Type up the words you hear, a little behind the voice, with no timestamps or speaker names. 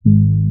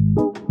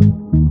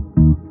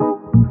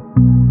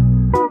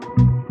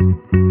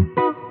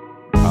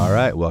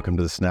Welcome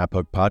to the Snap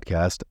Hook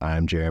Podcast.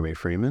 I'm Jeremy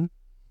Freeman.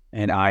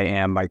 And I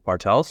am Mike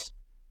Bartels.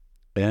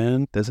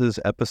 And this is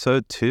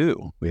episode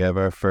 2. We have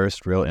our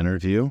first real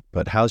interview,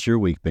 but how's your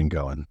week been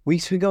going?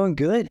 Week's been going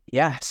good.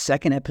 Yeah,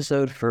 second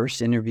episode,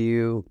 first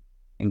interview,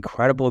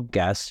 incredible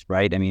guest,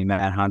 right? I mean,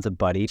 Matt Hahn's a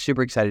buddy.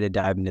 Super excited to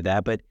dive into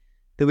that, but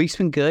the week's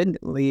been good.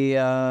 We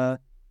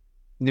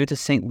went to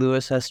St.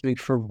 Louis last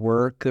week for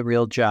work, a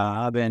real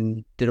job,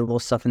 and did a little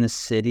stuff in the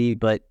city,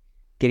 but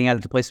getting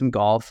out to play some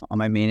golf on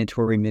my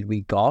mandatory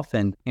midweek golf.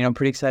 And, I'm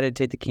pretty excited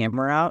to take the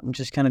camera out and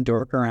just kind of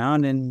dork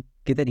around and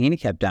get that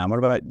handicap down. What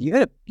about you? You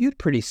had a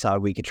pretty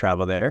solid week of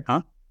travel there,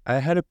 huh? I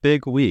had a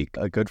big week.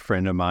 A good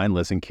friend of mine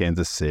lives in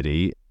Kansas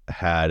City,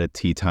 had a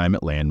tee time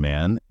at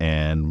Landman,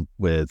 and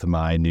with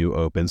my new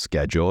open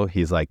schedule,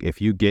 he's like,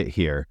 if you get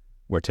here,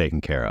 we're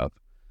taken care of.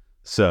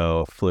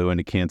 So flew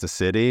into Kansas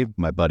City.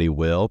 My buddy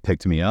Will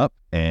picked me up,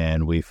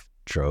 and we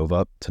drove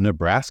up to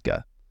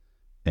Nebraska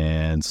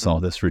and saw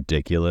this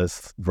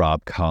ridiculous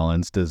Rob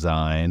Collins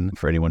design.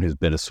 For anyone who's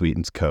been to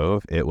Sweetens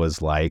Cove, it was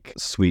like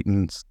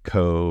Sweetens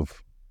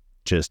Cove,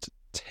 just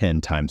 10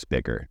 times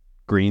bigger.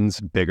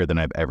 Greens bigger than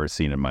I've ever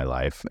seen in my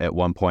life. At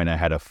one point, I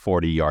had a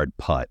 40-yard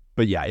putt.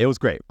 But yeah, it was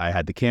great. I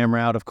had the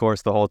camera out, of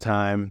course, the whole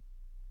time.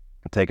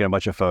 Taking a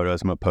bunch of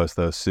photos. I'm going to post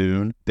those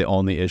soon. The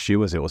only issue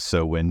was it was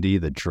so windy,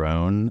 the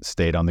drone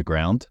stayed on the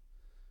ground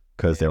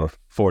because there were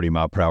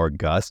 40-mile-per-hour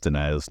gusts, and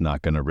I was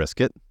not going to risk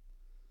it.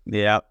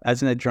 Yeah,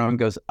 as in the drone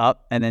goes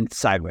up and then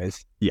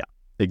sideways. Yeah,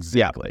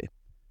 exactly.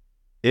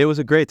 It was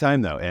a great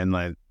time, though,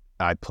 and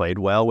I played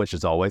well, which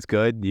is always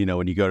good.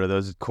 When you go to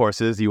those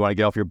courses, you want to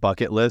get off your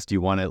bucket list.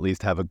 You want to at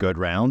least have a good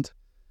round.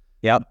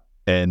 Yep.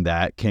 And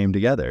that came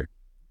together.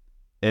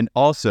 And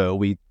also,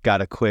 we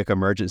got a quick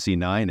emergency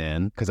 9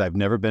 in because I've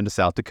never been to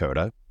South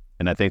Dakota,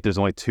 and I think there's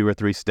only 2 or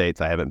 3 states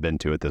I haven't been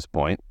to at this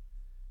point.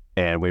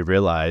 And we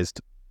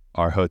realized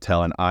our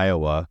hotel in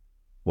Iowa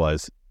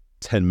was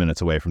 10 minutes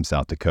away from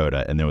South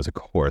Dakota, and there was a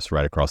course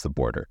right across the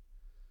border.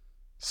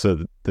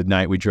 So the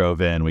night we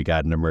drove in, we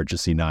got an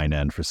emergency 9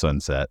 in for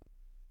sunset.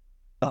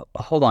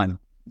 Hold on.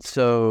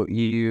 So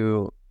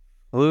you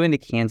flew into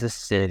Kansas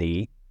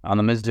City on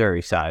the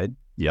Missouri side.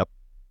 Yep.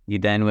 You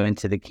then went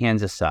to the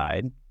Kansas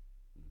side.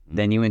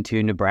 Then you went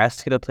to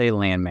Nebraska to play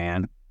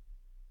Landman.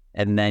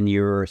 And then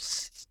you were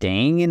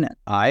staying in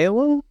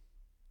Iowa?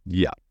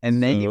 Yeah.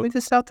 And then you went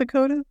to South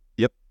Dakota?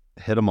 Yep.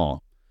 Hit them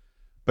all.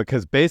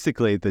 Because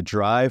basically the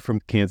drive from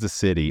Kansas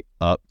City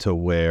up to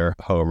where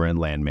Homer and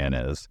Landman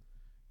is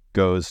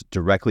goes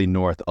directly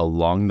north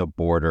along the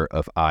border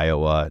of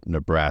Iowa,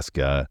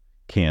 Nebraska,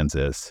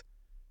 Kansas,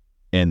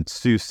 and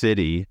Sioux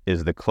City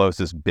is the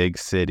closest big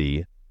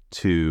city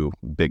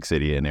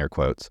in air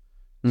quotes,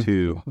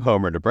 to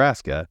Homer,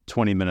 Nebraska,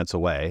 20 minutes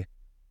away.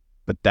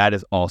 But that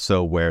is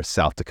also where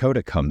South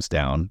Dakota comes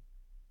down.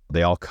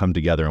 They all come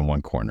together in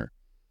one corner.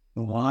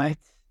 What?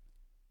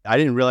 I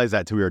didn't realize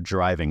that till we were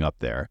driving up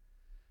there.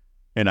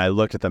 And I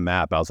looked at the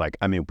map. I was like,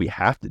 we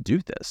have to do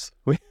this.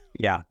 We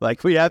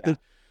have to.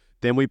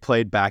 Then we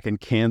played back in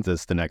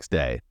Kansas the next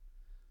day.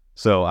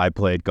 So I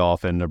played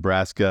golf in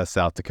Nebraska,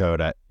 South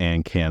Dakota,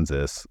 and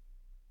Kansas,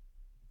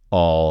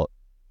 all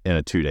in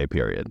a 2-day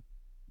period.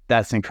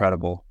 That's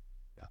incredible.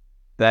 Yeah.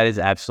 That is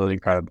absolutely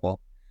incredible.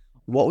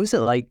 What was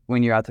it like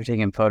when you're out there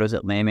taking photos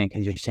at Landman?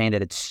 Because you're saying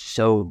that it's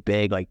so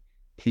big. Like,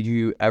 did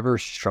you ever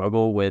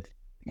struggle with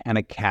kind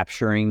of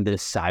capturing the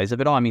size of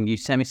it all? You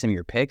sent me some of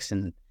your pics,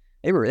 and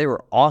they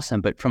were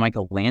awesome. But from like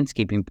a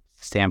landscaping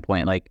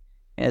standpoint,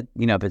 if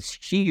it's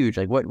huge,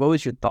 what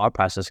was your thought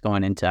process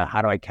going into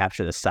how do I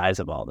capture the size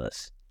of all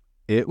this?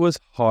 It was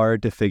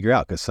hard to figure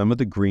out because some of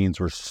the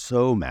greens were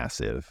so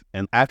massive.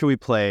 And after we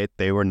played,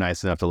 they were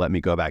nice enough to let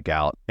me go back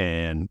out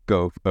and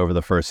go over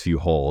the first few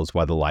holes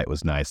while the light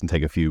was nice and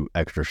take a few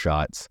extra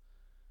shots.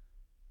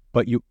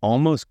 But you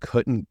almost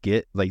couldn't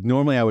get,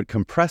 normally I would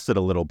compress it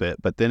a little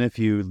bit, but then if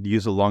you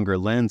use a longer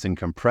lens and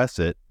compress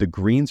it, the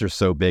greens are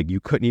so big, you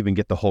couldn't even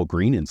get the whole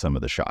green in some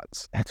of the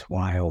shots. That's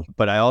wild.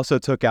 But I also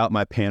took out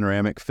my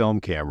panoramic film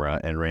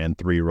camera and ran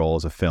 3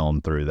 rolls of film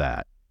through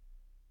that,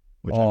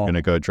 which I'm going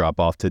to go drop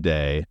off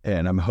today.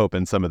 And I'm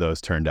hoping some of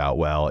those turned out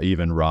well.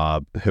 Even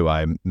Rob, who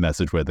I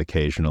message with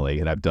occasionally,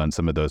 and I've done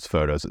some of those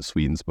photos at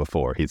Sweden's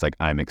before, he's like,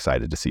 I'm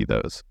excited to see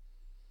those.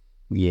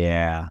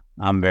 Yeah,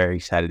 I'm very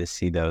excited to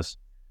see those.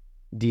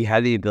 Do you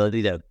have the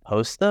ability to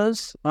post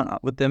those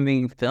with them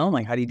being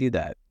filmed? How do you do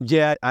that?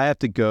 Yeah, I have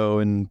to go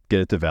and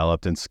get it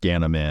developed and scan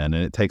them in,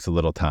 and it takes a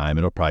little time.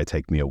 It'll probably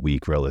take me a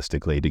week,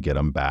 realistically, to get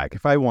them back.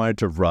 If I wanted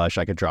to rush,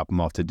 I could drop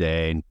them off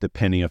today,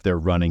 depending if they're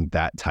running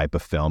that type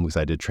of film, because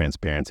I did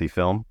transparency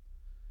film.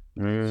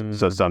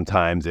 So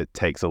sometimes it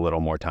takes a little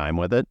more time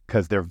with it,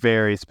 because they're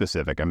very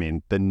specific.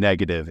 The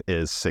negative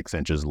is 6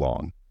 inches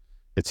long.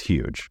 It's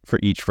huge for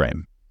each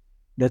frame.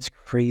 That's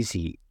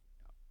crazy.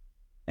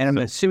 And I'm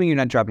assuming you're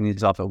not dropping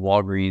these off at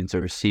Walgreens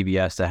or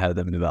CVS to have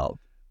them developed.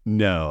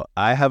 No,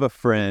 I have a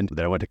friend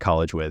that I went to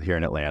college with here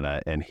in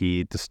Atlanta, and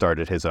he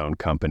started his own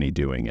company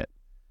doing it.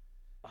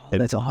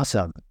 That's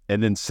awesome.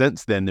 And then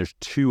since then, there's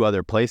 2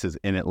 other places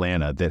in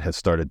Atlanta that have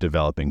started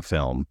developing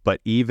film.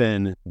 But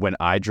even when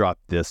I drop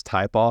this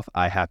type off,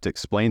 I have to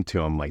explain to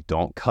them, like,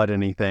 don't cut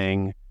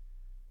anything,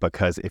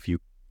 because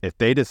if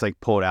they just like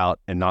pull it out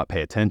and not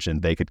pay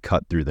attention, they could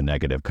cut through the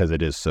negative because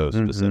it is so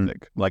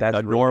specific. Like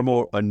a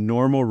normal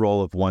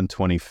roll of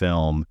 120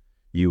 film,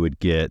 you would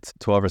get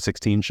 12 or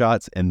 16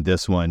 shots, and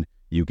this one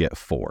you get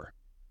 4.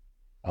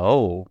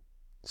 Oh.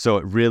 So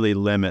it really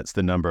limits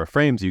the number of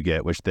frames you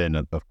get, which then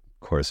of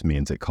course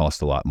means it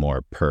costs a lot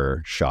more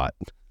per shot.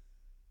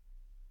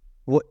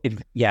 Well,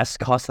 yes,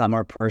 costs a lot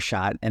more per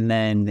shot, and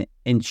then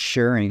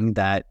ensuring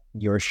that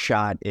your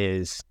shot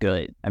is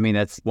good. I mean,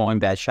 that's one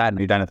bad shot and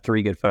you're done with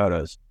 3 good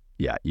photos.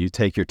 Yeah, you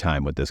take your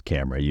time with this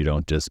camera. You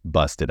don't just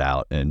bust it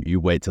out and you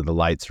wait till the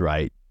light's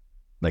right.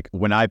 Like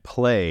when I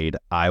played,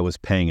 I was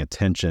paying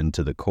attention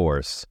to the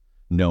course,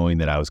 knowing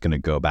that I was going to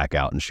go back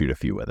out and shoot a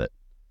few with it.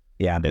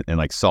 Yeah. And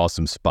like saw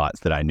some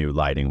spots that I knew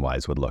lighting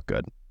wise would look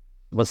good.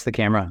 What's the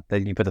camera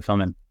that you put the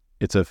film in?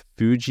 It's a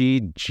Fuji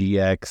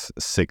GX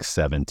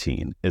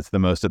 617. It's the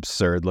most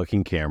absurd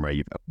looking camera.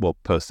 We'll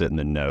post it in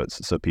the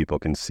notes so people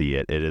can see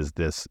it. It is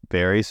this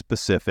very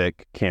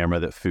specific camera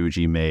that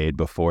Fuji made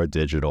before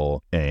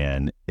digital,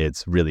 and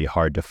it's really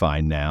hard to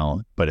find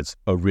now, but it's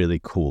a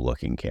really cool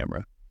looking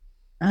camera.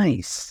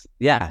 Nice.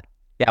 Yeah.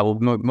 Yeah, we'll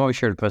be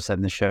sure to post that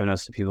in the show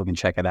notes so people can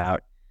check it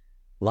out.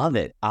 Love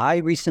it. I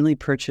recently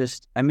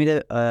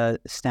made a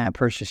snap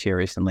purchase here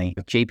recently.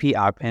 JP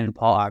Ogden,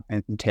 Paul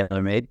Ogden from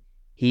TaylorMade.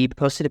 He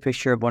posted a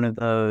picture of one of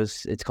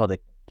those, it's called a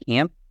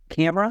camp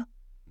camera.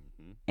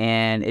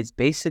 And it's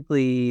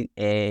basically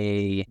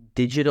a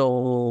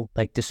digital,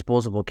 like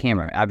disposable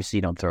camera. Obviously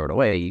you don't throw it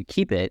away, you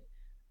keep it,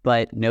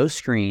 but no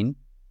screen,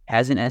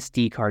 has an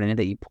SD card in it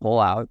that you pull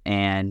out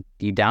and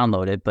you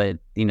download it. But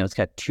it's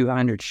got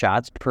 200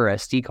 shots per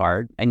SD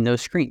card and no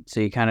screen.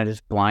 So you kind of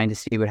just blind to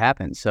see what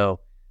happens.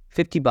 So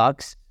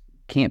 $50,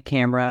 camp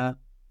camera,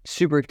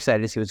 super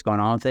excited to see what's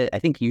going on with it. I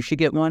think you should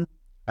get one.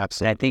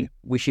 Absolutely. And I think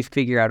we should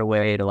figure out a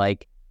way to,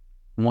 like,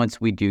 once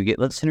we do get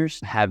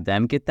listeners, have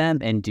them get them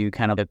and do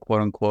kind of a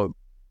quote unquote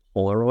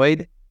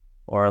Polaroid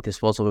or a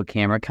disposable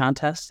camera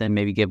contest and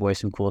maybe give away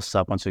some cool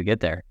stuff once we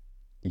get there.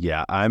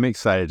 Yeah, I'm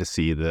excited to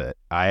see that.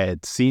 I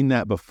had seen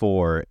that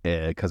before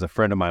because a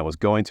friend of mine was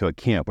going to a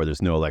camp where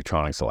there's no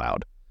electronics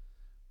allowed.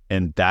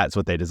 And that's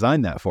what they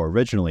designed that for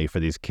originally, for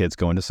these kids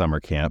going to summer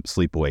camp,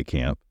 sleepaway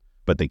camp,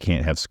 but they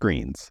can't have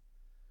screens.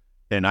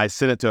 And I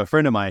sent it to a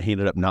friend of mine. He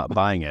ended up not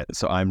buying it.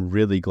 So I'm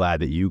really glad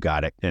that you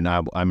got it. And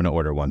I'm going to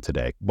order one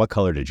today. What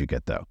color did you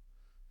get, though?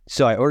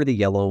 So I ordered the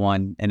yellow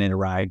one and it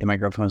arrived. And my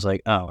girlfriend was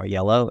like, oh, a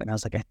yellow? And I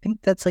was like, I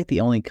think that's like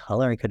the only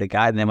color I could have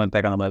got. And then went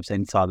back on the website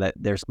and saw that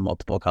there's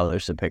multiple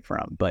colors to pick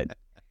from. But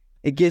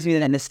it gives me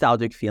that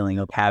nostalgic feeling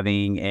of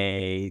having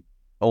a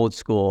old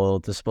school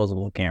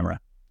disposable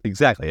camera.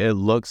 Exactly. It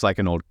looks like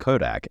an old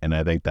Kodak. And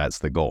I think that's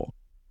the goal.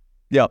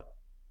 Yep.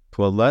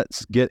 Well,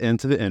 let's get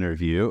into the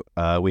interview.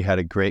 We had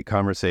a great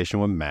conversation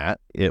with Matt.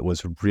 It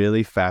was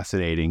really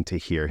fascinating to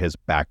hear his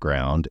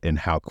background and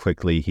how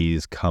quickly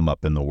he's come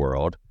up in the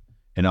world.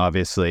 And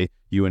obviously,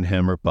 you and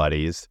him are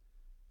buddies.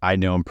 I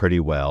know him pretty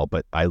well,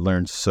 but I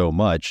learned so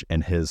much,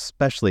 and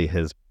especially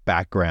his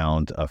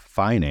background of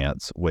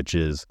finance, which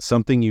is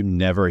something you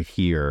never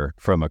hear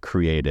from a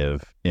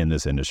creative in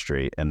this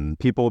industry. And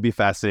people will be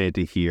fascinated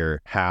to hear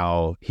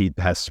how he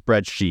has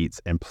spreadsheets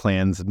and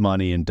plans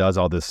money and does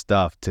all this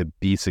stuff to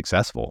be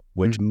successful,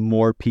 which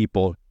more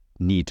people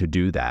need to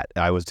do that.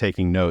 I was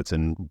taking notes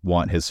and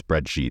want his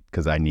spreadsheet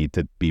because I need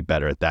to be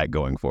better at that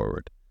going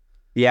forward.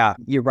 Yeah,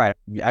 you're right.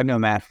 I've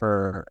known Matt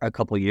for a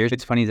couple of years.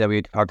 It's funny that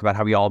we talked about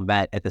how we all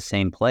met at the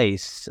same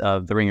place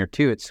of the Ringer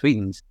 2 at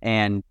Sweetens.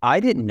 And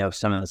I didn't know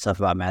some of the stuff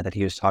about Matt that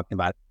he was talking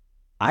about.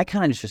 I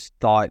kind of just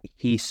thought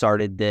he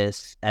started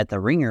this at the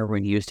Ringer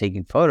when he was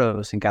taking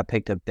photos and got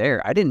picked up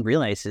there. I didn't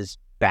realize his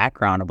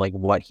background of like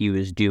what he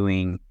was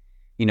doing,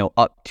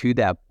 up to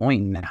that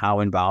point and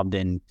how involved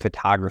in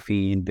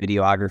photography and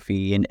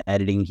videography and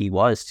editing he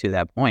was to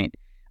that point.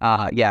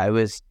 Yeah, it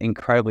was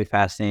incredibly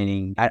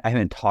fascinating. I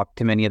haven't talked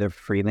to many other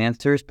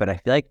freelancers, but I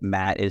feel like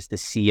Matt is the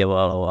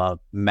COO of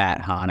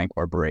Hahn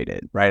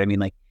Incorporated, right? I mean,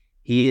 like,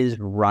 he is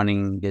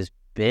running his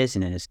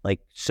business like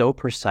so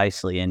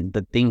precisely, and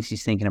the things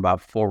he's thinking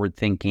about, forward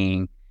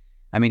thinking.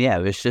 I mean, yeah,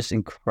 it was just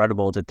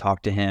incredible to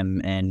talk to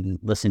him and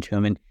listen to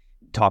him and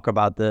talk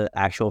about the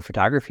actual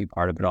photography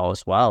part of it all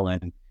as well,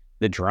 and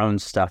the drone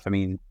stuff. I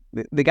mean,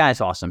 the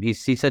guy's awesome.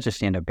 He's such a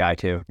stand-up guy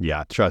too.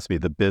 Yeah, trust me,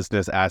 the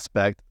business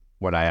aspect,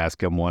 when I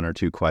ask him 1 or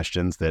 2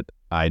 questions that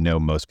I know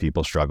most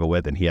people struggle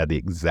with, and he had the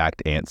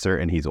exact answer,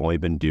 and he's only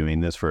been doing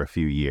this for a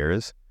few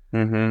years.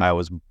 I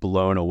was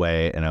blown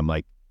away, and I'm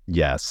like,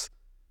 yes,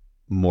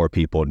 more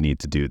people need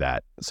to do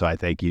that. So I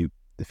think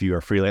if you're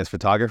a freelance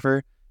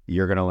photographer,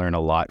 you're going to learn a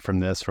lot from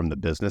this, from the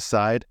business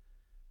side.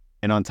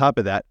 And on top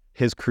of that,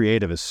 his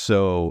creative is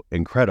so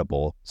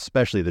incredible,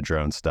 especially the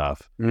drone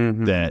stuff,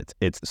 that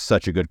it's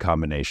such a good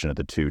combination of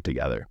the two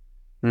together.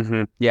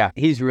 Yeah,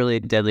 he's really a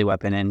deadly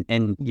weapon.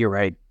 And you're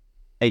right.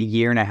 A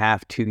year and a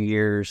half, 2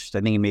 years, I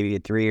think maybe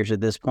 3 years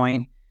at this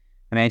point,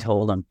 And I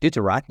told him, dude's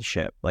a rocket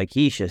ship. Like,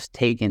 he's just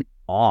taken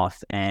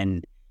off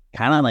and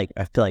kind of like,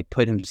 I feel like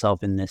put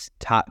himself in this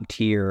top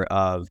tier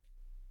of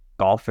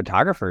golf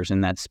photographers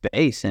in that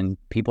space. And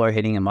people are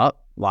hitting him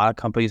up. A lot of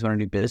companies want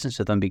to do business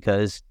with him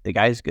because the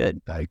guy's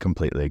good. I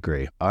completely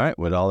agree. All right.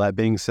 With all that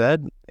being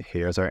said,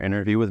 here's our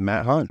interview with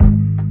Matt Hahn.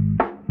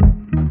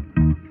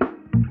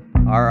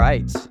 All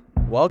right.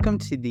 Welcome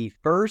to the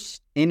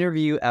first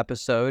interview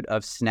episode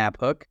of Snap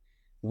Hook.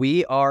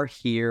 We are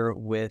here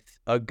with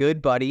a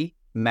good buddy,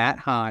 Matt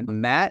Hahn.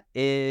 Matt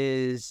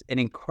is an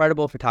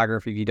incredible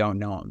photographer if you don't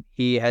know him.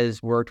 He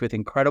has worked with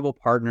incredible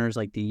partners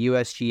like the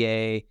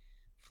USGA,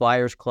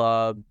 Flyers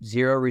Club,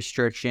 Zero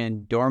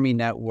Restriction, Dormy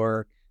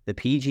Network, the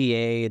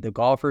PGA, the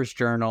Golfers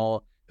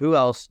Journal. Who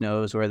else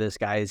knows where this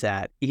guy is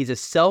at? He's a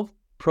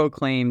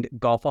self-proclaimed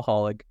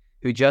golfaholic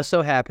who just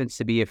so happens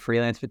to be a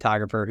freelance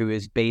photographer who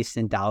is based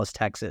in Dallas,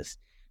 Texas.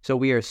 So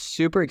we are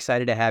super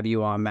excited to have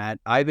you on, Matt.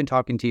 I've been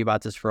talking to you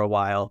about this for a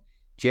while.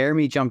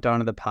 Jeremy jumped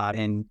onto the pod,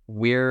 and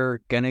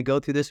we're going to go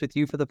through this with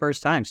you for the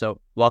first time.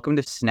 So welcome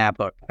to Snap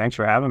Hook. Thanks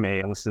for having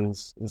me. This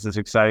is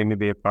exciting to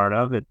be a part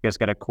of. It just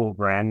got a cool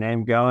brand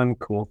name going,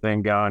 cool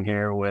thing going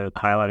here with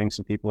highlighting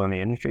some people in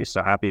the industry.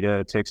 So happy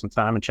to take some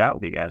time and chat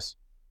with you guys.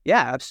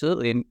 Yeah,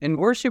 absolutely. And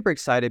we're super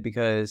excited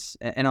because,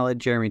 and I'll let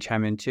Jeremy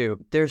chime in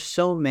too, there's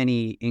so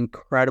many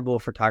incredible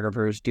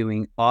photographers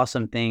doing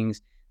awesome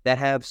things that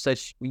have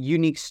such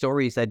unique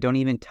stories that don't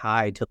even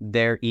tie to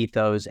their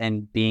ethos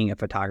and being a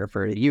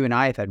photographer. You and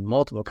I have had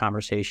multiple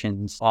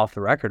conversations off the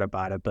record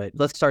about it, but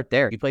let's start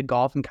there. You played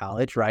golf in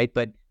college, right?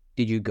 But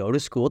did you go to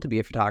school to be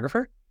a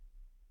photographer?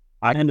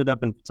 I ended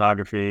up in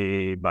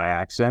photography by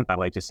accident. I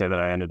like to say that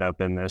I ended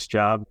up in this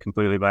job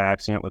completely by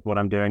accident with what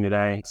I'm doing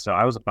today. So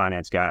I was a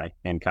finance guy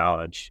in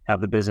college, have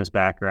the business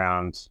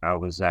background. I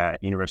was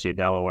at University of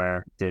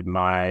Delaware, did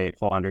my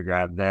full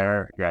undergrad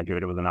there,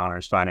 graduated with an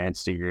honors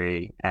finance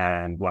degree.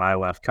 And when I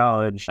left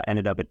college, I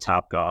ended up at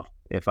Topgolf.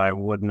 If I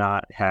would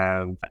not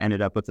have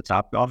ended up with the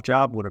Topgolf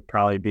job, would have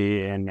probably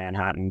be in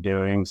Manhattan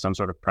doing some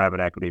sort of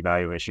private equity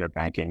valuation or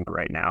banking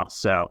right now.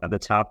 So the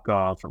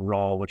Topgolf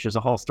role, which is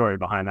a whole story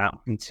behind that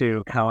one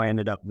too, how I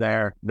ended up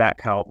there, that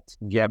helped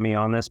get me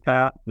on this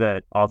path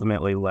that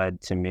ultimately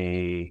led to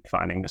me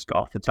finding this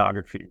golf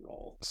photography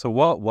role. So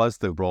what was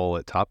the role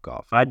at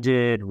Topgolf? I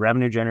did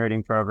revenue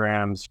generating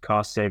programs,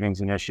 cost savings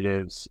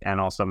initiatives,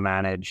 and also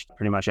managed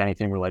pretty much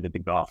anything related to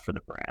golf for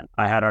the brand.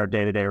 I had our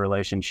day-to-day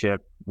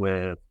relationship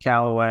with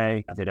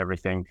Callaway. I did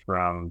everything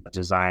from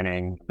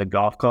designing the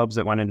golf clubs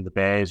that went into the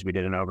bays. We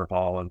did an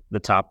overhaul of the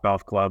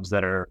Topgolf clubs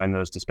that are in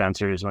those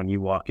dispensers when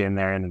you walk in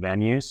there in the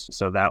venues.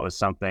 So that was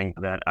something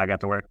that I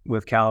got to work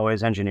with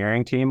Callaway's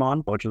engineering team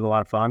on, which was a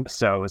lot of fun.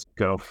 So it was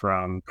go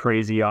from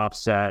crazy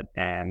offset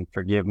and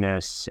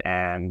forgiveness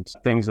and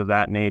things of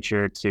that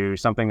nature to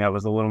something that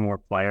was a little more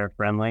player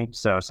friendly.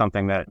 So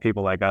something that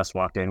people like us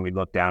walked in, we'd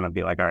look down and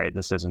be like, all right,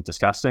 this isn't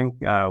disgusting.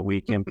 We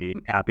can be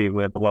happy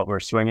with what we're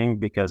swinging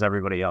because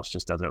everybody else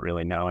just doesn't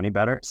really know any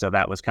better. So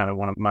that was kind of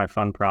one of my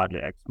fun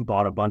projects.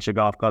 Bought a bunch of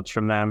golf clubs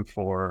from them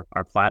for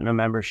our platinum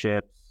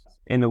memberships.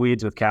 In the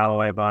weeds with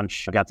Callaway a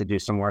bunch. I got to do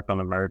some work on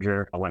the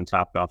merger when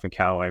Topgolf and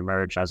Callaway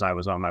merged as I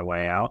was on my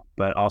way out.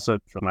 But also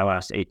for my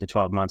last 8 to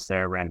 12 months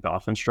there, ran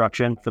golf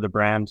instruction for the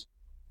brand.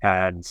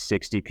 Had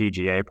 60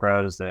 PGA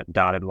pros that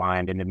dotted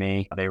lined into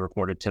me. They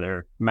reported to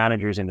their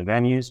managers in the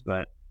venues,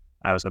 but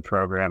I was the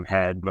program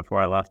head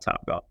before I left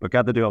Topgolf, but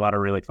got to do a lot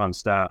of really fun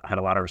stuff. I had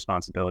a lot of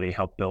responsibility,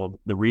 helped build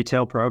the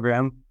retail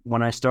program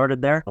when I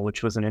started there,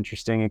 which was an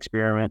interesting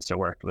experiment. So I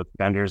worked with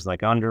vendors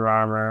like Under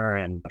Armour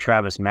and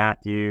Travis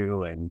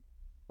Matthew and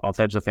all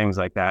types of things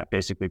like that,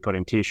 basically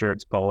putting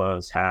t-shirts,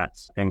 polos,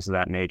 hats, things of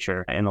that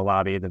nature in the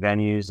lobby of the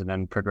venues, and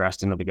then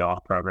progressed into the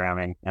golf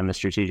programming and the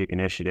strategic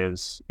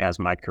initiatives as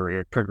my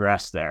career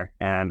progressed there.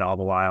 And all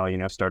the while,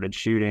 started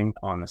shooting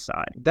on the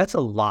side. That's a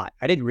lot.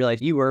 I didn't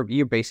realize you're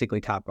basically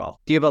Topgolf.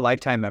 Do you have a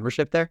lifetime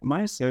membership there?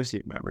 My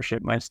associate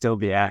membership might still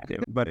be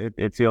active, but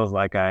it feels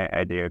like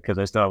I do because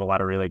I still have a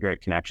lot of really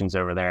great connections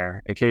over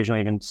there.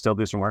 Occasionally even still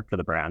do some work for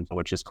the brand,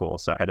 which is cool.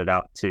 So I headed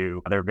out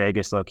to their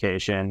Vegas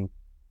location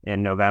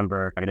in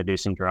November. I'm going to do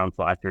some drone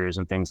fly-throughs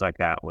and things like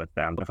that with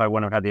them. If I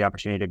wouldn't have had the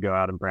opportunity to go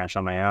out and branch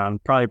on my own,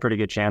 probably a pretty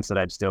good chance that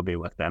I'd still be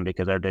with them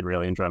because I did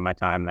really enjoy my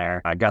time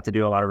there. I got to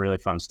do a lot of really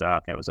fun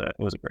stuff. It was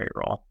a great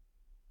role.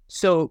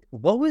 So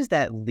what was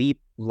that leap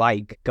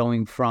like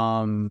going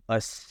from a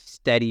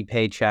steady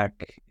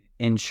paycheck,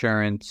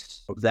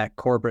 insurance, that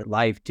corporate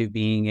life to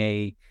being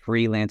a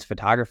freelance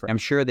photographer? I'm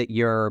sure that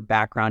your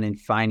background in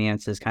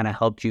finance has kind of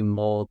helped you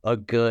mold a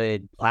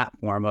good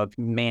platform of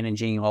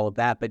managing all of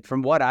that. But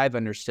from what I've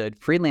understood,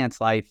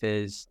 freelance life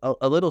is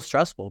a little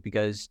stressful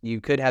because you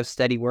could have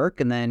steady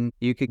work and then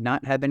you could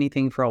not have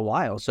anything for a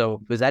while.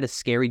 So was that a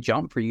scary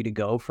jump for you to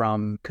go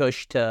from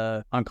cush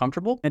to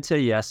uncomfortable? I'd say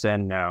yes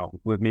and no.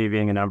 With me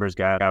being a numbers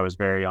guy, I was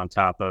very on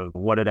top of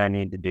what did I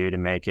need to do to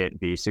make it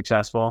be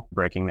successful,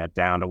 breaking that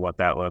down to what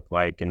that looked look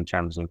like in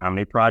terms of how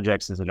many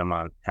projects is it a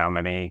month? How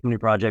many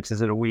projects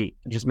is it a week?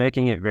 Just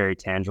making it very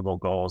tangible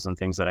goals and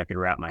things that I could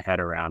wrap my head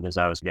around as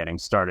I was getting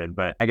started.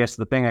 But I guess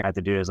the thing I had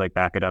to do is like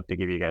back it up to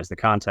give you guys the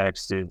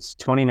context is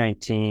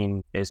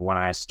 2019 is when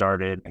I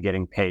started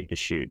getting paid to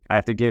shoot. I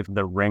have to give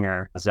the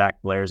Ringer,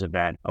 Zach Blair's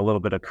event, a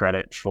little bit of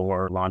credit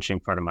for launching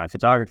part of my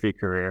photography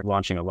career,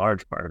 launching a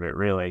large part of it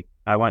really.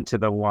 I went to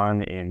the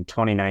one in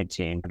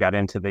 2019, got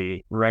into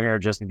the Ringer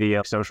just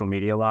via social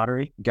media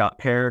lottery, got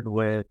paired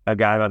with a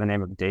guy by the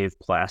name of Dave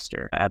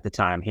Plaster. At the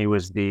time, he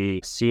was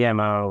the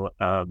CMO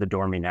of the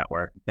Dormy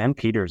Network. Ben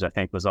Peters, I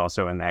think, was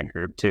also in that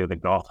group too, the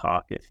Golf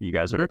Hawk, if you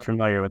guys are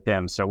familiar with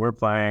him. So we're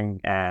playing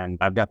and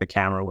I've got the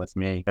camera with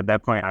me. At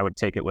that point, I would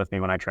take it with me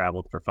when I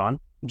traveled for fun.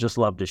 Just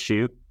love to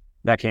shoot.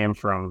 That came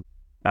from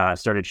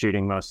started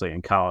shooting mostly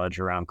in college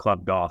around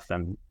club golf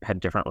and had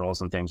different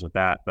roles and things with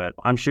that. But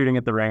I'm shooting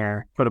at the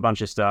Ringer, put a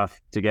bunch of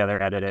stuff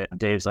together, edit it.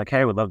 Dave's like,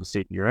 hey, would love to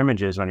see your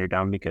images when you're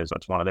done because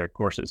that's one of their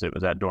courses. It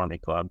was at Dormy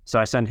Club.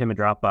 So I send him a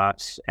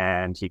Dropbox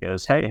and he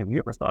goes, hey, have you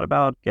ever thought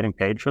about getting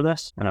paid for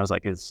this? And I was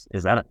like, is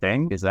that a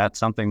thing? Is that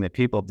something that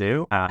people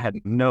do? I had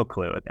no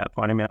clue at that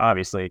point. I mean,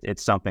 obviously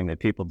it's something that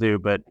people do,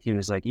 but he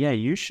was like, yeah,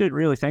 you should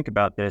really think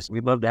about this.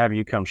 We'd love to have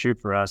you come shoot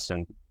for us.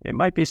 And it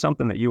might be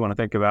something that you want to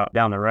think about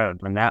down the road.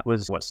 And that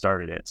was what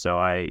started it. So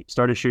I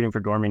started shooting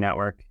for Dormy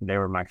Network. They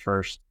were my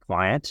first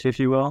client, if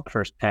you will,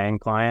 first paying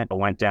client. I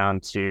went down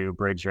to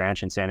Briggs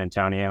Ranch in San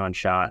Antonio and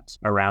shot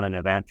around an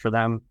event for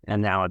them.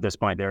 And now at this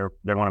point, they're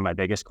one of my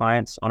biggest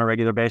clients on a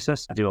regular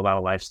basis. I do a lot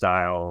of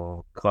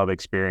lifestyle, club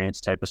experience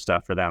type of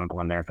stuff for them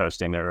when they're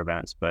hosting their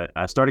events. But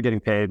I started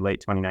getting paid late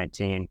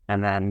 2019.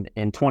 And then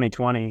in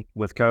 2020,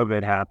 with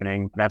COVID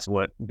happening, that's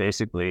what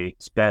basically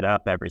sped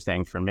up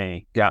everything for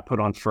me. Got put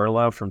on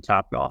furlough from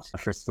Topgolf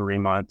for 3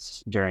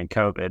 months during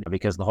COVID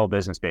because the whole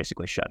business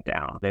basically shut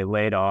down. They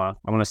laid off,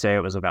 I want to say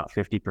it was about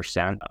 50%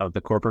 of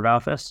the corporate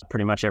office.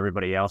 Pretty much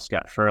everybody else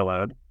got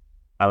furloughed.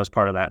 I was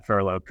part of that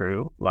furlough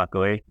crew,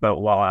 luckily. But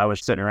while I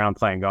was sitting around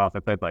playing golf, I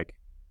played like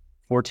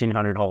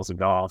 1,400 holes of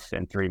golf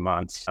in 3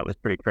 months. That was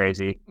pretty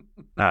crazy.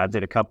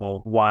 Did a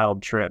couple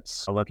wild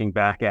trips. Looking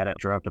back at it,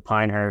 drove to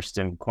Pinehurst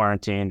and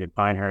quarantined in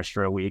Pinehurst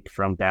for a week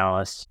from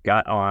Dallas.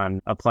 Got on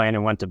a plane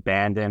and went to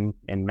Bandon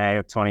in May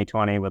of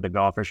 2020 with a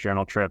Golfers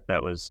Journal trip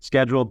that was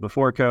scheduled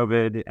before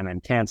COVID and then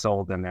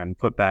canceled and then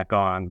put back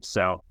on.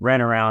 So ran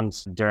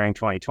around during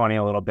 2020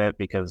 a little bit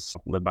because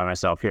I lived by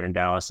myself here in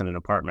Dallas in an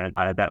apartment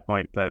at that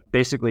point. But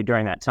basically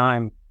during that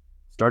time,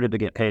 started to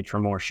get paid for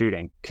more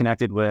shooting,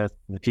 connected with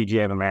the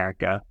PGA of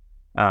America,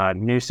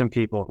 knew some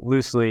people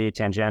loosely,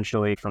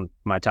 tangentially from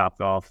my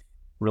Topgolf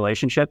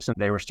relationships, and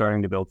they were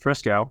starting to build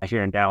Frisco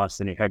here in Dallas,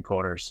 the new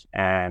headquarters,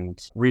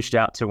 and reached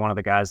out to one of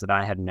the guys that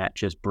I had met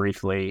just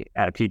briefly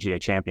at a PGA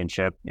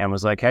championship and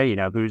was like, hey, you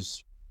know,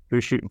 who's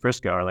shooting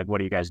Frisco? Or like, what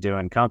are you guys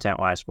doing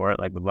content-wise for it?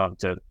 Like, would love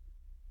to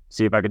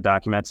see if I could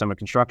document some of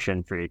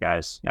construction for you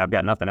guys. I've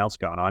got nothing else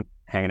going on,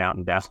 hanging out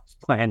in Dallas,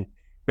 playing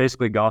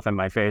basically golfing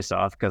my face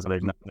off because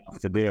there's nothing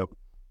else to do.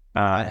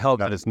 It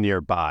helps that it's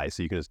nearby,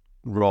 so you can just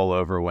roll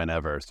over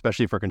whenever,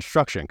 especially for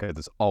construction, because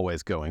it's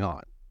always going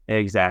on.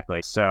 Exactly.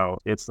 So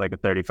it's like a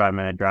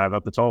 35-minute drive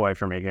up the tollway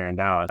for me here in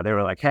Dallas. They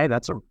were like, hey,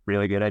 that's a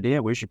really good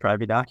idea. We should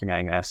probably be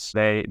documenting this.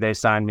 They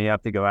signed me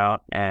up to go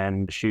out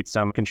and shoot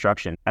some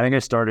construction. I think I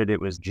started,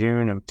 it was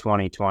June of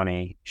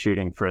 2020,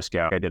 shooting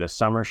Frisco. I did a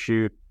summer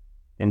shoot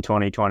in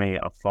 2020,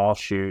 a fall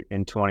shoot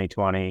in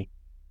 2020,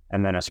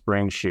 and then a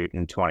spring shoot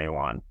in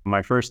 21.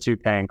 My first two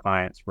paying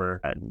clients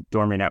were at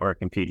Dormy Network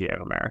and PGA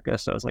of America.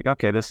 So I was like,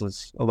 okay, this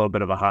is a little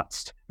bit of a hot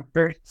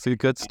start. It's a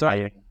good start.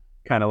 I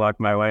kind of lucked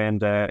my way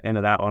into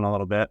that one a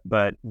little bit,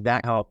 but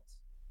that helped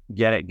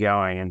get it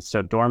going. And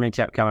so Dormy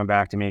kept coming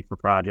back to me for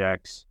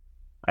projects.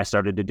 I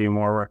started to do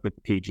more work with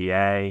the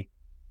PGA.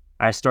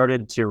 I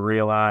started to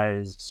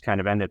realize kind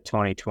of end of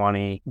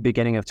 2020,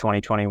 beginning of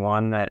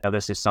 2021, that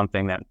this is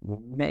something that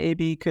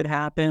maybe could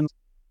happen.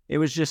 It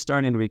was just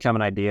starting to become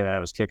an idea that I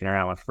was kicking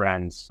around with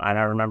friends. And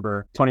I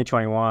remember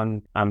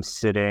 2021, I'm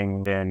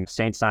sitting in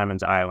St.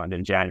 Simon's Island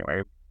in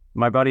January.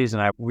 My buddies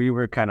and I, we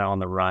were kind of on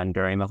the run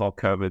during the whole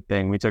COVID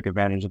thing. We took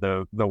advantage of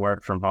the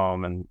work from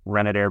home and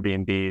rented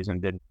Airbnbs and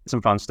did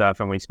some fun stuff.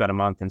 And we spent a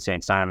month in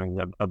St. Simon's,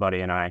 a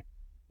buddy and I.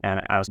 And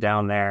I was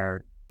down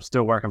there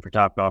still working for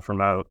Topgolf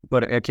remote,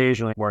 but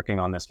occasionally working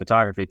on this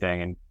photography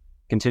thing and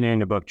continuing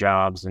to book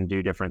jobs and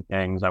do different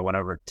things. I went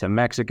over to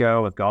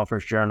Mexico with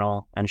Golfers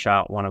Journal and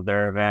shot one of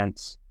their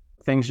events.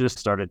 Things just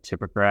started to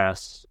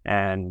progress.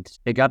 And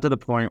it got to the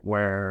point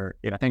where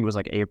I think it was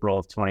like April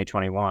of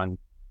 2021,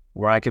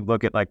 where I could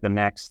look at like the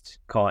next,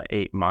 call it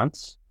 8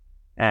 months.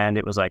 And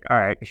it was like, all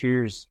right,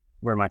 here's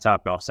where my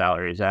Topgolf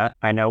salary is at.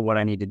 I know what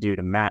I need to do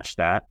to match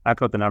that. I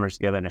put the numbers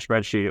together in a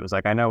spreadsheet. It was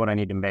like, I know what I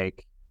need to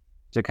make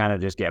to kind of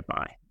just get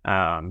by.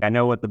 I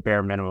know what the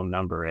bare minimum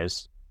number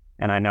is.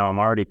 And I know I'm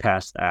already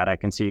past that. I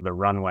can see the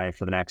runway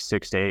for the next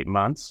 6 to 8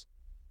 months.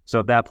 So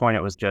at that point,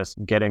 it was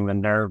just getting the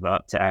nerve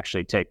up to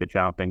actually take the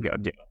jump and go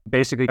do it.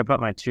 Basically, I put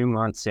my 2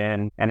 months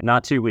in, and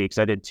not 2 weeks.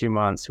 I did 2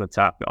 months with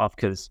Topgolf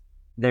because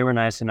They were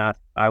nice enough.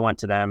 I went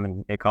to them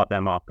and it caught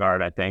them off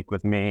guard, I think,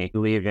 with me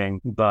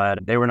leaving.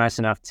 But they were nice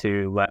enough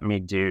to let me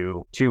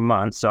do 2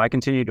 months. So I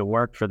continued to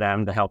work for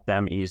them to help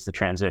them ease the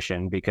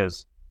transition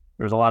because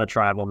there was a lot of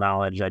tribal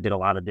knowledge. I did a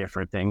lot of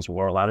different things,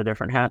 wore a lot of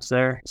different hats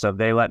there. So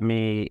they let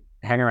me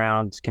hang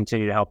around,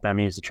 continue to help them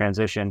ease the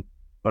transition,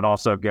 but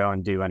also go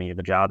and do any of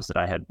the jobs that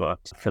I had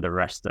booked for the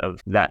rest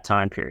of that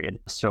time period.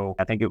 So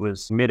I think it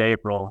was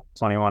mid-April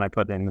 21, I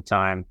put in the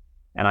time.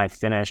 And I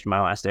finished my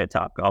last day at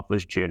Topgolf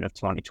was June of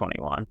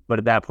 2021. But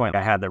at that point,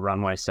 I had the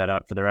runway set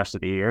up for the rest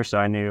of the year. So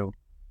I knew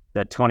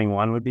that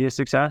 21 would be a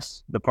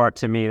success. The part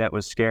to me that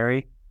was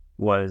scary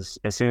was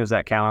as soon as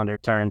that calendar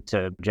turned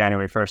to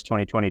January 1st,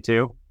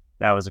 2022,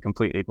 that was a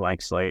completely blank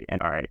slate.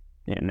 And all right,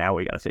 now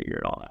we got to figure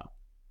it all out.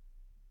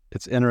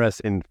 It's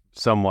interesting,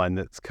 someone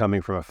that's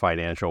coming from a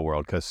financial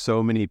world, because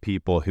so many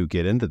people who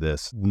get into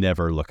this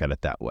never look at it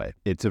that way.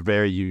 It's a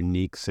very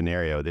unique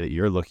scenario that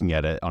you're looking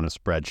at it on a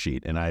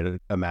spreadsheet. And I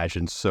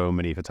imagine so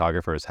many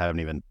photographers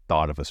haven't even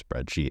thought of a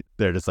spreadsheet.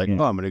 They're just like,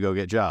 oh, I'm going to go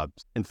get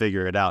jobs and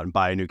figure it out and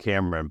buy a new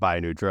camera and buy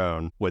a new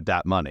drone with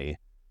that money.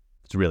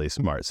 It's really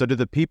smart. So did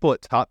the people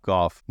at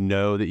Topgolf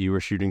know that you were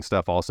shooting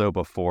stuff also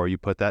before you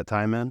put that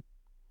time in?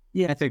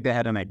 Yeah, I think they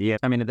had an idea.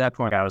 I mean, at that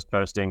point, I was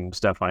posting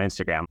stuff on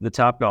Instagram. The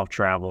Topgolf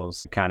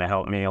travels kind of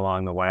helped me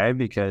along the way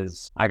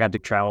because I got to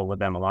travel with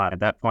them a lot. At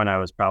that point, I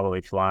was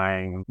probably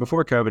flying,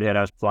 before COVID hit,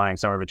 I was flying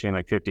somewhere between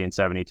like 50 and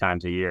 70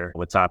 times a year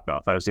with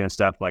Topgolf. I was doing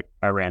stuff like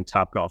I ran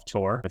Topgolf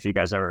Tour. If you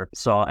guys ever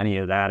saw any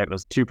of that, it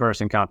was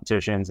 2-person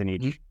competitions in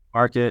each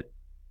market.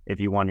 If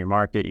you won your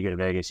market, you go to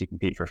Vegas, you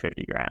compete for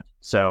 50 grand.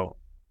 So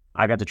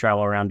I got to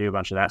travel around, do a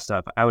bunch of that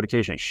stuff. I would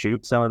occasionally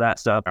shoot some of that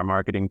stuff. Our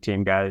marketing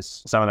team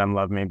guys, some of them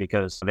love me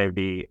because they'd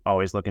be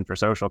always looking for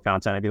social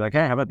content. I'd be like,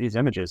 hey, how about these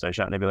images I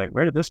shot? And they'd be like,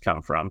 where did this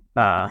come from?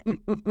 Yeah,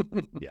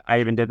 I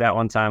even did that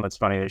one time. It's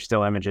funny. There's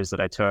still images that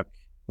I took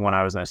when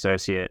I was an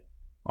associate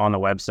on the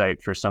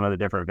website for some of the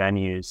different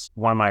venues.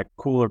 One of my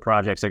cooler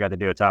projects I got to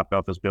do at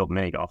Topgolf was build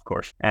mini golf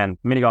course. And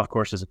mini golf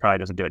courses, it probably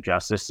doesn't do it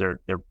justice. They're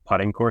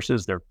putting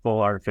courses. They're full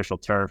artificial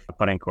turf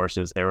putting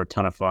courses. They were a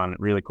ton of fun,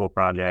 really cool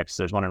projects.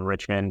 There's one in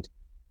Richmond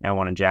and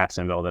one in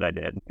Jacksonville that I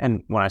did.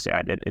 And when I say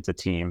I did, it's a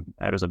team.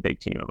 It was a big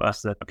team of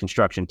us, a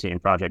construction team,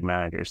 project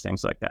managers,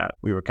 things like that.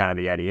 We were kind of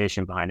the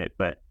ideation behind it,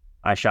 but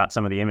I shot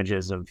some of the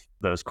images of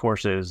those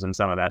courses and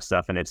some of that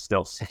stuff, and it's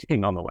still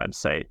sitting on the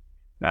website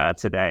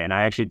today. And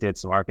I actually did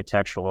some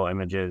architectural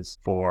images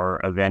for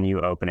a venue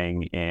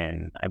opening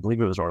in, I believe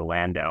it was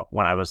Orlando,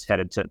 when I was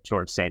headed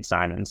towards St.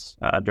 Simon's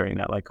during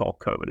that like whole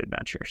COVID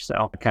adventure.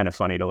 So kind of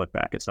funny to look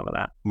back at some of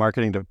that.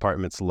 Marketing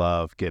departments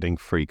love getting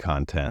free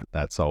content.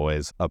 That's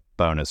always a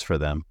bonus for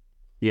them.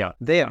 Yeah.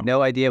 They have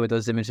no idea what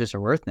those images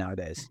are worth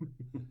nowadays.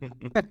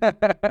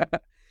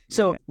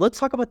 So let's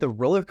talk about the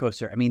roller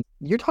coaster. I mean,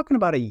 you're talking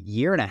about 1.5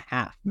 years,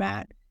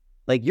 Matt.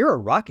 Like, you're a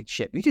rocket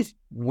ship. You just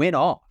went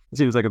off. It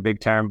seems like a big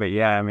term, but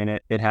yeah, I mean,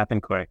 it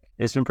happened quick.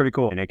 It's been pretty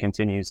cool, and it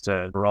continues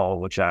to roll,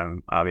 which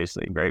I'm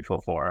obviously grateful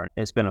for.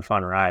 It's been a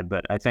fun ride,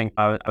 but I think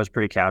I was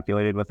pretty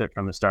calculated with it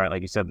from the start.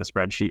 Like you said, the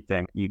spreadsheet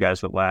thing, you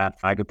guys would laugh.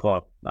 I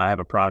have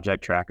a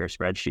project tracker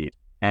spreadsheet.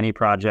 Any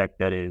project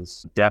that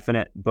is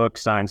definite, booked,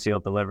 signed,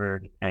 sealed,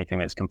 delivered, anything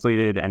that's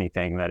completed,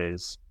 anything that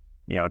is,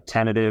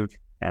 tentative.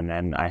 And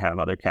then I have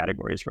other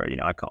categories where,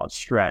 I call it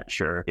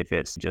stretch, or if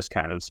it's just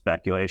kind of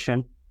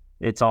speculation.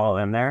 It's all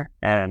in there,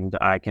 and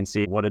I can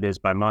see what it is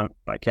by month,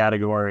 by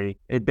category.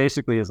 It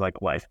basically is like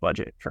life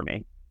budget for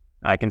me.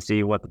 I can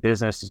see what the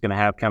business is going to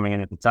have coming in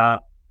at the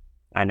top.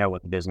 I know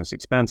what the business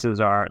expenses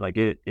are. Like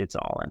it's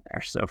all in there.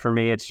 So for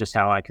me, it's just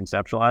how I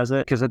conceptualize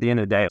it. Because at the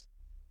end of the day,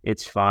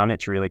 it's fun.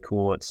 It's really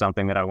cool. It's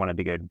something that I wanted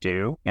to go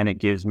do. And it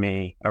gives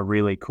me a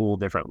really cool,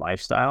 different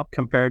lifestyle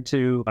compared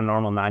to a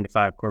normal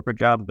 9-to-5 corporate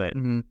job. But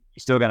you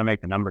still got to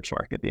make the numbers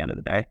work at the end of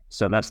the day.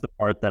 So that's the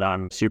part that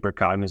I'm super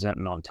cognizant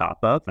and on top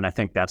of. And I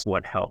think that's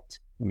what helped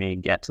me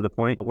get to the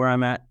point where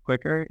I'm at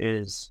quicker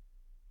is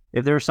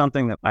if there's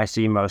something that I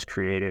see most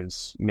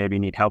creatives maybe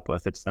need help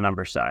with, it's the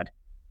number side.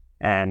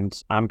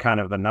 And I'm kind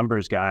of a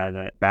numbers guy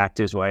that backed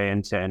his way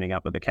into ending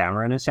up with a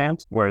camera in his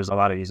hand, whereas a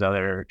lot of these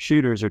other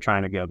shooters are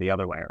trying to go the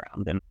other way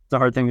around. And it's a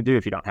hard thing to do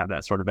if you don't have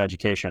that sort of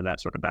education or that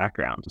sort of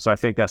background. So I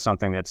think that's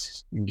something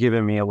that's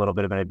given me a little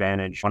bit of an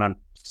advantage when I'm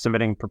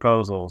submitting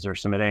proposals or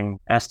submitting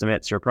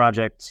estimates or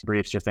project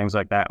briefs or things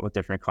like that with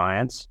different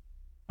clients.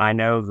 I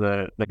know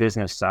the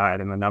business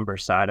side and the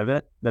numbers side of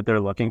it that they're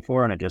looking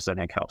for, and it just, I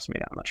think, helps me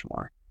that much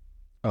more.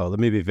 Oh,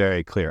 let me be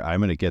very clear. I'm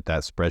going to get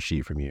that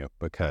spreadsheet from you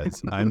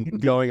because I'm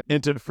going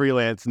into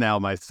freelance now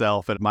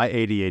myself, and my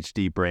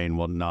ADHD brain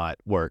will not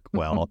work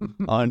well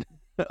on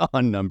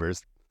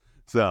numbers.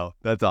 So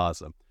that's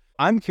awesome.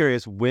 I'm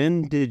curious,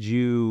 when did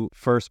you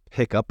first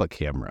pick up a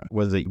camera?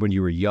 Was it when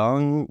you were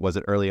young? Was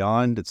it early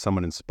on? Did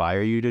someone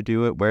inspire you to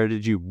do it? Where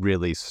did you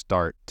really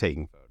start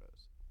taking photos?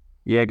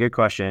 Yeah, good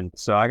question.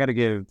 So I got to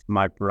give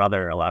my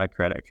brother a lot of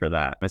credit for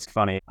that. It's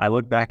funny. I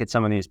look back at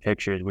some of these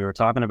pictures. We were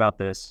talking about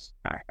this.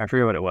 I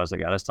forget what it was that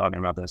got us talking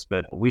about this,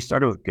 but we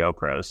started with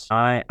GoPros.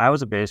 I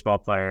was a baseball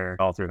player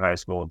all through high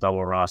school,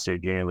 double roster,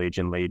 junior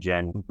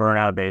legion, burnt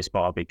out of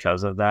baseball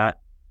because of that.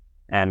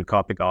 and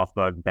caught the golf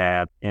bug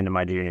bad into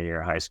my junior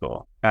year of high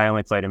school. I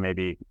only played in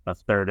maybe a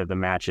third of the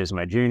matches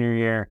my junior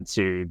year,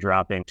 to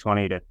dropping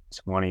 20 to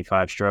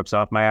 25 strokes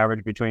off my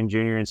average between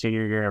junior and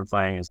senior year and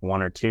playing as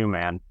 1 or 2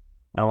 man.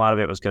 And a lot of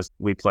it was because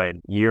we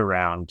played year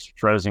round,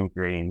 frozen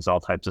greens, all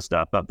types of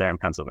stuff up there in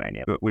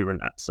Pennsylvania. But we were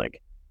nuts.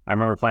 Like, I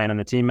remember playing in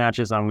the team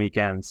matches on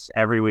weekends,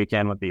 every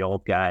weekend with the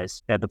old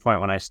guys. At the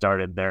point when I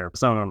started there,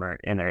 some of them are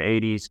in their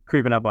 80s,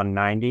 creeping up on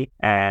 90,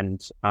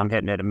 and I'm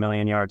hitting it a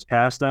million yards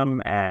past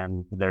them,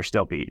 and they're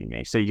still beating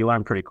me. So you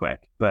learn pretty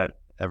quick. But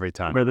every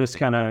time. Where this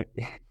kind of...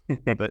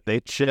 But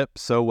they chip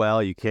so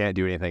well, you can't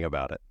do anything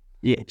about it.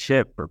 Yeah,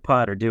 chip or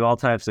putt or do all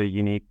types of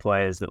unique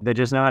plays that they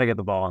just know how to get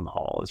the ball in the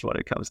hole is what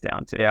it comes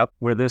down to. Yep.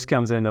 Where this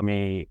comes into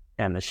me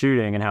and the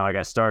shooting and how I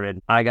got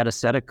started, I got a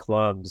set of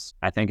clubs.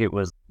 I think it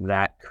was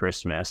that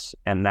Christmas.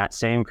 And that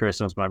same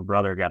Christmas, my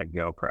brother got a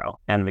GoPro.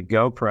 And the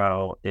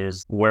GoPro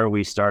is where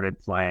we started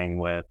playing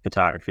with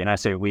photography. And I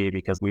say we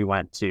because we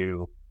went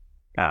to,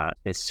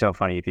 it's so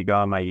funny. If you go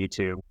on my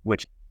YouTube,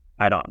 which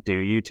I don't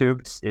do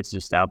YouTube. It's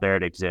just out there.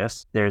 It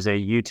exists. There's a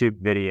YouTube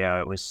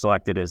video. It was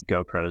selected as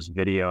GoPro's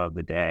video of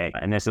the day.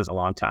 And this is a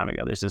long time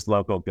ago. There's this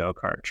local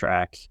go-kart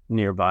track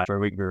nearby where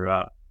we grew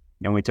up.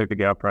 And we took the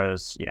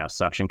GoPros,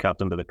 suction cupped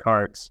them to the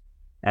carts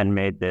and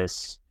made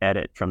this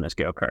edit from this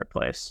go-kart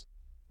place.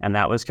 And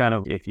that was kind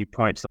of, if you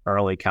point to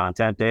early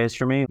content days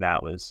for me,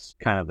 that was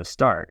kind of the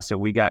start. So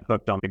we got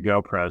hooked on the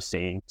GoPro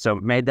scene. So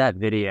made that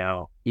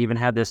video, even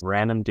had this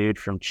random dude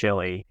from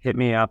Chile hit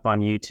me up on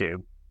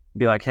YouTube.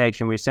 Be like, hey,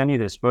 can we send you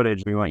this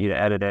footage? We want you to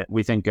edit it.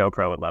 We think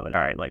GoPro would love it.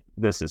 All right, like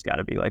this has got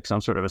to be like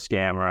some sort of a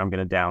scam, or I'm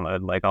going to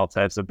download like all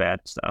types of bad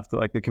stuff to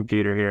like the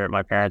computer here at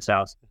my parents'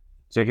 house.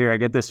 So here I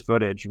get this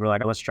footage. We're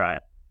like, let's try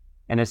it.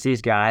 And it's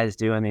these guys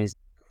doing these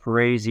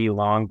crazy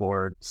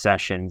longboard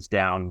sessions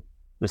down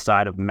the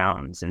side of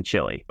mountains in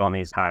Chile on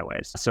these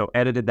highways. So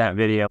edited that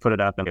video, put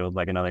it up, and it was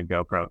like another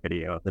GoPro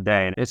video of the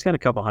day. And it's got a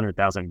couple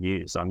 100,000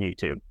 views on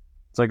YouTube.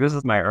 It's like, this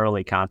is my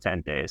early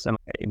content days, and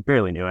I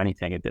barely knew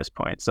anything at this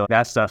point. So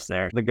that stuff's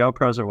there. The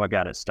GoPros are what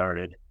got it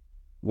started.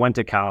 Went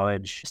to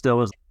college, still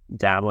was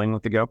dabbling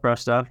with the GoPro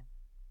stuff.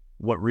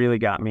 What really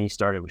got me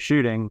started with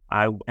shooting,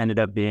 I ended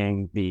up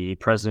being the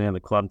president of the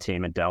club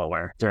team in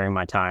Delaware during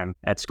my time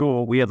at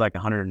school. We had like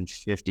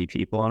 150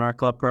 people in our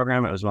club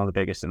program. It was one of the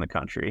biggest in the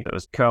country. It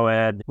was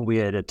co-ed. We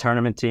had a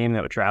tournament team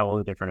that would travel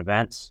to different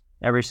events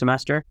every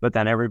semester, but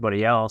then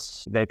everybody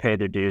else, they paid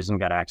their dues and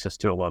got access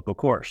to a local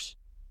course.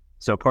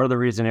 So part of the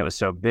reason it was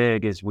so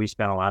big is we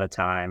spent a lot of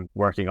time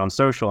working on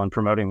social and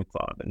promoting the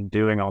club and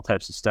doing all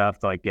types of stuff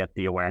to like get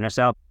the awareness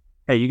out.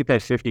 Hey, you could pay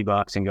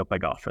 $50 and go play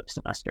golf for the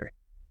semester,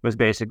 was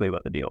basically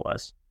what the deal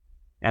was.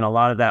 And a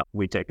lot of that,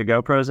 we take the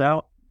GoPros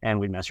out and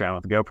we mess around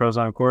with the GoPros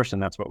on course,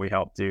 and that's what we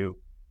helped do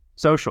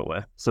social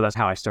with. So that's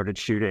how I started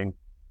shooting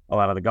a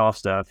lot of the golf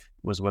stuff,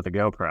 was with a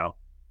GoPro.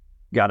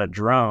 Got a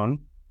drone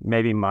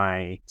maybe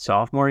my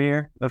sophomore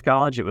year of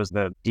college. It was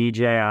the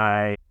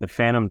DJI, the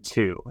Phantom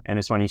 2. And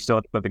it's when you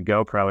still put the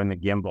GoPro in the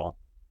gimbal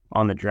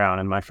on the drone.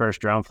 And my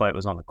first drone flight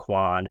was on the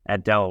quad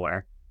at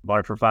Delaware. Bought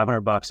it for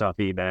 $500 off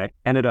eBay.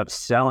 Ended up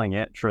selling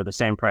it for the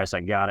same price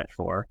I got it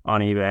for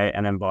on eBay,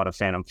 and then bought a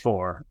Phantom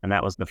 4. And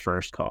that was the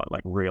first, call it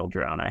like real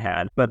drone I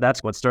had. But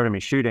that's what started me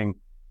shooting.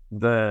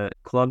 The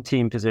club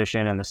team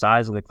position and the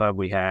size of the club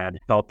we had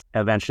helped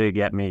eventually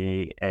get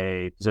me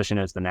a position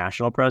as the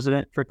national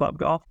president for club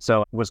golf.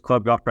 So I was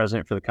club golf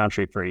president for the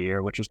country for a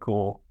year, which was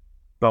cool.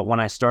 But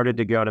when I started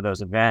to go to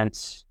those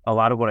events, a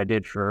lot of what I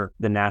did for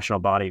the national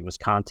body was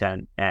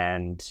content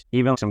and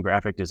even some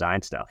graphic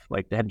design stuff.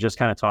 Like, I had just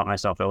kind of taught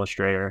myself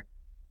Illustrator,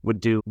 would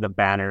do the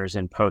banners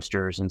and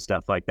posters and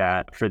stuff like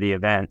that for the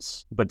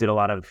events, but did a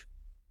lot of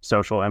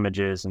social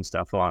images and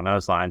stuff along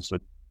those lines.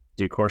 Would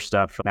do course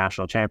stuff for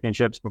national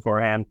championships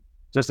beforehand,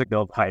 just to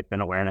build hype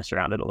and awareness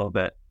around it a little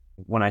bit.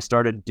 When I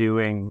started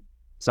doing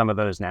some of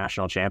those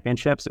national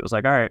championships, it was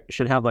like, all right, I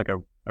should have like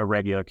a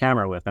regular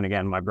camera with. And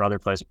again, my brother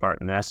plays a part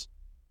in this.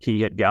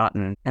 He had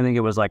gotten, I think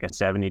it was like a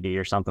 70D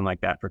or something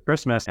like that for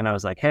Christmas. And I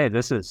was like, hey,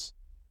 this is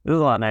a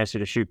lot nicer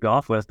to shoot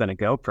golf with than a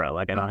GoPro.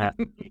 Like, I don't have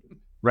to be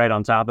right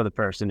on top of the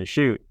person to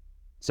shoot.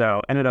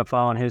 So ended up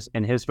following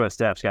in his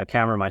footsteps, got a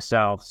camera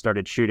myself,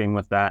 started shooting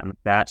with that. And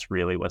that's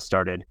really what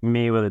started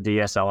me with a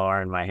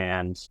DSLR in my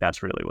hands.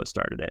 That's really what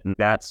started it. And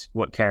that's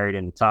what carried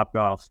into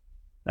Topgolf.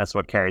 That's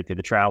what carried through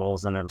the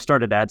travels. And I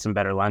started to add some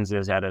better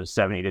lenses at a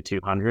 70 to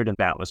 200. And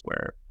that was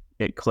where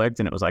it clicked.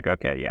 And it was like,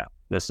 okay, yeah,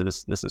 this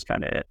is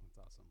kind of it.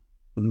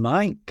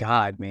 My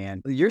God,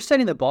 man. You're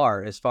setting the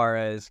bar as far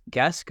as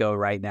guests go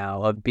right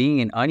now, of being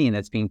an onion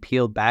that's being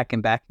peeled back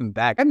and back and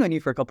back. I've known you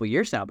for a couple of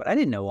years now, but I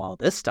didn't know all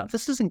this stuff.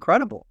 This is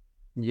incredible.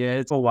 Yeah,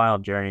 it's a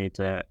wild journey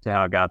to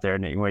how I got there.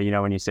 And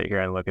when you sit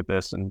here and look at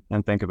this and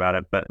think about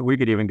it, but we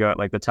could even go at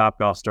like the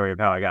Topgolf story of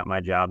how I got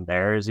my job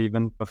there is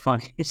even a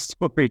funny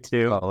story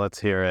too. Oh, let's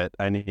hear it.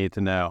 I need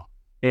to know.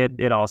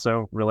 It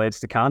also relates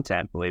to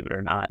content, believe it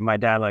or not. My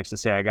dad likes to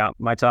say I got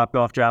my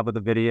Topgolf job with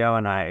a video,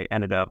 and I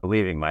ended up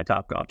leaving my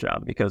Topgolf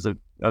job because of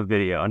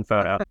video and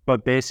photo.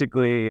 But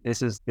basically,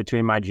 this is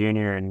between my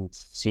junior and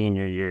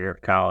senior year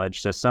of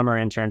college. So summer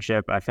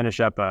internship, I finish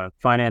up a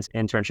finance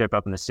internship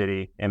up in the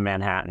city in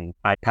Manhattan.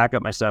 I pack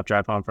up my stuff,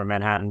 drive home from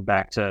Manhattan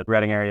back to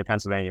Reading area,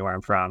 Pennsylvania, where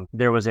I'm from.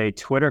 There was a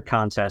Twitter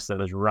contest that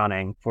was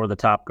running for the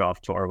Topgolf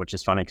Tour, which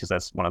is funny because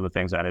that's one of the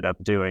things I ended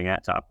up doing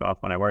at Topgolf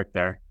when I worked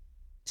there,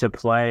 to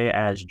play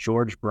as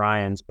George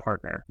Bryan's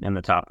partner in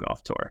the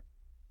Topgolf Tour.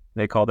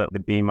 They called it the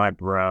Be My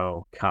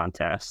Bro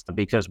contest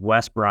because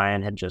Wes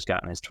Bryan had just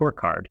gotten his tour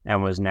card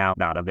and was now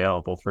not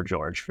available for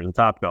George for the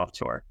Topgolf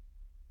Tour.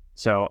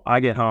 So I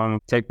get home,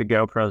 take the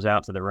GoPros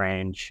out to the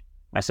range.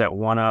 I set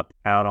one up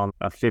out on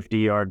a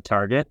 50-yard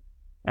target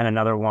and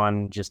another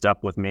one just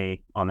up with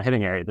me on the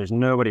hitting area. There's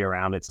nobody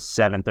around. It's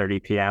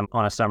 7:30 p.m.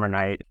 on a summer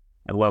night.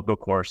 A local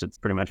course, it's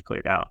pretty much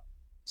cleared out.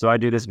 So I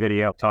do this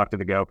video, talk to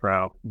the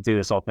GoPro, do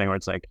this whole thing where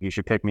it's like, you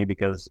should pick me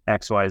because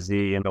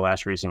XYZ. And the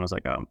last reason was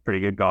like, oh, I'm a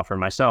pretty good golfer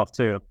myself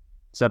too.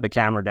 Set the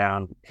camera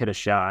down, hit a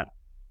shot.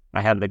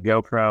 I had the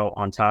GoPro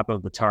on top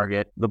of the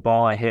target. The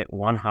ball I hit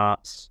one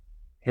hops,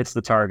 hits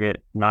the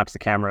target, knocks the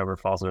camera over,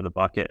 falls into the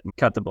bucket,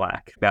 cut to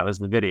black. That was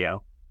the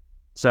video.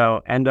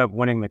 So end up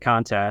winning the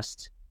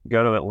contest,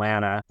 go to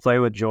Atlanta, play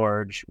with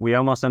George. We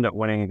almost ended up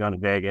winning and going to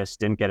Vegas.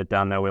 Didn't get it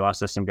done though. We lost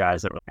to some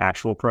guys that were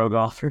actual pro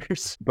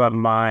golfers. But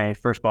my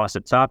first boss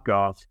at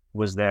Topgolf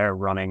was there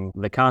running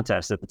the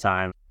contest at the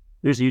time.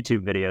 There's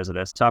YouTube videos of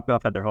this.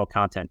 Topgolf had their whole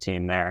content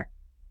team there.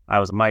 I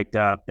was mic'd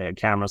up. They had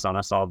cameras on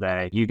us all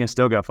day. You can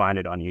still go find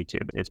it on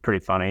YouTube. It's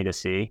pretty funny to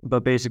see.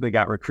 But basically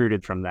got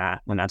recruited from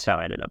that. And that's how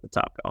I ended up at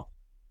Topgolf.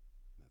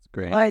 That's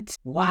great. What?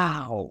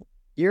 Wow.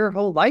 Your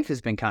whole life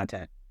has been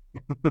content.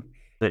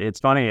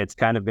 It's funny. It's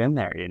kind of been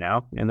there,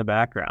 in the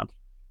background.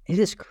 It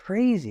is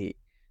crazy.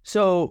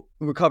 So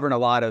we're covering a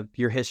lot of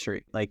your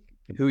history, like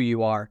who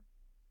you are.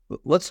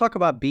 Let's talk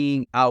about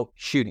being out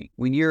shooting.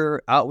 When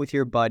you're out with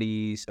your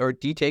buddies, or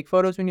do you take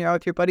photos when you're out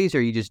with your buddies, or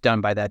are you just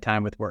done by that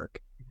time with work?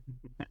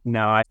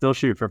 No, I still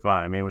shoot for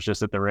fun. I mean, it was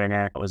just at the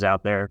ringer. I was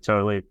out there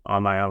totally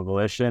on my own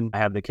volition. I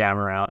had the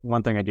camera out.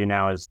 One thing I do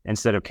now is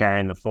instead of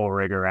carrying the full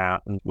rig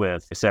around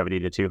with 70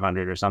 to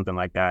 200 or something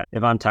like that,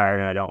 if I'm tired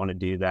and I don't want to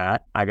do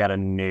that, I got a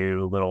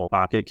new little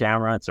pocket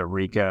camera. It's a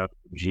Ricoh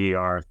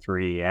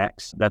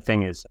GR3X. That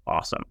thing is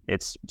awesome.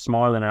 It's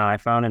smaller than an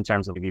iPhone in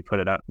terms of if you put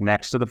it up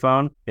next to the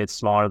phone, it's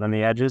smaller than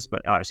the edges,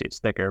 but obviously it's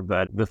thicker,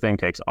 but the thing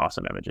takes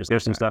awesome images.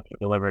 There's some stuff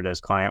delivered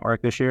as client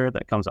work this year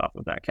that comes off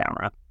of that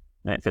camera.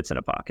 And it fits in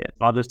a pocket.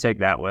 I'll just take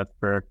that with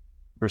for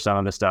some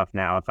of the stuff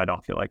now if I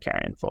don't feel like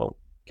carrying full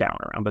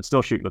camera around, but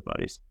still shoot with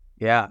buddies.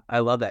 Yeah, I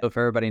love that. So if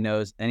everybody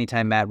knows,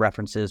 anytime Matt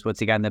references what's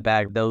he got in the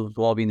bag, those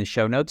will all be in the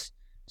show notes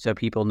so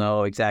people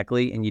know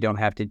exactly, and you don't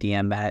have to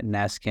DM Matt and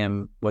ask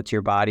him, what's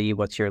your body,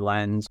 what's your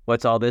lens,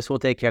 what's all this? We'll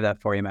take care of that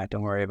for you, Matt.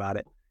 Don't worry about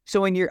it. So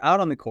when you're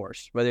out on the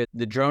course, whether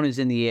the drone is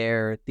in the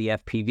air, the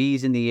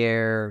FPV's in the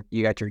air,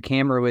 you got your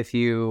camera with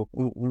you,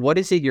 what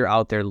is it you're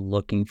out there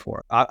looking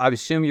for? I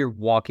assume you're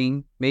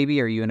walking, maybe.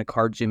 Are you in a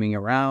car zooming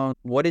around?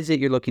 What is it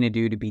you're looking to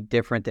do to be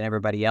different than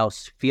everybody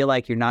else? Feel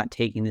like you're not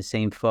taking the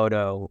same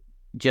photo,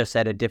 just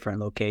at a different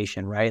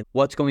location, right?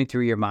 What's going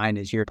through your mind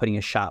as you're putting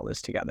a shot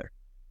list together?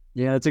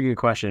 Yeah, that's a good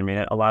question. I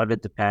mean, a lot of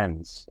it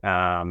depends.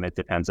 It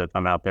depends if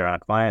I'm out there on a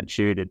client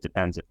shoot. It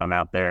depends if I'm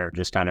out there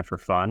just kind of for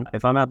fun.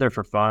 If I'm out there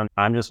for fun,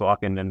 I'm just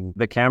walking, and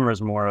the camera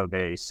is more of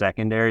a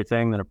secondary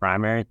thing than a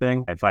primary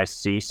thing. If I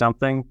see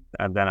something,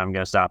 then I'm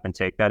going to stop and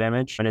take that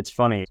image. And it's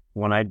funny,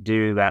 when I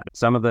do that,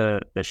 some of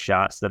the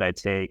shots that I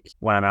take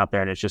when I'm out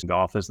there and it's just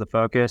golf is the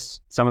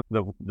focus, some of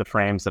the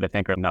frames that I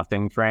think are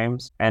nothing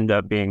frames end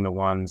up being the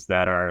ones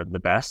that are the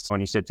best when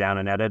you sit down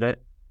and edit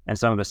it. And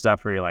some of the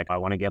stuff where you're like, I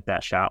want to get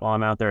that shot while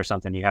I'm out there, or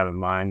something you have in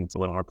mind, it's a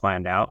little more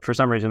planned out. For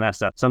some reason, that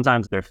stuff,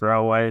 sometimes they're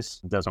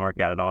throwaways. It doesn't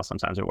work out at all.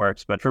 Sometimes it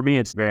works. But for me,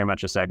 it's very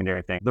much a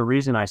secondary thing. The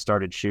reason I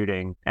started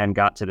shooting and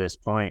got to this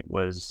point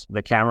was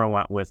the camera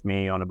went with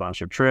me on a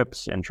bunch of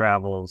trips and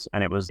travels.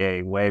 And it was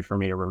a way for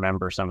me to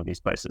remember some of these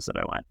places that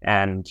I went.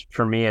 And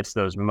for me, it's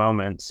those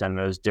moments and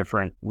those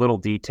different little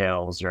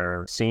details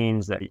or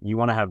scenes that you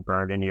want to have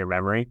burned into your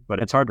memory,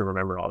 but it's hard to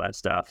remember all that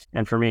stuff.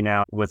 And for me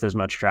now, with as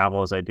much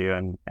travel as I do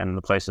and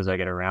the places I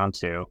get around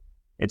to,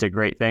 it's a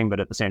great thing. But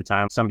at the same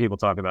time, some people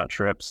talk about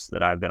trips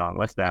that I've been on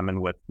with them,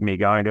 and with me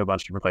going to a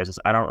bunch of different places,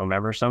 I don't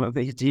remember some of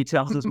these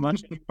details as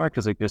much anymore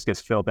because it just gets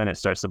filled in. It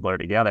starts to blur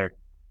together.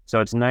 So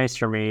it's nice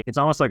for me. It's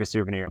almost like a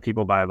souvenir.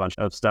 People buy a bunch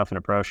of stuff in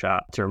a pro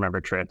shop to remember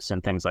trips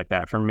and things like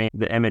that. For me,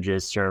 the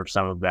images serve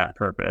some of that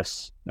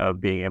purpose of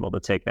being able to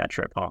take that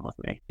trip home with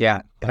me.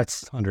 Yeah,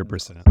 that's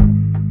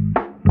 100%.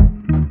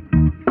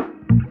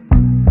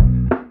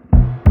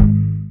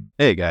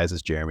 Hey guys,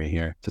 it's Jeremy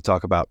here to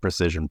talk about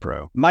Precision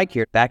Pro. Mike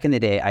here. Back in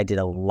the day, I did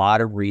a lot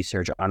of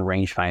research on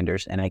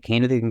rangefinders, and I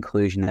came to the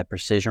conclusion that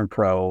Precision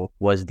Pro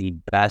was the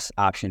best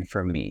option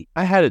for me.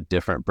 I had a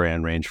different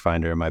brand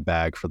rangefinder in my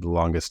bag for the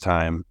longest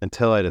time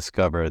until I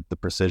discovered the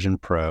Precision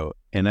Pro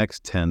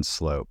NX10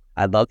 Slope.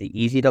 I love the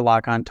easy to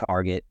lock on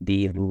target,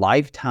 the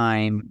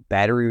lifetime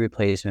battery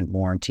replacement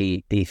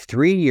warranty, the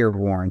 3-year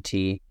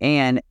warranty,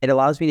 and it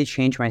allows me to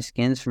change my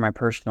skins for my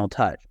personal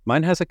touch.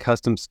 Mine has a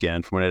custom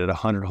skin from when I did a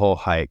 100-hole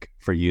hike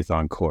for Youth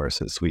on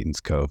Course at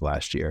Sweetens Cove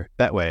last year.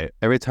 That way,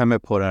 every time I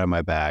pull it out of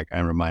my bag,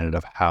 I'm reminded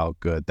of how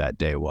good that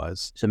day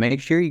was. So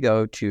make sure you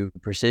go to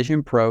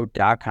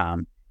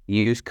precisionpro.com,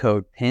 use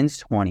code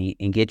PINS20,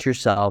 and get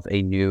yourself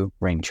a new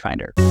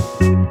rangefinder.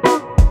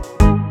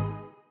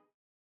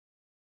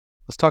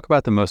 Let's talk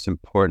about the most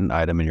important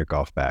item in your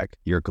golf bag,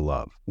 your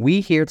glove. We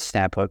here at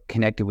Snaphook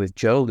connected with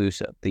Joe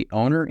Lusa, the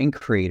owner and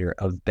creator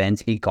of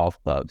Benzie Golf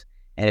Clubs,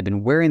 and have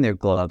been wearing their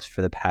gloves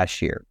for the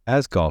past year.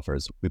 As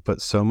golfers, we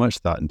put so much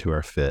thought into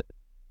our fit.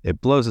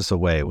 It blows us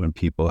away when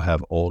people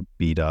have old,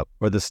 beat up,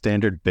 or the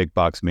standard big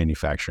box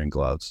manufacturing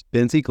gloves.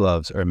 Benzie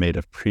gloves are made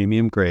of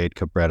premium grade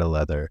Cabretta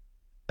leather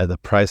at the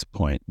price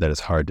point that is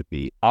hard to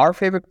beat. Our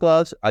favorite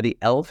gloves are the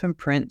Elephant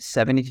Print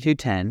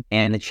 7210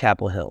 and the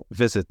Chapel Hill.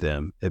 Visit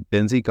them at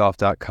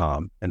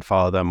benziegolf.com and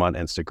follow them on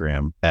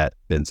Instagram at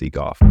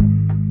benziegolf.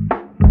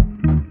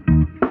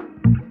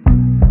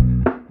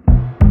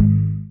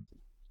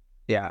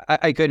 Yeah,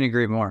 I couldn't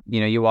agree more. You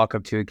know, you walk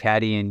up to a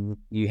caddy and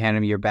you hand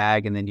him your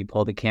bag and then you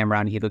pull the camera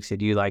out and he looks at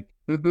you like,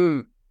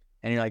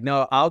 and you're like,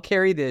 no, I'll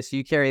carry this.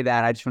 You carry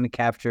that. I just want to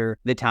capture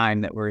the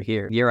time that we're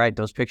here. You're right.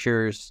 Those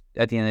pictures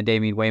at the end of the day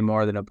mean way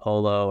more than a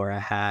polo or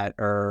a hat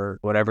or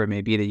whatever it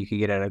may be that you could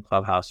get at a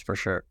clubhouse for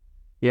sure.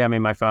 Yeah, I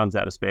mean, my phone's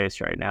out of space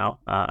right now.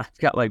 I've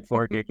got like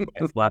 4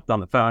 gigabytes left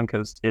on the phone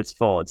because it's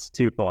full. It's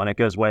too full, and it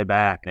goes way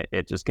back.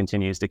 It just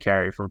continues to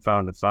carry from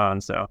phone to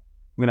phone. So I'm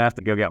going to have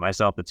to go get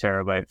myself a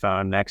terabyte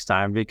phone next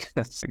time because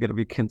it's going to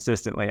be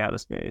consistently out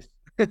of space.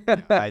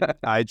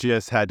 I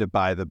just had to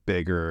buy the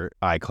bigger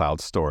iCloud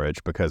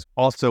storage because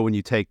also when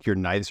you take your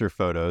nicer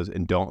photos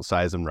and don't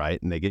size them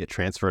right and they get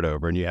transferred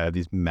over and you have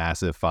these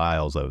massive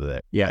files over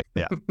there. Yeah.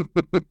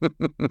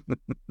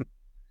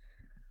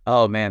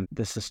 Oh man,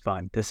 this is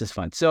fun. This is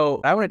fun.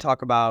 So I want to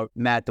talk about,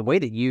 Matt, the way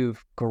that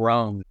you've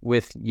grown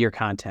with your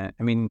content.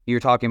 I mean,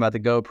 you're talking about the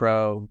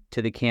GoPro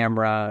to the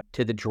camera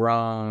to the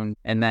drone,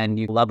 and then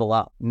you level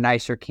up.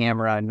 Nicer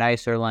camera,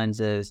 nicer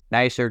lenses,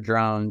 nicer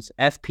drones,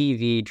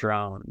 FPV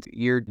drones.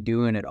 You're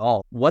doing it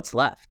all. What's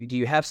left? Do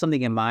you have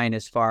something in mind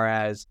as far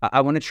as, I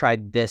want to try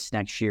this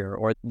next year,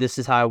 or this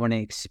is how I want to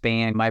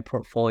expand my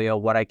portfolio,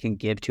 what I can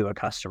give to a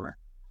customer?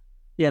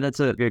 Yeah,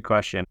 that's a good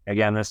question.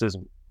 Again, this is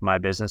my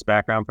business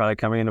background probably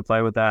coming into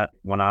play with that.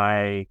 When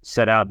I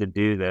set out to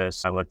do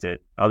this, I looked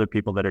at other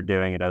people that are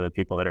doing it, other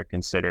people that are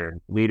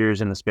considered leaders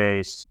in the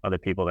space, other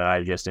people that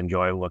I just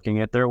enjoy looking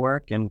at their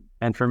work. And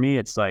for me,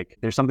 it's like,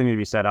 there's something to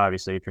be said,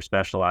 obviously, for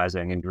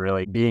specializing and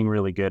really being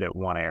really good at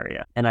one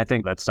area. And I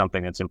think that's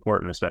something that's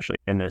important, especially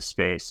in this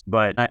space.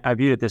 But I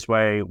viewed it this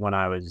way when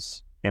I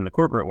was in the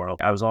corporate world.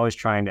 I was always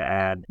trying to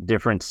add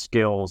different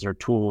skills or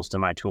tools to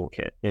my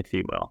toolkit, if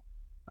you will.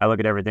 I look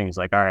at everything as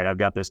like, all right, I've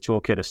got this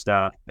toolkit of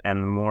stuff,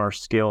 and the more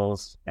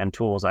skills and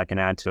tools I can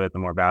add to it, the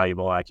more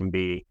valuable I can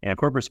be in a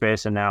corporate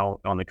space. And now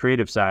on the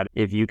creative side,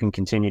 if you can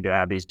continue to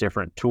add these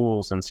different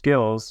tools and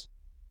skills,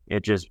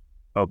 it just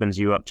opens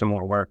you up to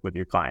more work with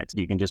your clients.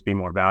 You can just be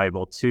more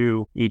valuable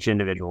to each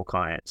individual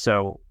client.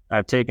 So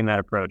I've taken that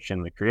approach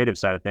in the creative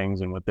side of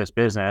things and with this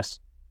business,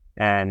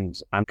 and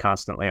I'm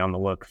constantly on the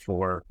look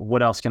for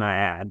what else can I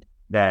add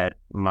that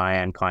my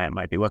end client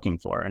might be looking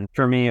for. And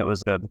for me, it was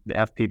the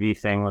FPV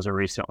thing was a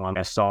recent one.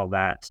 I saw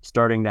that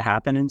starting to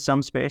happen in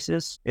some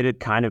spaces. It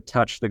had kind of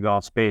touched the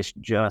golf space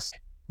just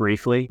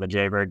briefly. The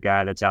Jaybird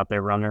guy that's out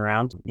there running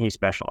around, he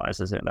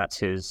specializes in it. That's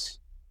his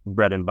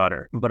bread and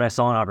butter. But I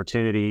saw an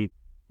opportunity.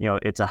 You know,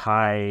 it's a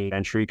high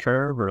entry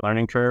curve or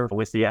learning curve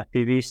with the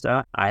FPV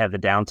stuff. I had the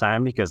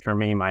downtime because for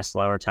me, my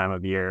slower time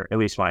of year, at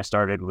least when I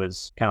started,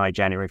 was kind of like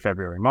January,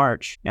 February,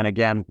 March. And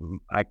again,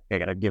 I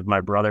got to give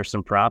my brother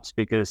some props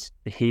because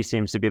he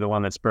seems to be the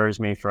one that spurs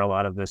me for a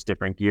lot of this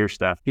different gear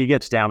stuff. He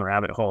gets down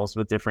rabbit holes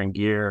with different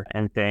gear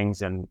and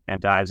things and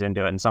dives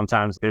into it. And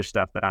sometimes there's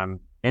stuff that I'm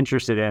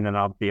interested in, and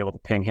I'll be able to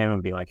ping him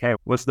and be like, hey,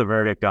 what's the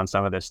verdict on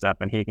some of this stuff?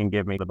 And he can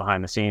give me the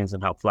behind the scenes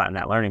and help flatten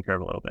that learning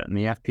curve a little bit. And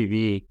the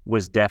FPV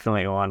was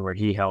definitely one where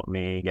he helped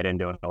me get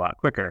into it a lot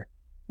quicker.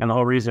 And the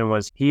whole reason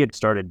was he had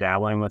started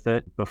dabbling with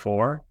it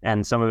before,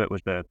 and some of it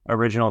was the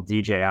original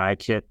DJI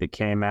kit that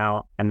came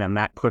out, and then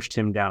that pushed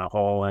him down a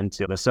hole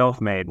into the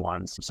self-made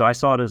ones. So I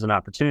saw it as an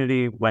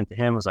opportunity, went to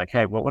him, was like,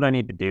 hey, what would I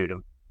need to do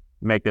to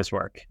make this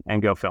work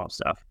and go film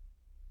stuff?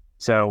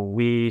 So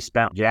we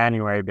spent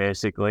January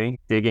basically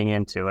digging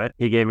into it.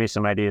 He gave me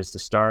some ideas to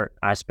start.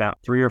 I spent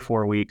 3 or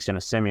 4 weeks in a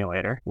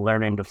simulator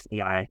learning to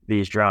fly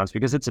these drones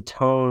because it's a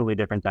totally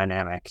different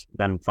dynamic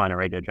than flying a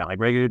regular drone. Like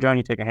regular drone,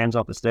 you take your hands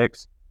off the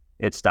sticks,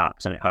 it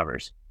stops and it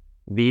hovers.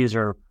 These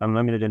are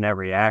unlimited in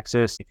every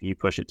axis. If you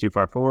push it too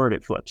far forward,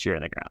 it flips, you're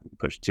in the ground. You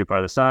push it too far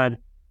to the side,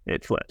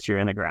 it flips, you're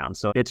in the ground.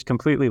 So it's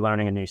completely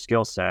learning a new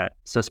skill set.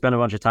 So spent a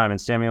bunch of time in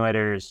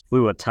simulators,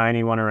 flew a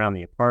tiny one around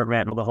the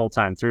apartment the whole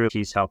time through.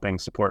 He's helping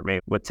support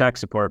me with tech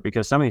support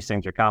because some of these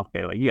things are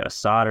complicated. Like you got to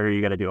solder,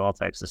 you got to do all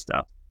types of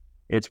stuff.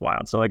 It's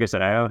wild. So like I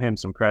said, I owe him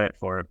some credit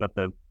for it, but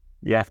the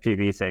The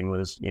FPV thing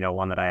was,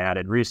 one that I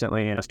added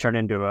recently, and it's turned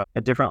into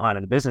a different line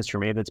of the business for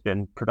me that's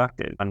been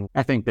productive. And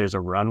I think there's a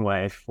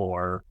runway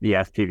for the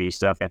FPV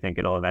stuff. I think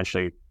it'll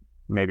eventually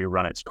maybe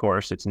run its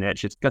course, its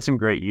niche. It's got some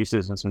great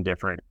uses and some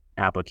different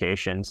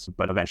applications,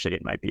 but eventually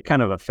it might be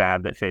kind of a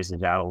fad that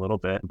phases out a little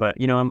bit. But,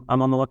 I'm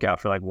on the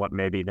lookout for like what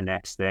may be the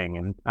next thing.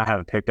 And I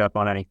haven't picked up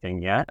on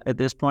anything yet at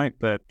this point.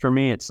 But for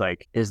me, it's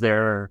like, is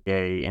there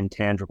a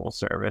intangible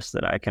service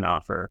that I can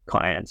offer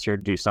clients or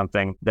do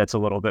something that's a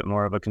little bit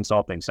more of a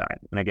consulting side?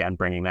 And again,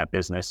 bringing that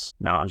business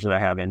knowledge that I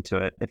have into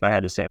it. If I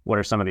had to say, what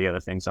are some of the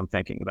other things I'm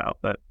thinking about?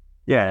 But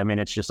yeah, I mean,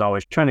 it's just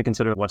always trying to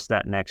consider what's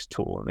that next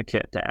tool in the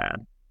kit to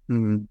add.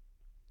 Mm-hmm.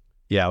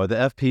 Yeah, with the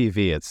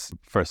FPV, it's,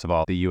 first of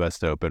all, the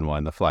U.S. Open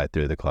one, the fly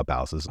through the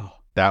clubhouses. Oh,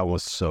 that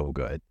was so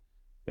good.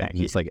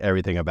 It's like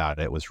everything about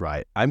it was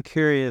right. I'm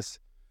curious,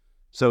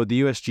 so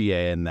the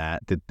USGA and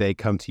that, did they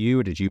come to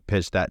you or did you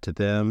pitch that to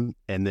them?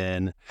 And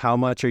then how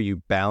much are you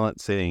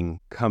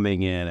balancing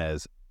coming in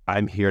as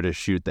I'm here to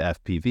shoot the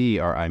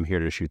FPV or I'm here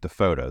to shoot the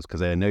photos?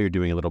 Because I know you're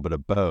doing a little bit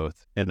of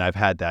both. And I've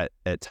had that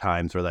at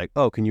times where like,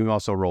 oh, can you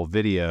also roll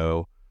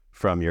video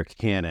from your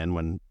Canon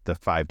when the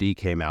 5D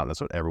came out? And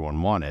that's what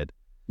everyone wanted.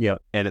 Yeah.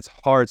 And it's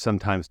hard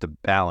sometimes to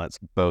balance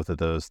both of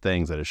those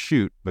things at a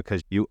shoot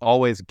because you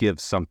always give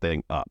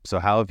something up. So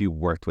how have you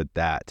worked with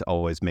that to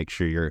always make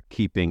sure you're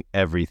keeping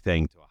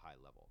everything to a high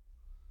level?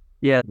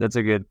 Yeah, that's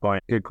a good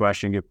point. Good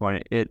question. Good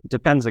point. It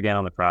depends again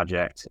on the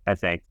project, I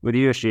think. With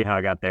USG, how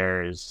I got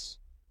there is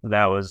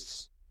that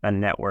was a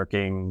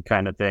networking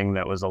kind of thing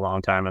that was a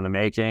long time in the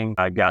making.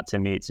 I got to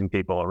meet some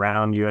people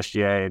around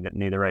USGA that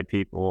knew the right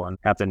people and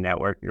have to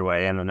network your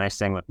way in. The nice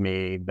thing with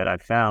me that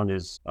I've found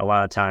is a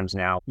lot of times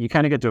now you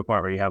kind of get to a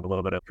point where you have a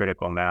little bit of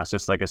critical mass,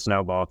 just like a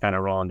snowball kind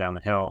of rolling down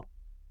the hill.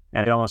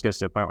 And it almost gets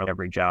to a point where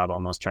every job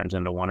almost turns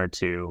into one or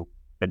two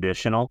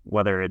additional,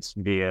 whether it's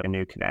via a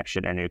new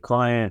connection, a new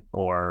client,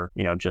 or,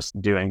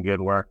 just doing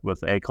good work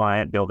with a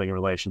client, building a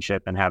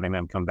relationship and having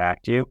them come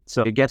back to you.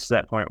 So it gets to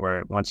that point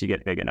where once you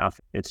get big enough,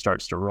 it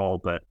starts to roll.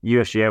 But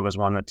USGA was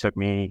one that took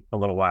me a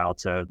little while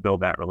to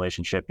build that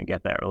relationship and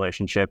get that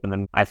relationship. And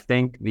then I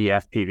think the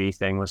FPV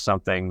thing was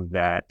something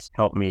that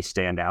helped me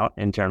stand out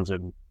in terms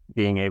of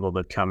being able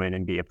to come in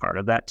and be a part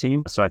of that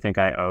team. So I think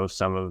I owe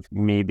some of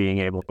me being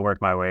able to work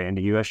my way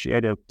into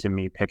USGA to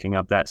me picking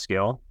up that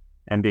skill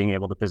and being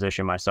able to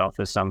position myself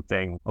as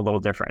something a little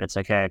different. It's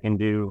like, hey, I can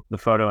do the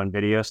photo and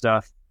video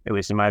stuff, at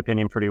least in my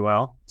opinion, pretty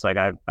well. It's like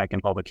I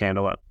can hold a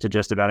candle up to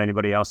just about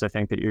anybody else I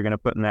think that you're going to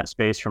put in that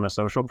space from a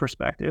social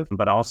perspective.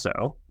 But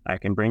also, I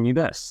can bring you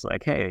this.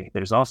 Like, hey,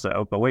 there's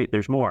also, but wait,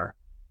 there's more.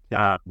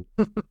 So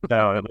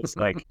it's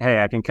like,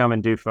 hey, I can come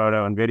and do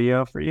photo and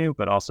video for you,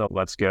 but also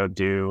let's go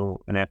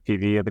do an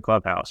FPV of the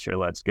clubhouse, or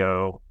let's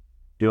go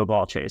do a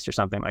ball chase or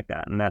something like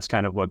that. And that's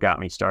kind of what got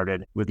me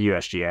started with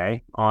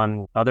USGA.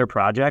 On other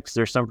projects,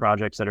 there's some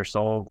projects that are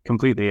sold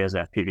completely as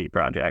FPV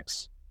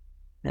projects.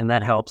 And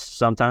that helps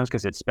sometimes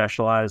because it's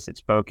specialized, it's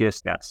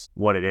focused, that's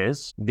what it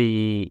is.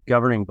 The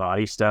governing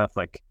body stuff,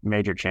 like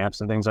major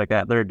champs and things like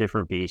that, they're a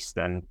different beast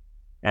than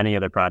any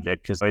other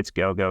project because it's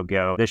go, go,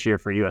 go. This year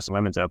for US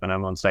Women's Open,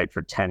 I'm on site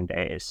for 10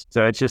 days.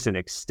 So it's just an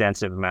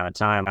extensive amount of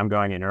time. I'm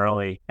going in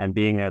early and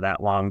being there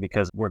that long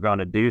because we're going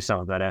to do some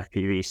of that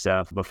FPV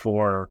stuff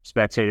before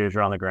spectators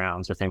are on the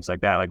grounds or things like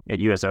that. Like at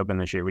US Open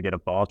this year, we did a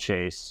ball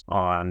chase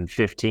on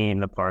 15,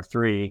 the par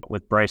 3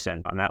 with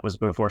Bryson. And that was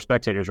before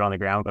spectators were on the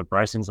ground, but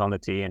Bryson's on the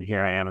tee and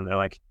here I am. And they're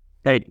like,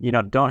 hey,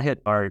 don't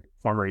hit our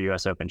former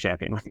US Open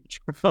champion.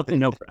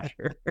 No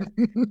pressure.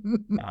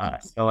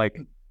 So like,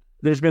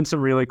 there's been some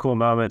really cool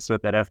moments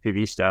with that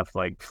FPV stuff,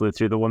 like flew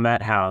through the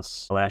Wilmette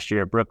house last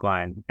year at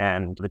Brookline,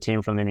 and the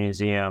team from the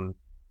museum,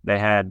 they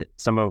had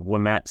some of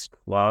Wilmette's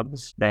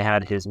clubs, they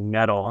had his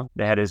medal,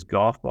 they had his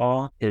golf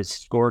ball, his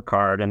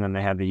scorecard, and then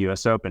they had the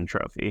US Open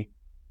trophy.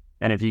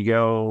 And if you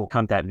go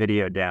hunt that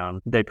video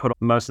down, they put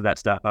most of that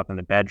stuff up in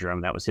the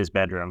bedroom. That was his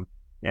bedroom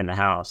in the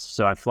house.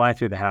 So I fly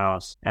through the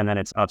house, and then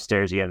it's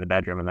upstairs, you get in the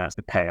bedroom, and that's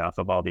the payoff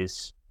of all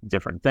these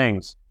different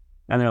things.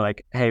 And they're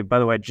like, hey, by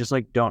the way, just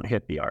like don't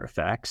hit the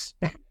artifacts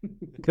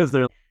because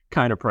they're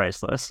kind of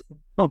priceless.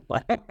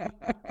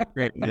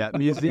 Great. Yeah,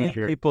 museum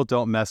people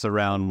don't mess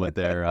around with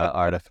their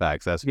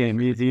artifacts. That's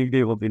museum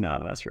people do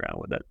not mess around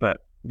with it. But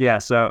yeah,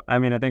 so I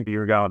mean, I think you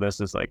were going with this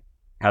is like,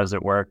 how does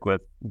it work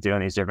with doing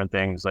these different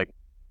things? Like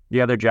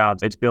the other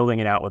jobs, it's building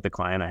it out with the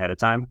client ahead of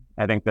time.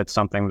 I think that's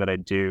something that I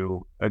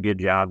do a good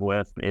job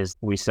with is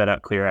we set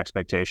up clear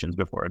expectations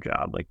before a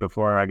job. Like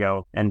before I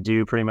go and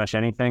do pretty much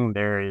anything,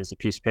 there is a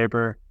piece of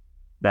paper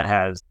that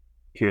has,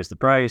 here's the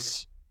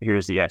price,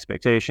 here's the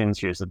expectations,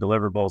 here's the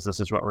deliverables,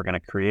 this is what we're going to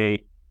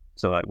create.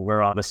 So like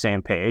we're on the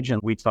same page and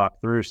we talk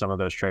through some of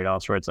those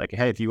trade-offs where it's like,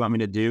 hey, if you want me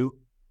to do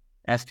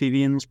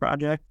FPV in this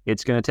project,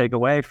 it's going to take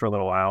away for a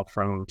little while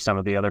from some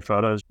of the other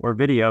photos or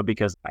video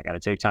because I got to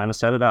take time to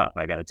set it up.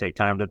 I got to take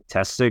time to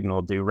test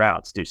signal, do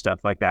routes, do stuff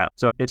like that.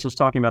 So it's just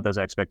talking about those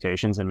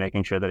expectations and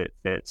making sure that it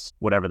fits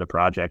whatever the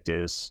project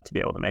is to be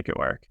able to make it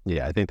work.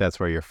 Yeah, I think that's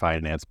where your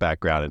finance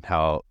background and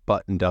how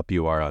buttoned up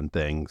you are on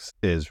things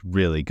is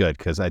really good,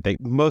 because I think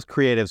most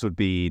creatives would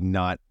be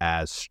not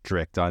as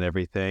strict on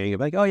everything.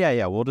 Like, oh,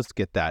 yeah, we'll just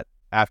get that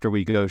after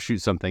we go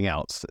shoot something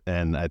else.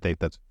 And I think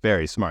that's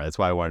very smart. That's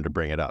why I wanted to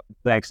bring it up.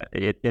 Thanks.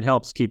 It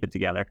helps keep it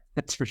together.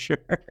 That's for sure.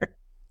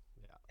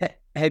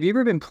 Have you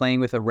ever been playing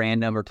with a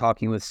random or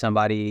talking with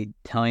somebody,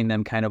 telling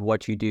them kind of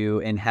what you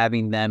do and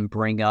having them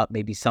bring up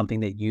maybe something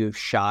that you've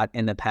shot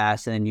in the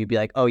past, and then you'd be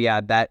like, oh yeah,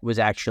 that was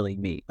actually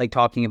me? Like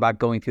talking about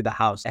going through the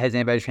house. Has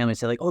anybody's family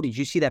said like, oh, did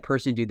you see that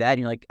person do that? And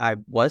you're like, I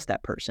was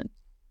that person.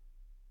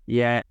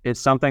 Yeah, it's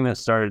something that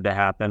started to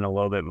happen a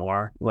little bit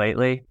more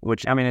lately,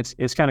 which, I mean,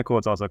 it's kind of cool.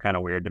 It's also kind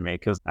of weird to me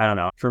because, I don't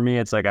know, for me,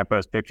 it's like I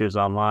post pictures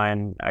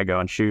online, I go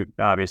and shoot.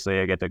 Obviously,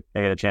 I get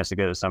a chance to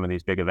go to some of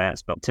these big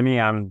events, but to me,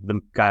 I'm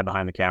the guy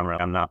behind the camera.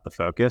 I'm not the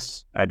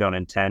focus. I don't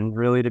intend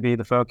really to be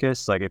the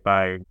focus. Like if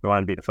I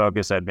want to be the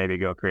focus, I'd maybe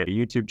go create a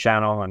YouTube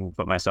channel and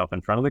put myself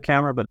in front of the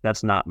camera, but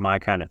that's not my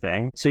kind of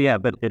thing. So yeah,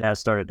 but it has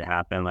started to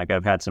happen. Like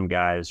I've had some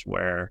guys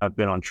where I've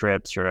been on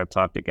trips or I've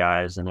talked to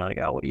guys and they're like,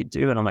 oh, what do you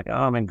do? And I'm like, oh,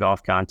 I'm in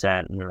golf content.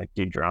 And they're like,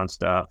 do drone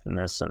stuff and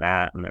this and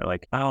that. And they're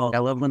like, oh, I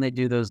love when they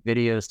do those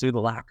videos through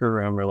the locker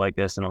room or like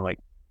this. And I'm like,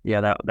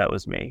 yeah, that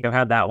was me. I've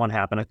had that one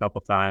happen a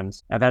couple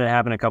times. I've had it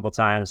happen a couple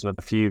times with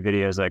a few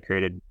videos I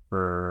created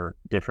for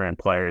different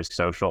players,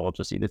 social,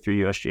 just either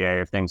through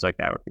USGA or things like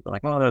that, where people are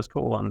like, oh, that was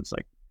cool. And it's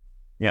like,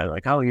 yeah,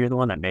 like, oh, you're the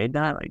one that made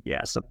that? Like,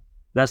 yeah. So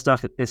that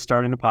stuff is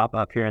starting to pop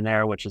up here and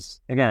there, which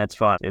is, again, it's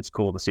fun. It's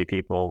cool to see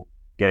people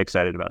get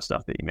excited about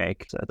stuff that you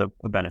make. So that's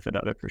a benefit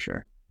of it for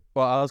sure.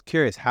 Well, I was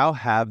curious, how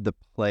have the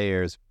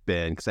players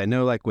been? Because I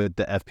know like with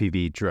the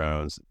FPV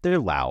drones, they're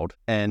loud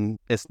and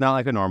it's not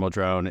like a normal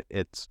drone.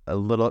 It's a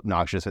little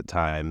obnoxious at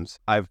times.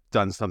 I've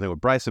done something with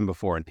Bryson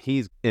before and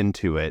he's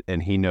into it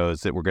and he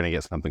knows that we're going to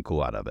get something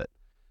cool out of it.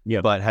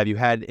 Yeah. But have you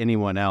had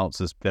anyone else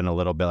that's been a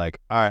little bit like,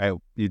 all right,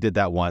 you did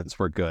that once,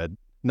 we're good?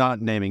 Not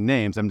naming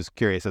names, I'm just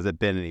curious, has it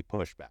been any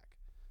pushback?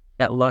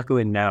 Yeah,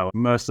 luckily, no.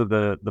 Most of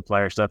the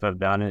player stuff I've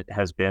done it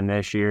has been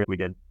this year. We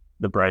did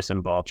the Bryson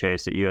ball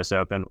chase at US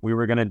Open. We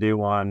were going to do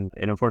one,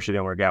 and unfortunately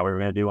didn't work out. We were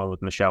going to do one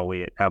with Michelle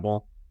Lee at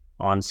Pebble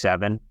on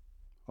 7.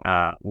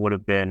 Would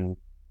have been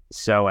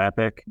so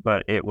epic,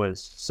 but it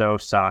was so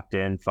socked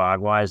in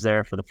fog-wise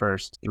there for the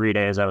first 3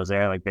 days I was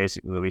there. Like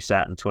basically we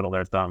sat and twiddled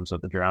our thumbs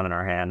with the drone in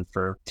our hand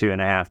for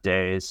 2.5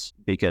 days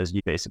because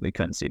you basically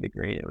couldn't see the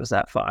green. It was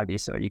that foggy.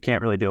 So you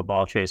can't really do a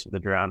ball chase with the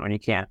drone when you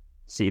can't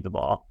see the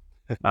ball.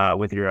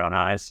 With your own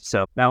eyes.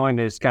 So that one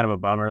is kind of a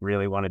bummer.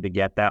 Really wanted to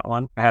get that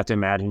one. I have to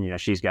imagine,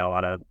 she's got a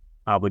lot of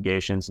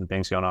obligations and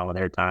things going on with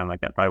her time.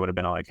 Like that probably would have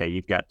been like, hey,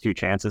 you've got 2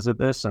 chances at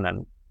this and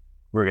then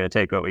we're going to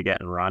take what we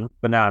get and run.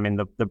 But no, I mean,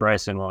 the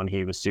Bryson one,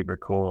 he was super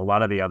cool. A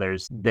lot of the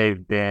others,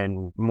 they've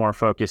been more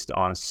focused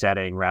on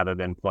setting rather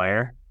than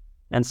player.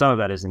 And some of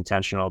that is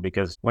intentional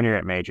because when you're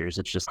at majors,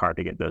 it's just hard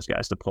to get those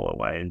guys to pull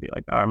away and be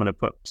like, oh, I'm going to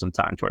put some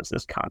time towards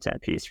this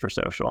content piece for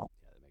social.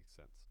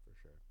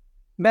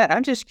 Matt,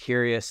 I'm just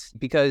curious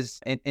because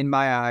in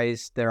my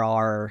eyes, there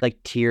are like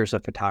tiers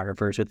of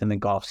photographers within the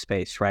golf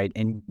space, right?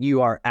 And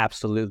you are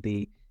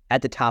absolutely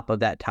at the top of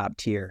that top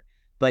tier.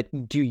 But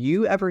do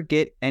you ever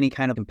get any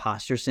kind of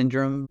imposter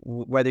syndrome,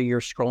 whether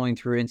you're scrolling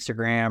through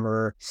Instagram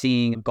or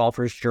seeing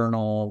Golfer's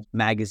Journal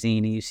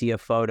magazine and you see a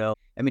photo?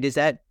 I mean, does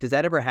that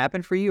ever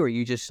happen for you? Or are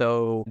you just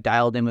so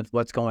dialed in with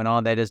what's going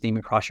on that doesn't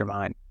even cross your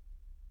mind?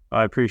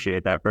 I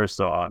appreciate that. First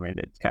of all, I mean,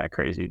 it's kind of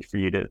crazy for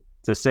you to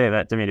say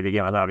that to me to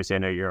begin with. Obviously, I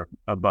know you're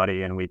a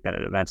buddy and we've been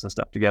at events and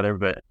stuff together,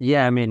 but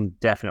yeah, I mean,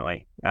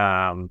 definitely.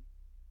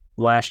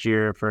 Last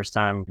year, first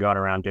time going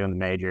around doing the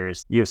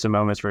majors, you have some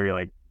moments where you're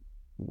like,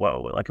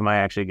 whoa, like, am I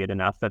actually good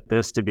enough at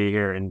this to be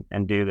here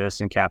and do this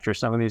and capture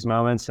some of these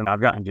moments? And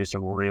I've gotten to do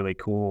some really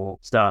cool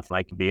stuff,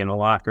 like be in the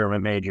locker room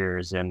at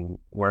majors and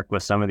work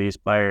with some of these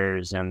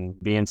players and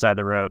be inside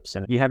the ropes.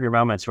 And you have your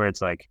moments where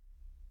it's like,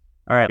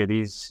 all right, are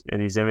these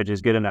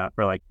images good enough?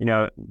 Or like,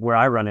 where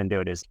I run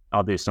into it is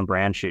I'll do some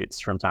brand shoots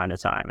from time to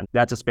time. And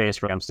that's a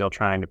space where I'm still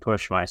trying to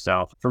push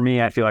myself. For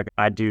me, I feel like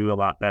I do a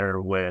lot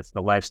better with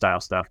the lifestyle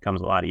stuff.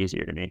 Comes a lot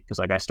easier to me because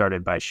like I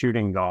started by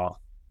shooting golf,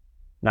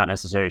 not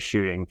necessarily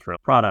shooting for a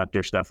product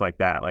or stuff like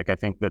that. Like I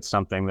think that's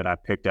something that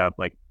I've picked up.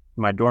 Like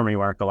my dormy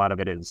work, a lot of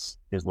it is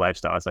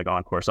lifestyle. It's like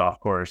on course, off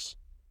course,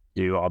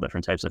 do all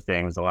different types of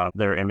things. A lot of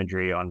their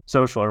imagery on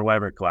social or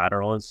whatever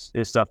collateral is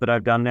stuff that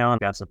I've done now. And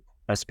that's a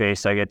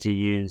space I get to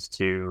use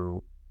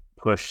to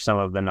push some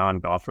of the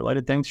non-golf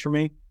related things for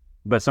me.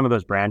 But some of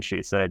those brand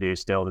shoots that I do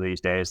still these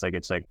days, like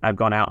it's like I've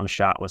gone out and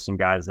shot with some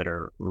guys that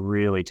are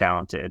really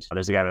talented.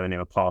 There's a guy by the name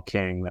of Paul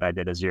King that I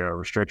did a 0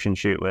 restriction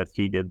shoot with.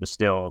 He did the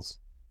stills,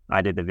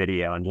 I did the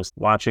video, and just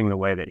watching the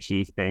way that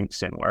he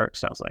thinks and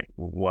works, I was like,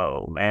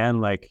 whoa,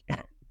 man, like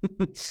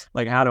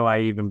Like, how do I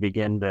even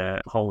begin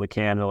to hold a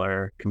candle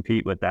or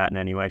compete with that in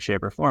any way,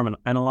 shape, or form?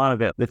 And a lot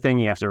of it, the thing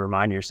you have to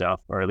remind yourself,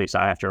 or at least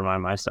I have to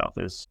remind myself,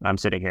 is I'm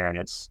sitting here and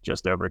it's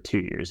just over 2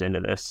 years into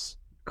this,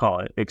 call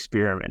it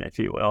experiment, if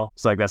you will.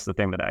 It's like, that's the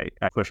thing that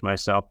I push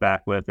myself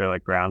back with, or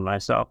like ground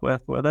myself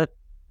with it,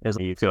 is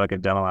you feel like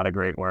I've done a lot of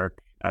great work.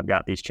 I've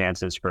got these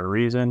chances for a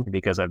reason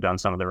because I've done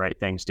some of the right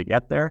things to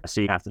get there.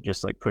 So you have to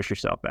just like push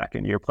yourself back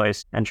into your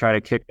place and try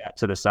to kick that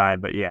to the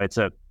side. But yeah, it's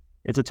a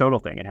total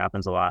thing. It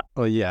happens a lot.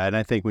 Well, yeah. And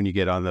I think when you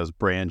get on those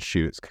brand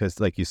shoots,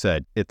 because like you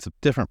said, it's a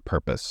different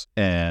purpose.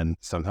 And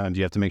sometimes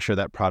you have to make sure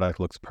that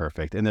product looks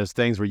perfect. And there's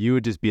things where you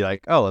would just be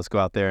like, oh, let's go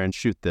out there and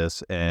shoot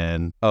this.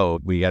 And, oh,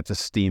 we got to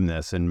steam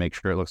this and make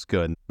sure it looks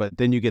good. But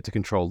then you get to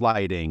control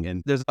lighting.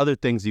 And there's other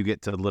things you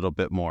get to a little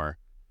bit more.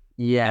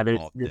 Yeah,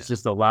 there's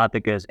just a lot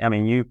that goes. I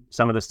mean,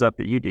 some of the stuff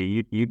that you do,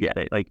 you get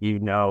it. Like, you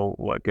know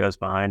what goes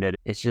behind it.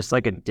 It's just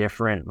like a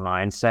different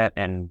mindset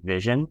and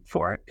vision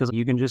for it, because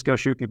you can just go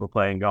shoot people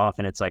playing golf,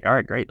 and it's like, all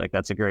right, great. Like,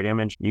 that's a great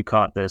image. You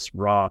caught this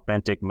raw,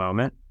 authentic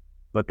moment,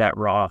 but that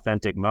raw,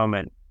 authentic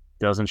moment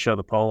doesn't show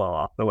the polo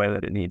off the way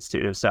that it needs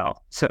to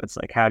sell. So it's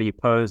like, how do you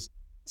pose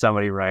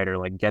somebody right, or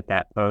like get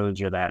that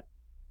pose, or that?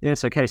 Yeah,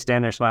 it's okay,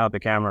 stand there, smile at the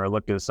camera, or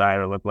look to the side,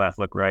 or look left,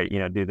 look right,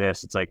 do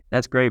this. It's like,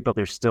 that's great, but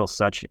there's still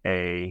such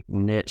a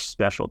niche,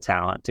 special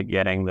talent to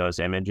getting those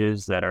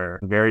images that are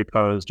very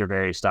posed or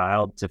very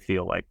styled to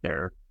feel like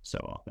they're so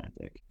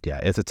authentic. Yeah,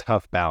 it's a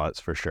tough balance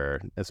for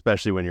sure,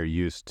 especially when you're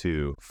used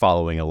to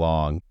following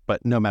along.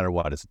 But no matter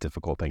what, it's a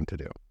difficult thing to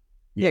do.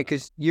 Yeah,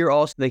 because you're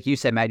also, like you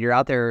said, Matt, you're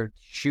out there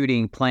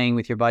shooting, playing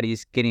with your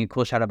buddies, getting a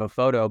cool shot of a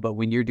photo. But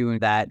when you're doing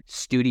that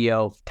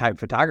studio type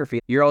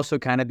photography, you're also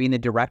kind of being the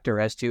director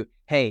as to,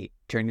 hey,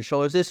 turn your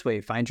shoulders this way,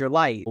 find your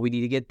light. We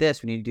need to get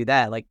this, we need to do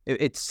that. Like,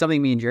 it's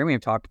something me and Jeremy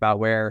have talked about,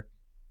 where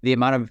the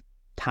amount of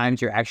times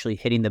you're actually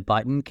hitting the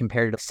button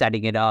compared to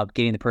setting it up,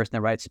 getting the person in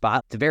the right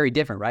spot, it's very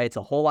different, right? It's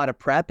a whole lot of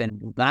prep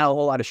and not a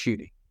whole lot of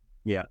shooting.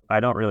 Yeah, I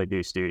don't really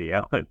do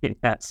studio. I mean,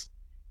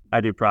 I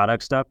do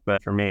product stuff,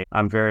 but for me,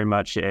 I'm very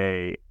much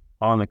a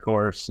on the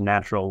course,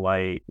 natural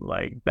light,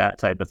 like that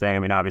type of thing. I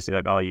mean, obviously,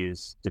 like, I'll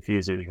use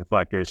diffusers,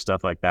 reflectors,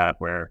 stuff like that,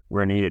 where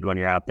needed when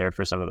you're out there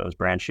for some of those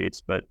brand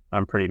shoots. But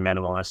I'm pretty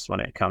minimalist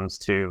when it comes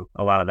to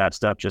a lot of that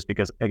stuff, just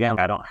because, again,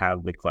 I don't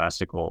have the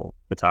classical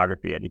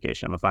photography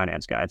education. I'm a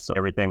finance guy, so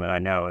everything that I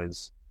know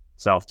is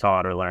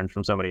self-taught or learned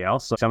from somebody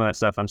else. So some of that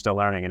stuff I'm still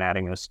learning and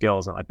adding those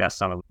skills, and like, that's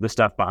some of the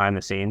stuff behind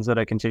the scenes that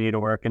I continue to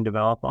work and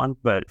develop on.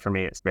 But for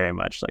me, it's very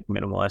much like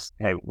minimalist.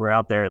 Hey, we're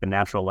out there. The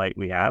natural light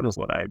we have is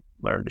what I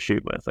learned to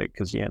shoot with, like,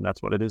 because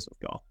that's what it is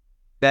with golf.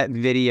 That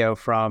video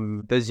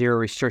from the Zero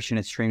Restriction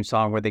Extreme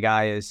song, where the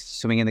guy is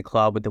swimming in the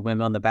club with the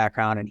windmill in the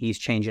background and he's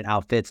changing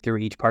outfits through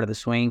each part of the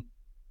swing,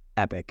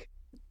 epic.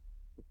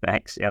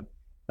 Thanks. Yep.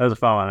 That was a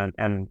fun one,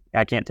 and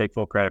I can't take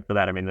full credit for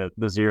that. I mean,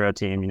 the Zero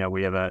team,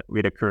 we had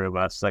a crew of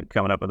us like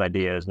coming up with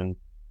ideas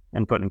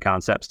and putting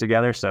concepts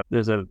together. So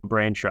there's a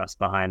brain trust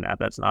behind that.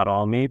 That's not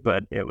all me,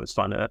 but it was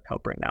fun to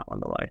help bring that one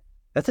to life.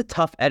 That's a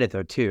tough edit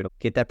though, too, to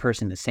get that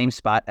person in the same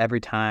spot every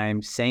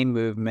time, same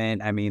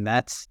movement. I mean,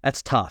 that's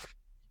tough.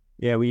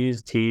 Yeah, we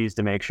used tees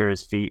to make sure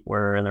his feet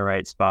were in the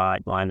right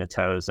spot, line the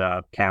toes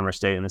up, camera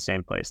stayed in the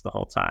same place the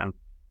whole time.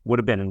 Would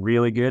have been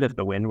really good if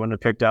the wind wouldn't have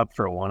picked up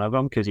for one of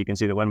them, because you can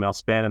see the windmill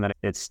spin and then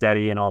it's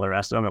steady, and all the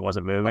rest of them, it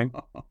wasn't moving.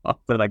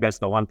 But like, that's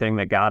the one thing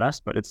that got us,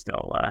 but it's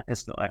still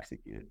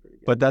executed pretty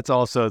good. But that's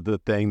also the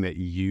thing that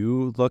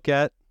you look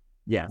at,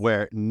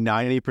 where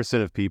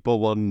 90% of people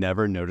will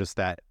never notice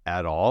that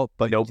at all.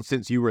 But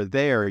since you were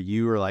there,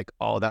 you were like,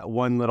 oh, that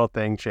one little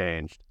thing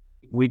changed.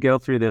 We go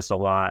through this a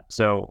lot.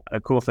 So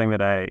a cool thing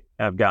that I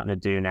have gotten to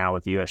do now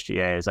with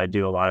USGA is I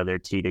do a lot of their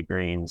tee to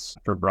greens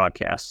for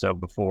broadcast. So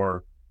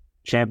before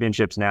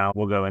championships now,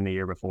 we'll go in the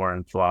year before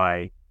and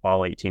fly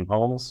all 18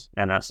 holes.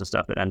 And that's the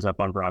stuff that ends up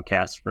on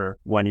broadcast for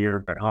when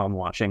you're at home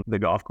watching the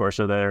golf course,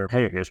 or there,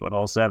 hey, here's what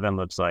hole 7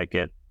 looks like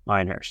at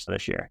Pinehurst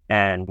this year.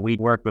 And we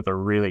work with a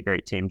really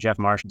great team. Jeff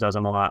Marsh does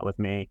them a lot with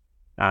me.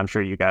 I'm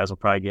sure you guys will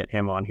probably get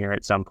him on here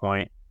at some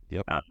point.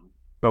 Yep.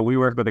 But we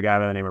work with a guy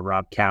by the name of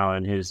Rob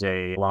Cowan, who's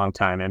a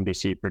longtime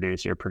NBC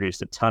producer,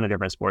 produced a ton of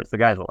different sports. The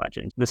guy's a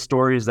legend. The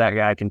stories that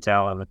guy can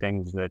tell and the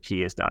things that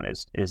he has done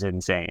is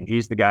insane.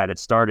 He's the guy that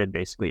started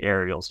basically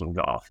aerials in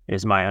golf,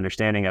 is my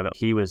understanding of it.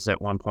 He was at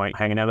one point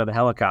hanging out of the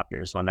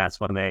helicopters that's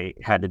when they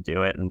had to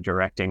do it, and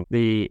directing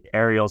the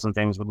aerials and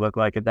things would look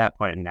like at that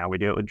point. And now we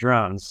do it with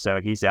drones. So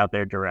he's out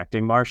there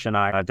directing Marsh and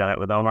I. I've done it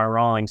with Omar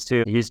Rawlings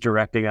too. He's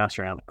directing us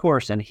around the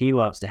course, and he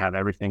loves to have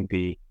everything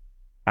be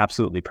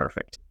absolutely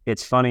perfect.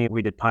 It's funny,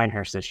 we did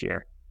Pinehurst this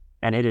year,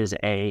 and it is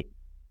a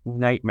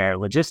nightmare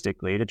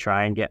logistically to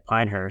try and get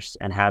Pinehurst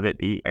and have it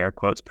be air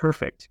quotes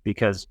perfect,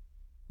 because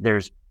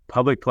there's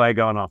public play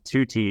going off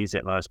 2 tees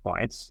at most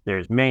points.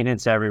 There's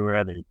maintenance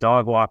everywhere. There's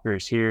dog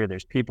walkers here.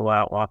 There's people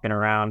out walking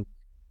around.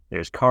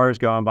 There's cars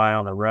going by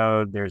on the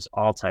road. There's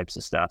all types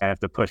of stuff. I have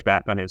to push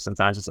back on it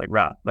sometimes. It's like,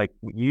 Rob, like,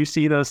 you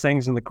see those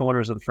things in the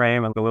corners of the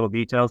frame and the little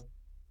details.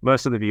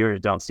 Most of the viewers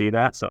don't see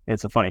that. So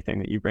it's a funny thing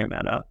that you bring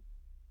that up.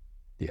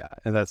 Yeah,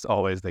 and that's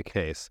always the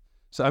case.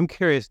 So I'm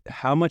curious,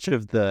 how much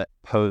of the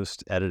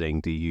post editing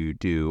do you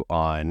do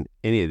on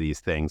any of these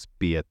things,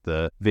 be it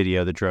the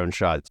video, the drone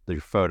shots, the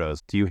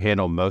photos? Do you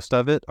handle most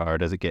of it, or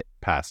does it get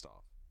passed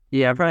off?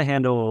 Yeah, I probably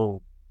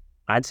handle,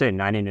 I'd say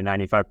 90 to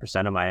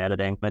 95% of my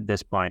editing at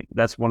this point.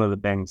 That's one of the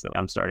things that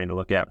I'm starting to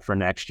look at for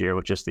next year,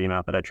 with just the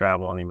amount that I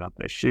travel and the amount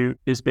that I shoot,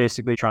 is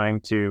basically trying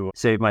to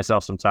save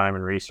myself some time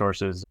and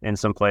resources in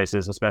some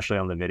places, especially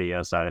on the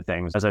video side of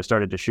things. As I've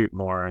started to shoot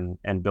more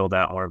and build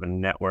out more of a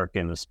network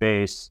in the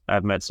space,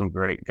 I've met some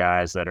great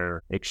guys that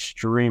are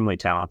extremely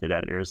talented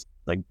editors,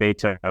 like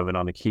Beethoven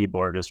on the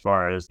keyboard, as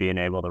far as being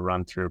able to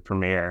run through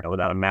Premiere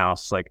without a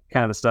mouse, like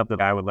kind of the stuff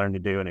that I would learn to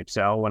do in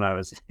Excel when I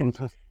was in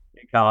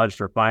college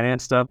for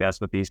finance stuff.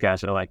 That's what these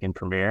guys are like in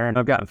Premiere. And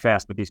I've gotten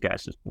fast, but these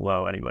guys just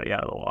blow anybody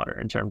out of the water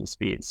in terms of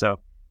speed. So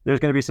there's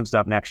going to be some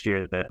stuff next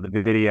year that the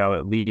video,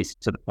 at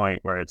least to the point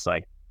where it's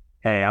like,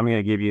 hey, I'm going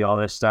to give you all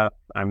this stuff.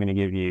 I'm going to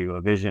give you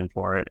a vision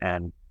for it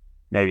and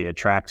maybe a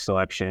track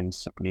selection,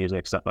 some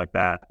music, stuff like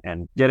that,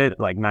 and get it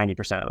like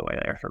 90% of the way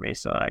there for me,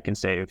 so I can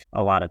save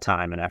a lot of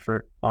time and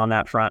effort on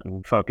that front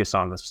and focus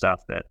on the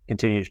stuff that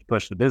continues to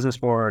push the business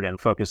forward and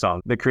focus on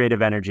the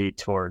creative energy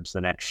towards the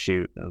next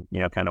shoot and,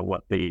 you know, kind of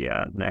what the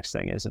next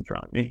thing is in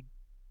front of me.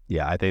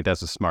 Yeah, I think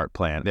that's a smart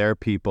plan. There are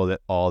people that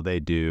all they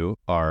do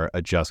are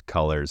adjust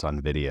colors on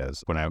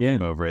videos. When I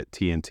was over at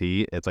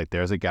TNT, it's like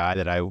there's a guy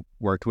that I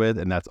worked with,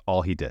 and that's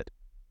all he did.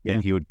 Yeah.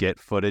 And he would get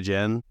footage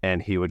in,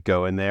 and he would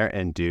go in there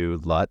and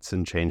do LUTs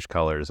and change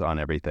colors on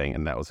everything,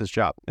 and that was his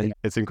job. Yeah.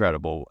 It's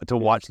incredible to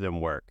watch them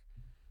work.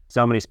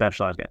 So many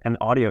specialized guys, and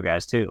audio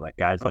guys too, like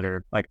guys that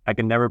are like, I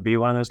can never be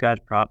one of those guys.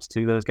 Props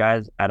to those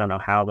guys. I don't know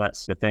how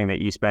that's the thing that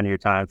you spend your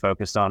time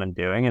focused on and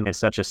doing, and it's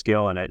such a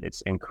skill, and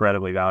it's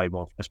incredibly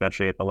valuable,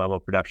 especially at the level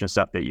of production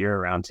stuff that you're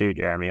around too,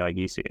 Jeremy. Like,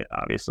 you see it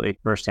obviously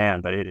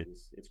firsthand, but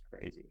it's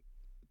crazy.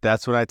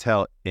 That's what I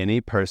tell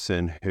any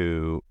person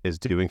who is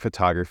doing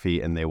photography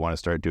and they want to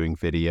start doing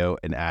video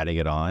and adding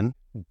it on.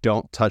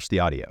 Don't touch the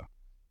audio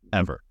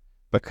ever,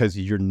 because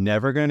you're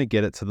never going to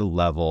get it to the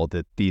level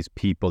that these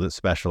people that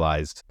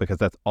specialize, because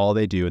that's all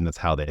they do and that's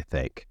how they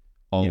think.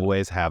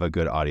 Always have a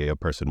good audio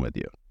person with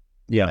you.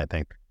 Yeah. And I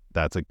think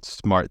that's a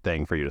smart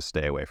thing for you to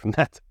stay away from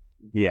that.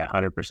 Yeah,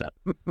 100%.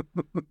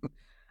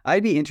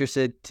 I'd be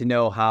interested to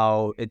know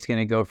how it's going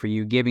to go for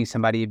you, giving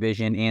somebody a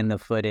vision and the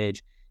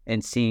footage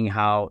and seeing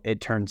how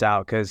it turns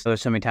out, because there's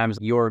so many times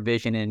your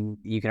vision and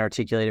you can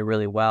articulate it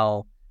really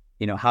well,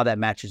 you know, how that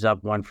matches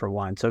up one for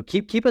one. So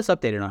keep us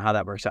updated on how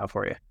that works out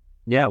for you.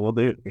 Yeah, we'll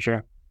do it for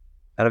sure.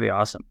 That'll be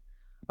awesome.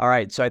 All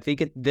right. So I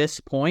think at this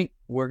point,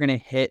 we're going to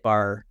hit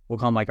we'll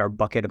call them like our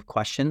bucket of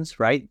questions,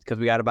 right? Because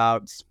we got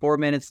about 4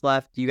 minutes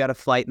left. You got a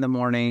flight in the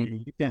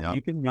morning.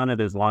 You can run it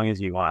as long as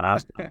you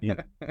want.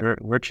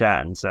 We're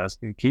chatting, so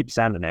keep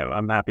sending it.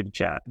 I'm happy to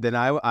chat. Then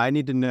I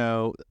need to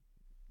know,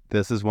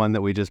 this is one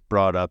that we just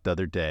brought up the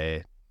other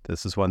day.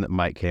 This is one that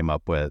Mike came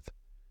up with.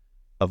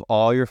 Of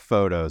all your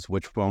photos,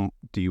 which one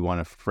do you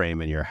want to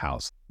frame in your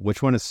house?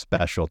 Which one is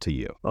special to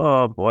you?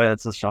 Oh boy,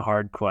 that's such a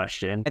hard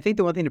question. I think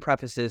the one thing to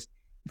preface is,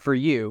 for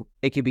you,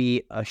 it could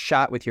be a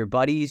shot with your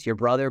buddies, your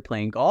brother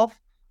playing golf,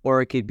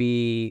 or it could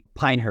be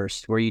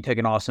Pinehurst where you took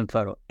an awesome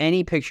photo.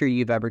 Any picture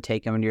you've ever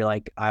taken when you're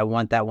like, I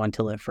want that one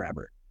to live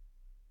forever.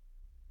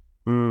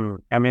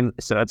 I mean,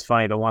 so that's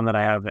funny. The one that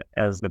I have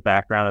as the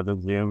background of the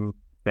Zoom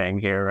thing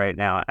here right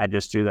now, I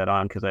just threw that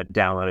on because I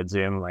downloaded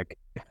Zoom like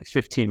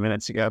 15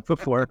 minutes ago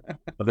before.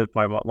 At this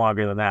point,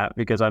 longer than that,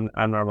 because I'm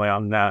normally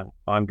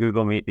on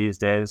Google Meet these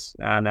days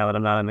now that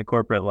I'm not in the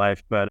corporate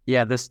life. But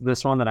yeah, this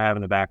one that I have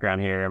in the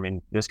background here, I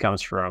mean, this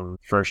comes from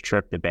first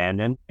trip to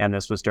Bandon, and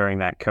this was during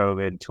that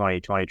COVID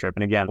 2020 trip.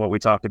 And again, what we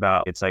talked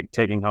about, it's like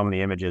taking home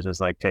the images is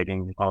like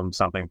taking home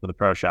something for the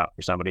pro shop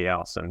for somebody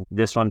else. And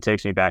this one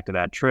takes me back to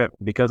that trip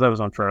because I was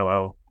on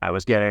furlough. I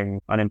was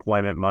getting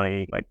unemployment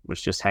money, like was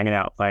just hanging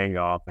out playing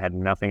golf. I had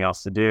nothing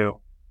else to do.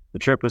 The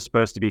trip was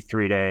supposed to be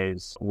 3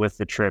 days. With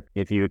the trip,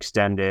 if you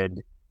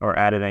extended or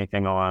added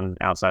anything on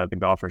outside of the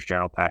golfer's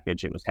general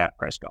package, it was half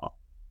price golf.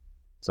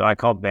 So I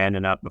called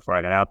Bandon up before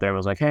I got out there. I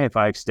was like, hey, if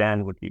I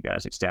extend, would you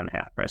guys extend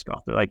half price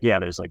golf? They're like, yeah,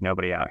 there's like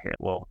nobody out here.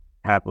 We'll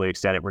happily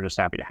extend it. We're just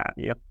happy to have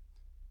you.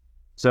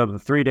 So the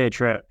 3-day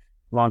trip,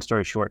 long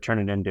story short,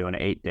 turned it into an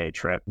 8-day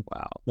trip.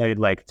 Wow. Played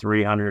like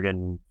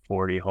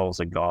 340 holes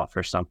of golf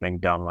or something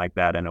dumb like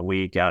that in a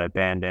week out at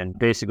Bandon.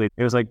 Basically,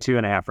 it was like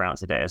 2.5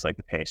 rounds a day is like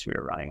the pace we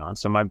were running on.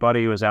 So my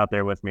buddy was out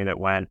there with me that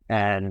went,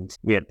 and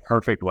we had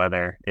perfect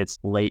weather. It's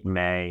late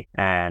May.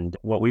 And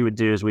what we would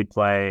do is we'd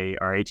play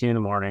our 18 in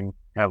the morning,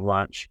 have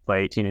lunch,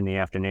 play 18 in the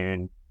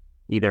afternoon,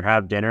 either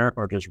have dinner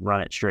or just run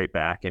it straight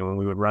back. And when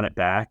we would run it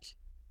back,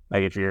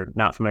 like if you're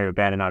not familiar with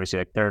Bandon, obviously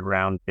like third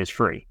round is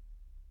free.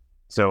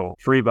 So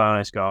free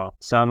bonus golf,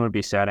 sun would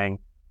be setting.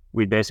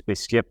 We'd basically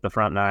skip the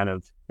front 9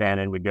 of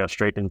Bandon. We'd go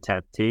straight to the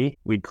 10th tee.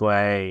 We'd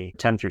play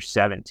 10 through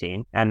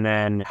 17 and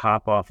then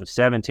hop off of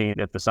 17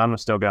 if the sun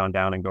was still going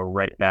down and go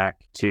right back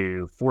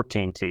to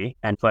 14 tee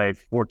and play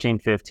 14,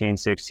 15,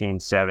 16,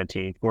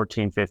 17,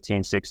 14,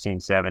 15, 16,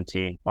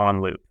 17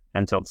 on loop.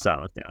 until the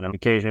sun was down. And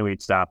occasionally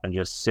we'd stop and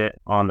just sit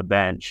on the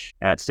bench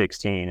at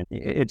 16.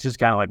 It just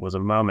kind of like was a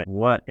moment.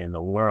 What in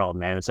the world,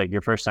 man? It's like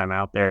your first time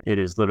out there. It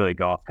is literally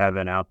golf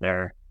heaven out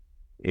there.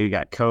 You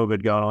got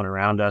COVID going on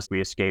around us. We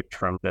escaped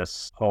from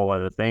this whole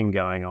other thing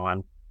going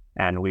on.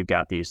 And we've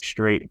got these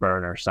straight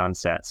burner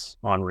sunsets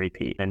on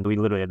repeat. And we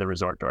literally had the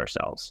resort to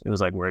ourselves. It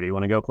was like, where do you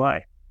want to go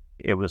play?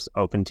 It was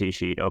open tee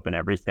sheet, open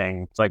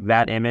everything. It's like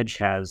that image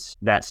has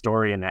that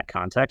story and that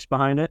context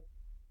behind it.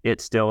 It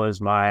still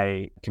is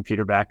my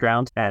computer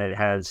background, and it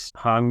has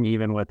hung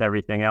even with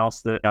everything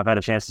else that I've had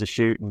a chance to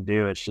shoot and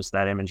do. It's just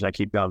that image I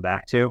keep going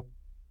back to.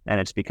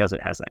 And it's because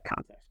it has that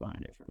context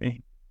behind it for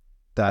me.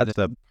 That's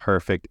the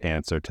perfect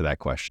answer to that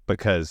question,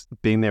 because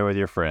being there with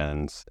your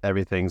friends,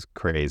 everything's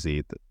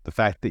crazy. The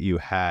fact that you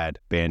had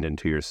Bandon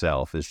to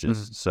yourself is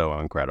just so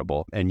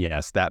incredible. And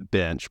yes, that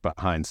bench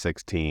behind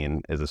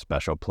 16 is a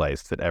special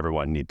place that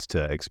everyone needs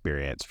to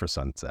experience for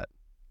sunset.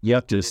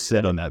 Yep, just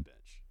sit on that bench.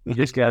 You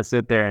just got to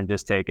sit there and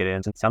just take it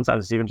in. And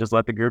sometimes even just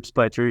let the groups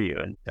play through you.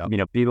 And, you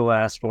know, people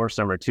ask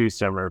foursome or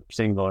twosome or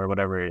single or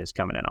whatever it is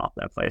coming in off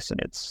that place. And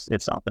it's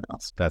something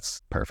else.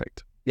 That's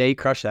perfect. Yeah, you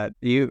crush that.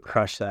 You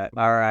crush that.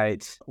 All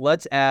right.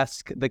 Let's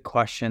ask the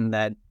question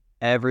that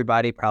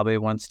everybody probably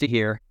wants to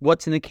hear.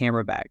 What's in the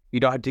camera bag? You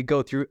don't have to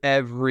go through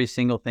every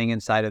single thing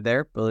inside of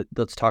there, but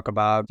let's talk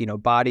about, you know,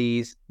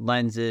 bodies,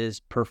 lenses,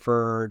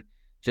 preferred.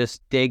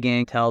 Just dig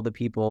in, tell the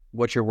people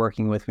what you're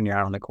working with when you're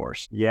out on the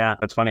course. Yeah,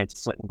 it's funny.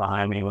 It's sitting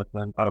behind me with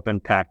them open,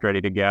 packed,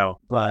 ready to go.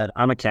 But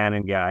I'm a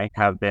Canon guy,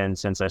 have been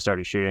since I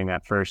started shooting.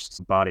 That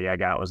first body I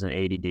got was an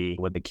 80D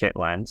with the kit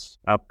lens.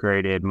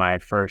 Upgraded my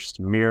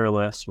first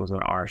mirrorless was an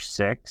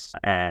R6,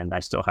 and I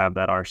still have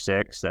that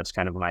R6. That's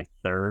kind of my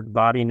third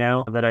body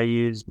now that I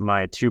use.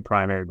 My two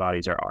primary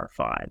bodies are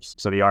R5s.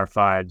 So the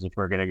R5s, if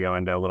we're going to go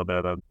into a little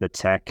bit of the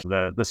tech,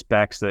 the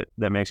specs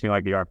that makes me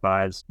like the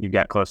R5s, you've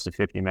got close to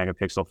 50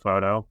 megapixel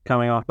photo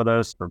coming off of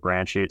those for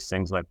brand shoots,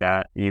 things like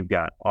that. You've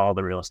got all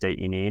the real estate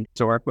you need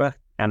to work with.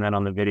 And then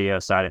on the video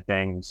side of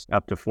things,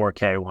 up to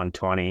 4K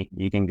 120,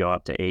 you can go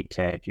up to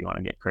 8K if you want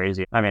to get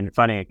crazy. I mean,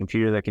 finding a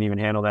computer that can even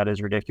handle that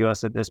is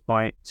ridiculous at this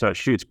point. So it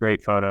shoots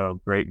great photo,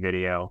 great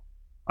video.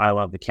 I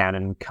love the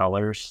Canon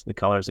colors. The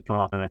colors that come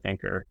off, and I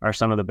think are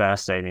some of the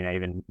best. I mean, I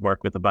even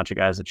work with a bunch of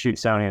guys that shoot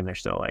Sony, and they're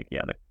still like,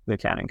 yeah, the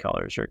Canon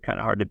colors are kind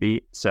of hard to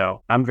beat.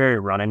 So I'm very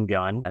run and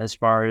gun as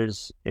far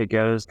as it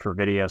goes for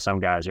video. Some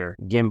guys are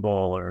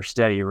gimbal or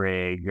steady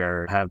rig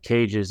or have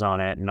cages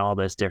on it and all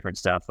this different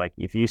stuff. Like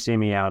if you see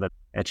me out at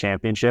a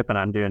championship and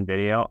I'm doing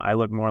video, I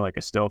look more like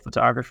a still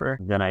photographer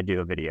than I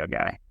do a video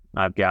guy.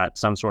 I've got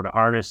some sort of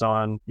harness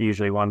on,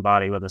 usually one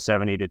body with a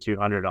 70 to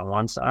 200 on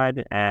one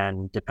side.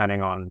 And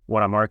depending on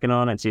what I'm working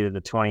on, it's either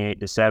the 28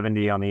 to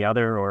 70 on the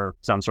other or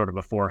some sort of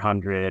a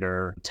 400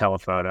 or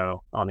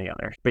telephoto on the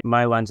other. But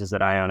my lenses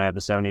that I own, I have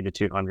the 70 to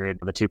 200,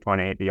 the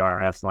 2.8, the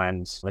RF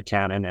lens, the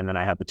Canon, and then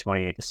I have the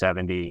 28 to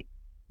 70,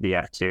 the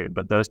F2.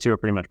 But those two are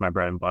pretty much my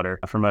bread and butter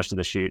for most of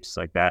the shoots.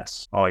 Like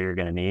that's all you're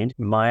going to need.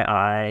 My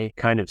eye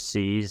kind of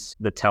sees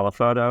the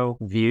telephoto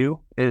view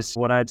is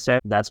what I'd say.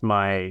 That's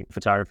my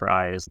photographer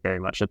eye, is very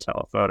much a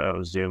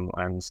telephoto zoom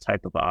lens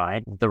type of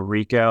eye. The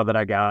Ricoh that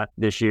I got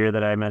this year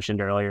that I mentioned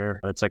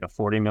earlier, it's like a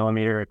 40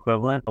 millimeter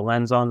equivalent, the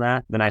lens on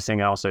that. The nice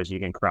thing also is you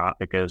can crop.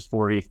 It goes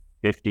 40,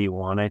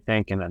 51, I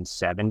think, and then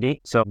 70.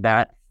 So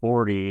that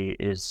 40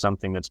 is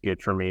something that's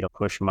good for me to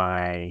push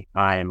my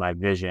eye and my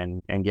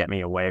vision and get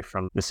me away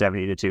from the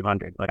 70 to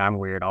 200. Like I'm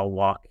weird. I'll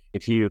walk.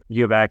 If you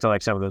go back to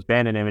like some of those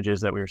Bandon images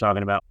that we were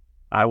talking about,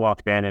 I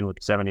walked Bandon with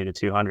 70 to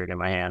 200 in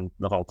my hand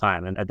the whole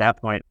time. And at that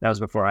point, that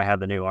was before I had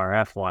the new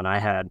RF one. I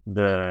had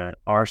the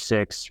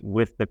R6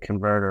 with the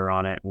converter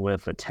on it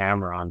with a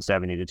Tamron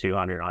 70 to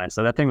 200 on it.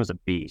 So that thing was a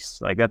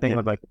beast. Like that thing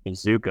looked like a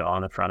bazooka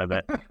on the front of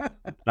it.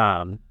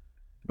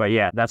 But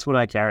yeah, that's what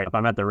I carry. If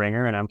I'm at the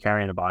ringer and I'm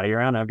carrying a body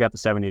around, I've got the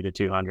 70 to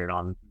 200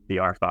 on the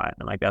R5.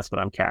 And like, that's what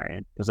I'm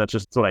carrying because that's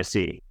just what I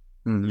see.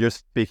 You're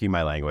speaking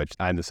my language.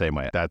 I'm the same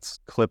way. That's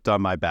clipped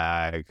on my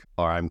bag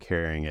or I'm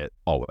carrying it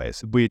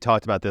always. We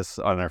talked about this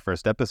on our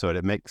first episode.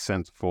 It makes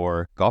sense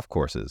for golf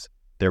courses.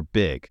 They're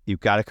big. You've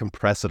got to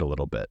compress it a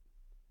little bit.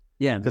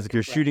 Yeah. Because if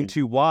you're shooting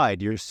too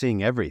wide, you're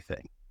seeing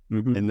everything.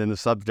 And then the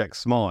subject's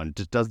small and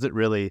just doesn't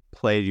really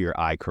play to your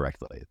eye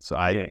correctly. So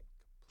I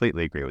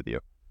completely agree with you.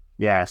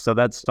 Yeah, so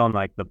that's on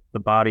like the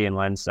body and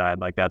lens side.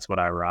 Like that's what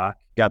I rock.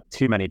 Got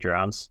too many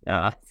drones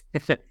to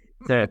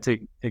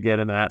get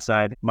into that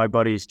side. My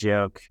buddy's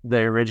joke,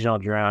 the original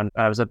drone,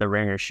 I was at the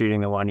ringer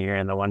shooting the one year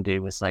and the one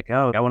dude was like,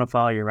 oh, I want to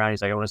follow you around.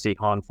 He's like, I want to see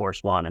Hahn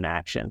Force 1 in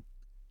action.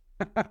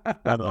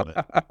 I love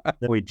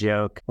it. We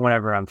joke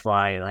whenever I'm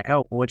flying, like,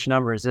 oh, which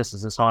number is this?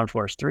 Is this Hahn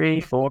Force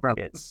 3, 4?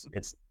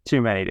 It's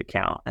too many to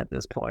count at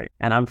this point.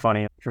 And I'm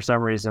funny. For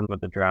some reason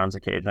with the drones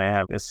occasionally, I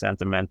have this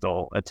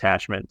sentimental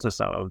attachment to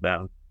some of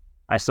them.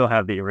 I still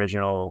have the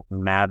original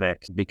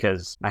Mavic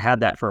because I had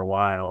that for a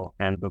while.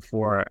 And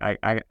before I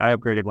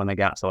upgraded when they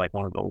got to like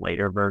one of the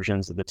later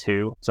versions of the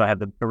 2. So I had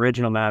the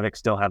original Mavic,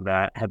 still have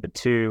that, had the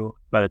 2,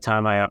 By the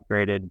time I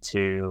upgraded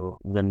to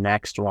the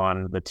next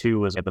one, the 2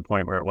 was at the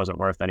point where it wasn't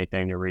worth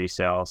anything to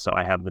resell. So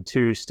I have the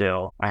 2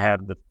 still. I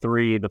have the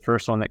 3, the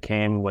first one that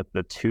came with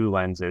the 2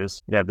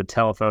 lenses. It had the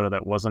telephoto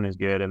that wasn't as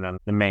good, and then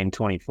the main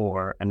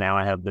 24. And now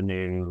I have the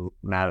new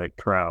Mavic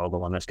Pro, the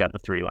one that's got the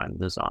 3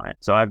 lenses on it.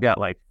 So I've got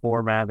like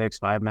 4 Mavics,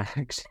 5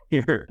 Mavics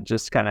here,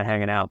 just kind of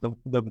hanging out.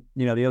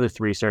 The other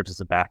 3 serves as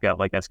a backup.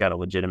 Like that's got a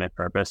legitimate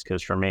purpose,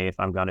 because for me, if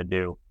I'm going to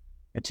do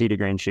a tee to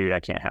green shoot, I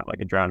can't have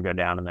like a drone go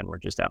down and then we're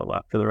just out of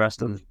luck for the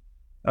rest of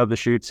the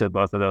shoot. So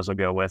both of those will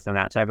go with in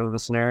that type of a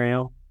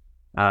scenario.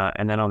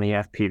 And then on the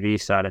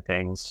FPV side of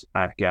things,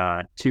 I've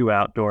got 2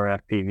 outdoor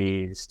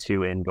FPVs,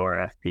 2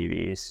 indoor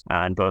FPVs,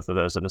 and both of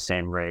those are the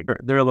same rig.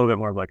 They're a little bit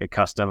more of like a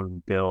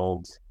custom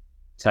build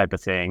type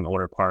of thing,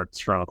 order parts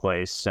from a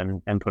place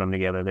and put them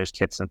together. There's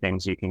kits and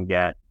things you can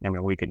get. I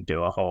mean, we could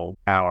do a whole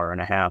hour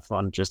and a half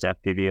on just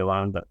FPV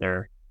alone, but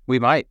We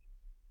might.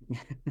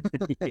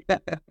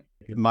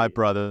 My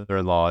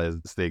brother-in-law is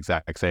the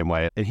exact same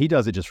way, and he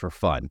does it just for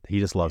fun. He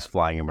just loves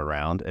flying him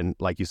around. And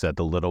like you said,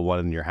 the little one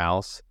in your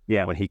house,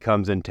 when he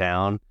comes in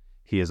town,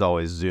 he is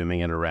always zooming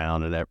it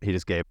around. And he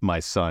just gave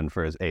my son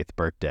for his 8th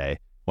birthday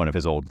one of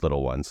his old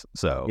little ones.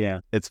 So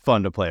it's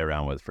fun to play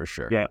around with for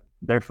sure. Yeah,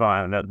 they're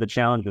fun. The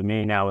challenge with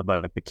me now with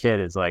like the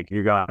kid is like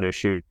you're going to a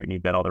shoot and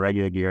you've got all the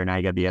regular gear. Now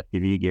you got the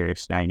FPV gear.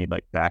 So now you need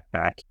like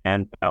backpack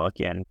and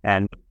Pelican,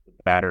 and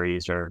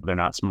batteries they're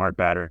not smart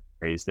batteries.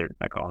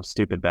 I call them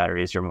stupid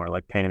batteries. They're more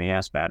like pain in the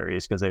ass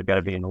batteries, because they've got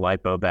to be in the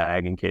LiPo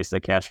bag in case they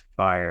catch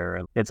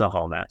fire. It's a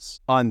whole mess.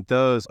 On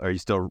those, are you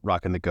still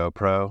rocking the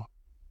GoPro?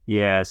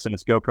 Yeah, so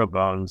it's GoPro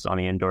Bones on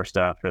the indoor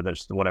stuff, or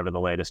there's whatever the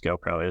latest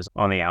GoPro is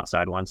on the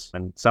outside ones.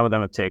 And some of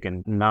them have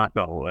taken, knock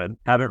on wood,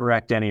 haven't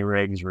wrecked any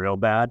rigs real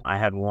bad. I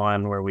had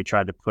one where we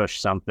tried to push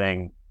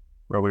something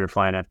where we were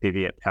flying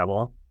FPV at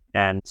Pebble,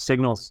 and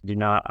signals do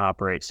not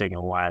operate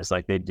signal-wise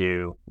like they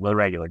do with a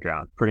regular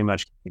ground. Pretty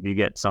much, if you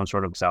get some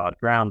sort of solid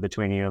ground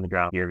between you and the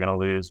ground, you're going to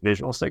lose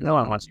visual signal.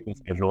 And once you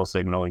lose visual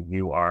signal,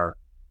 you are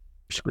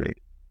screwed.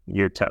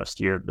 You're toast.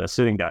 You're the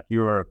sitting duck.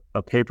 You are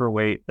a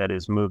paperweight that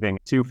is moving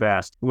too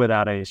fast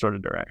without any sort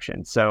of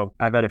direction. So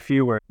I've had a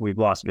few where we've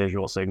lost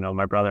visual signal.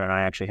 My brother and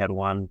I actually had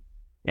one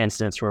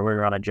instance where we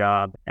were on a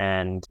job,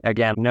 and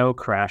again, no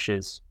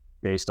crashes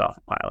based off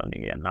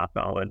piloting, again, knock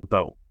on wood,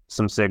 but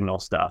some signal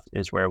stuff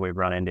is where we've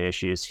run into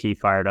issues. He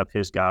fired up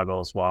his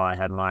goggles while I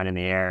had mine in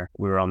the air.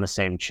 We were on the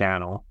same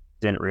channel.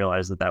 Didn't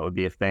realize that would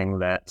be a thing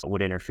that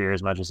would interfere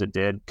as much as it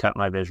did. Cut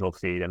my visual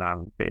feed, and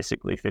I'm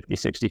basically 50,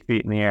 60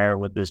 feet in the air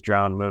with this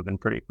drone moving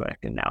pretty quick,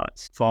 and now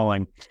it's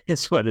falling.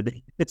 It's what it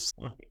is.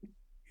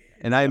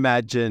 And I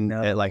imagine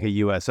at like a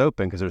U.S.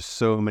 Open, because there's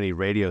so many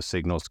radio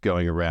signals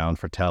going around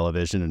for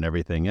television and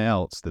everything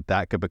else,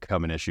 that could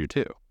become an issue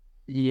too.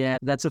 Yeah,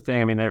 that's the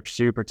thing. I mean, they're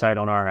super tight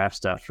on RF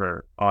stuff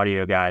for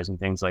audio guys and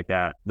things like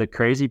that. The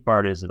crazy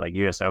part is like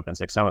US Opens,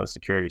 like some of the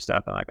security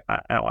stuff. And like,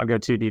 I don't want to go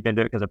too deep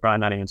into it because I'm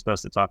probably not even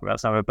supposed to talk about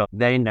some of it, but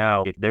they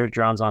know if there's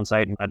drones on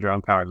site and a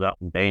drone powers up,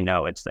 they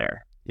know it's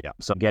there. Yeah.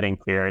 So getting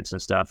clearance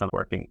and stuff and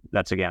working,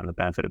 that's again, the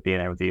benefit of being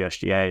there with the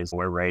USGA is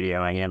we're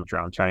radioing in,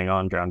 drone turning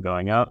on, drone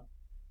going up.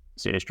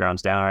 See this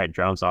drone's down, all right,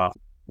 drone's off.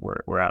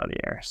 We're out of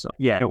the air. So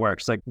yeah, it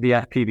works. Like the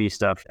FPV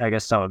stuff, I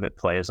guess some of it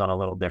plays on a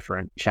little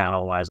different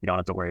channel wise. You don't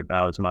have to worry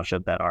about as much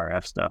of that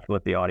RF stuff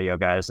with the audio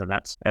guys. And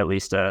that's at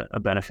least a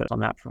benefit on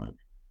that front.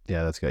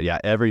 Yeah, that's good. Yeah,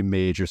 every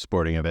major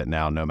sporting event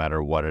now, no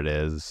matter what it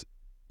is,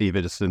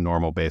 even just a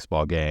normal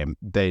baseball game,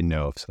 they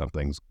know if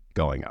something's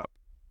going up.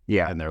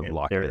 Yeah. And they're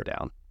locking it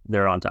down.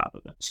 They're on top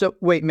of it. So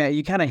wait, Matt,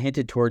 you kind of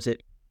hinted towards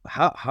it.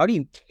 How do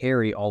you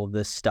carry all of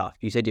this stuff?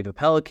 You said you have a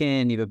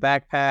Pelican, you have a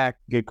backpack.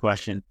 Good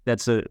question.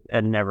 That's a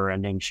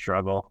never-ending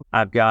struggle.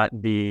 I've got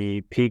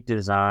the Peak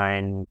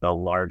Design, the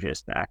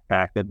largest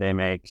backpack that they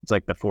make. It's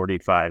like the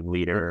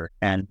 45-liter,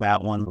 and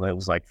that one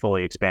was like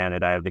fully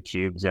expanded. I have the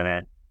cubes in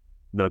it.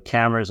 The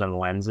cameras and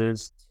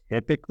lenses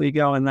typically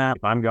go in that.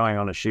 If I'm going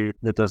on a shoot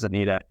that doesn't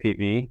need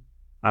FPV,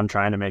 I'm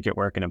trying to make it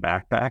work in a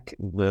backpack.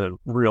 The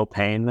real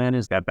pain then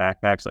is that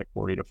backpack's like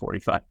 40 to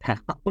 45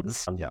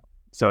 pounds. Yeah.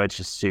 So it's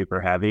just super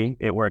heavy.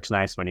 It works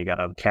nice when you got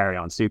a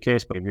carry-on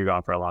suitcase, but if you're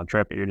going for a long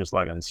trip, you're just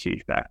lugging this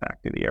huge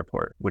backpack to the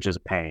airport, which is a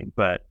pain.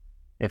 But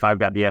if I've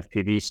got the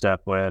FPV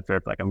stuff with, or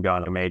if like I'm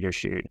going to a major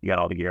shoot, you got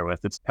all the gear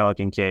with, it's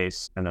Pelican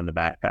case and then the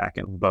backpack,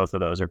 and both of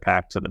those are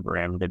packed to the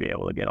brim to be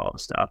able to get all the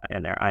stuff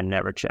in there. I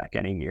never check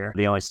any gear.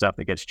 The only stuff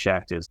that gets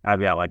checked is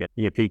I've got like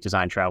a Peak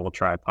Design travel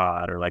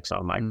tripod, or like some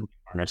of my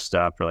harness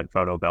stuff, or like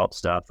photo belt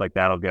stuff, like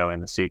that'll go in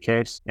the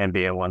suitcase and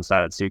be a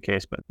one-sided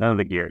suitcase, but none of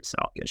the gear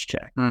itself gets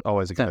checked.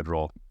 Always a good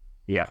rule.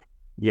 Yeah,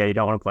 you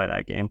don't want to play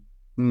that game.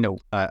 No.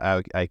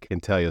 I can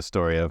tell you a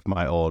story of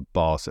my old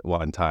boss at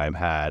one time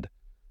had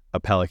a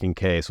Pelican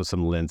case with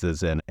some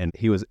lenses in, and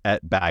he was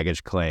at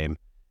baggage claim,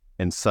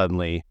 and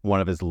suddenly one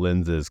of his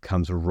lenses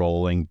comes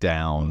rolling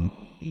down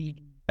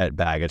at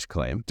baggage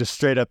claim. Just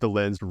straight up, the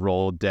lens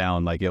rolled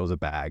down like it was a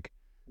bag.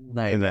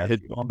 And that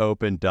had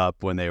opened up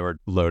when they were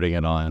loading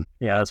it on.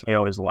 Yeah, that's why I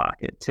always lock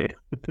it too.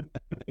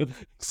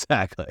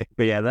 Exactly.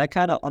 But yeah, that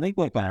kind of, I think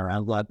like when I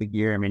round out the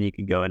gear, I mean, you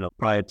could go into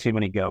probably too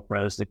many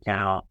GoPros to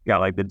count.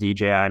 Got like the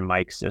DJI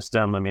mic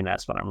system. I mean,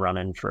 that's what I'm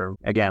running for.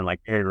 Again,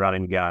 like a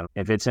running gun.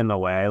 If it's in the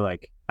way,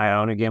 like I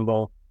own a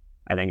gimbal.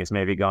 I think it's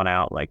maybe gone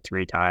out like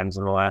 3 times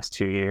in the last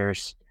 2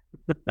 years.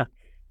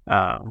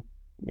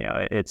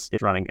 It's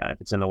running gun.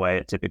 If it's in the way,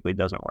 it typically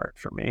doesn't work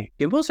for me.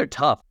 Gimbals are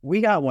tough.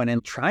 We got one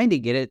and trying to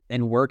get it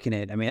and working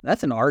it. I mean,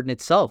 that's an art in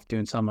itself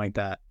doing something like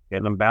that.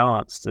 Getting them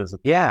balanced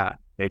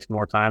takes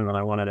more time than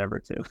I want it ever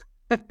to.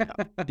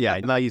 Yeah,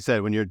 like you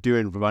said, when you're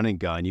doing running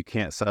gun, you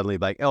can't suddenly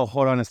like, oh,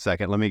 hold on a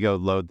second, let me go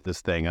load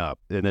this thing up.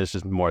 And there's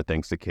just more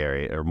things to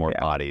carry or more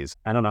bodies.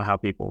 I don't know how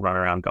people run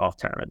around golf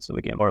tournaments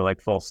with a gimbal or like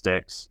full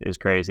sticks is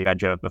crazy. I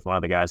joked with one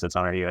of the guys that's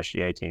on our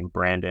USGA team,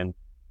 Brandon.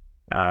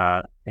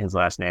 His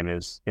last name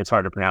it's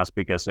hard to pronounce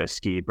because of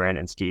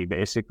Brandon Ski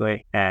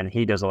basically. And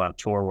he does a lot of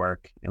tour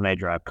work and they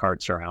drive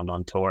carts around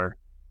on tour.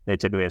 They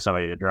typically have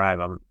somebody to drive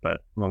them, but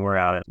when we're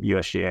out at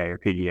USGA or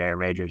PGA or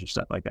majors or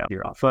stuff like that,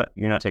 you're on foot.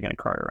 You're not taking a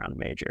cart around a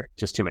major,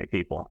 just too many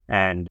people.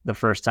 And the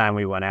first time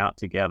we went out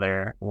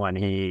together when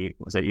he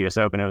was at US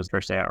Open, it was the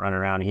first day out running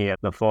around, he had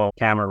the full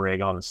camera rig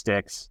on the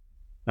sticks.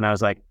 And I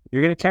was like,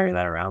 you're going to carry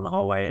that around the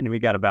whole way? And we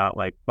got about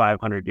like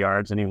 500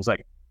 yards and he was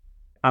like,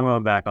 I'm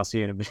going back. I'll see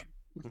you in a bit.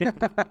 You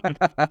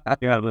got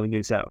a little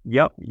new set.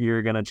 Yep,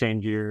 you're gonna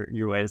change your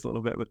ways a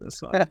little bit with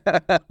this one.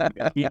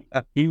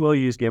 He will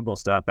use gimbal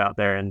stuff out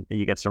there, and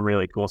you get some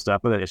really cool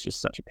stuff with it. It's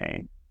just such a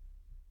pain.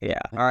 Yeah.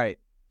 All right.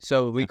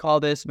 So we call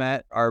this,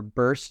 Matt, our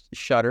burst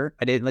shutter.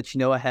 I didn't let you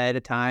know ahead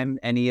of time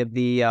any of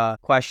the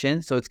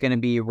questions, so it's going to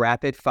be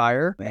rapid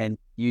fire, and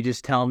you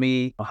just tell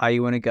me how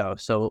you want to go.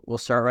 So we'll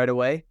start right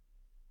away.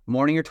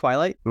 Morning or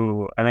twilight?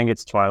 Ooh, I think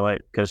it's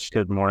twilight because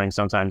morning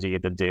sometimes you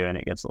get the dew and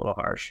it gets a little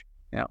harsh.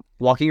 Yeah.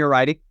 Walking or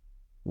riding?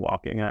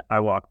 Walking. I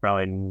walk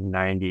probably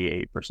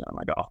 98% of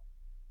my golf.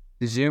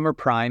 Zoom or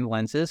prime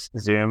lenses?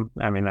 Zoom.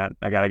 I mean,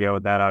 I got to go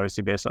with that,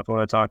 obviously, based off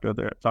what I talked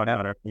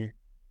about.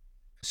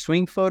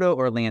 Swing photo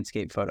or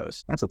landscape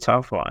photos? That's a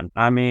tough one.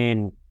 I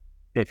mean,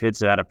 if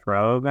it's at a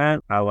pro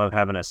event, I love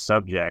having a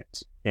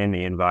subject in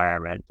the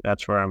environment.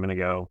 That's where I'm going to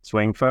go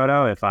swing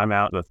photo. If I'm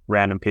out with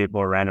random people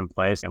or random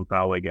place, I'm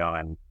probably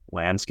going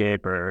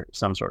landscape or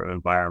some sort of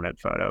environment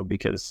photo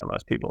because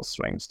most people's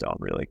swings don't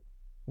really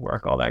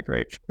work all that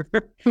great.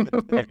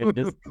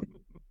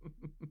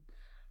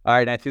 All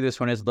right, I threw this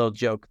one as a little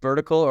joke.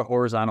 Vertical or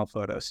horizontal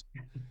photos?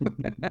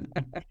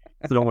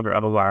 The owner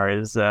of a bar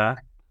is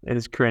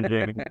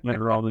cringing.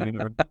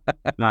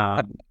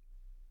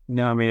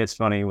 No, I mean, it's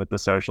funny with the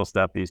social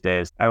stuff these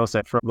days. I will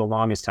say for the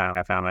longest time,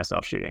 I found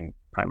myself shooting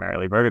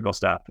primarily vertical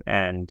stuff.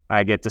 And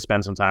I get to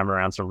spend some time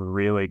around some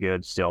really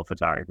good still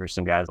photographers,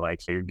 some guys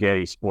like your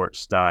Getty sports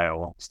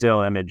style,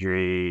 still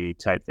imagery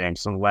type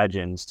things, some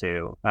legends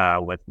too,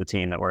 with the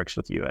team that works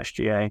with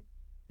USGA.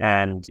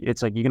 And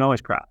it's like, you can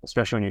always crop,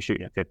 especially when you're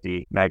shooting at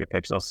 50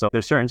 megapixels. So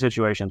there's certain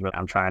situations where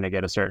I'm trying to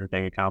get a certain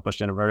thing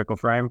accomplished in a vertical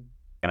frame,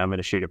 and I'm going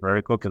to shoot it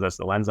vertical because that's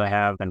the lens I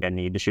have, and I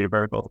need to shoot it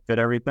vertical to fit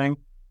everything.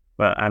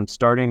 But I'm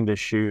starting to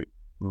shoot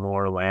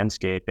more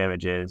landscape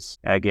images,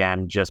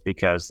 again, just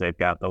because they've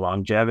got the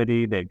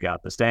longevity, they've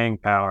got the staying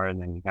power,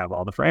 and then you have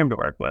all the frame to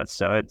work with.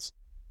 So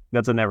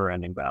that's a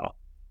never-ending battle.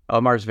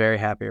 Omar's very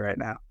happy right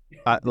now.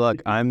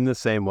 Look, I'm the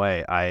same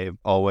way. I've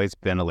always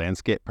been a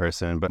landscape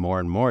person, but more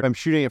and more, if I'm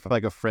shooting it for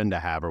like a friend to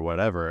have or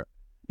whatever,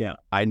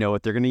 I know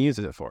what they're going to use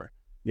it for.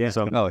 Yeah.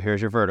 So,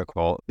 here's your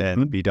vertical,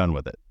 and be done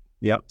with it.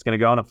 Yep. It's going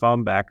to go on a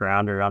phone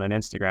background or on an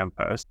Instagram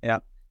post. Yeah.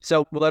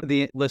 So we'll let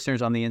the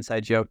listeners on the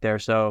inside joke there.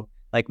 So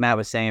like Matt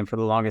was saying, for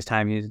the longest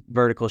time, he's a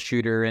vertical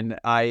shooter, and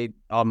I'm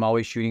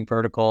always shooting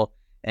vertical.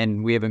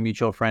 And we have a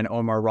mutual friend,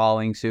 Omar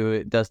Rawlings,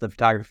 who does the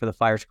photography for the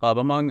Flyers Club,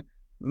 among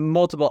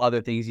multiple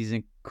other things. He's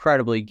an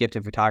incredibly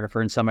gifted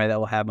photographer and somebody that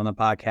we'll have on the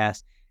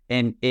podcast.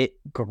 And it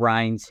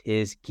grinds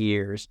his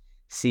gears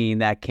seeing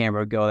that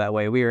camera go that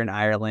way. We were in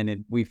Ireland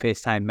and we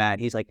FaceTime Matt.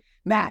 He's like,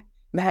 Matt,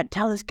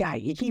 tell this guy,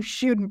 he keeps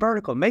shooting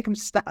vertical. Make him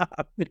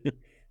stop.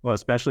 Well,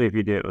 especially if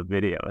you do it with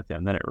video with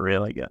him, then it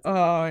really gets.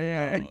 Oh,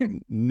 yeah.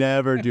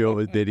 Never do it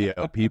with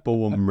video. People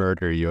will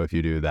murder you if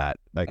you do that.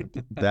 Like,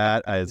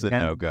 that is a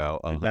no-go.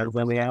 That's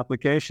on the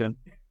application.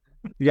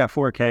 You got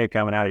 4K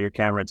coming out of your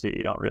camera, too.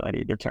 You don't really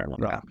need to turn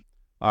them on.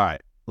 All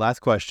right. Last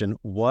question.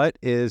 What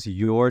is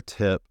your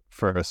tip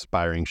for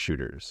aspiring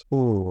shooters?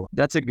 Ooh,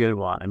 that's a good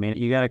one. I mean,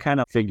 you got to kind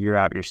of figure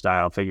out your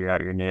style, figure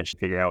out your niche,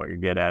 figure out what you're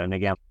good at. And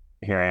again,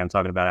 here I am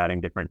talking about adding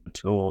different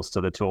tools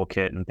to the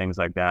toolkit and things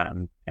like that.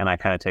 And I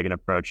kind of take an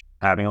approach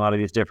having a lot of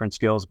these different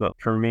skills. But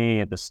for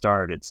me at the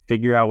start, it's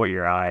figure out what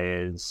your eye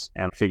is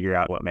and figure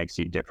out what makes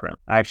you different.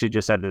 I actually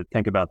just had to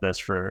think about this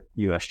for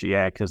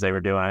USGA because they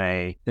were doing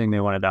a thing.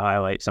 They wanted to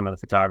highlight some of the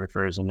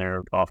photographers in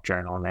their golf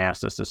journal. And they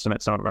asked us to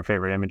submit some of our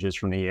favorite images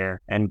from the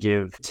year and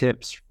give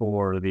tips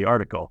for the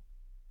article.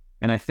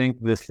 And I think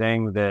the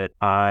thing that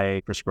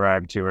I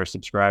prescribe to or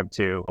subscribe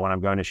to when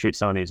I'm going to shoot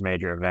some of these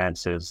major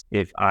events is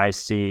if I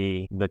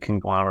see the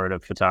conglomerate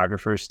of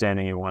photographers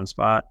standing in one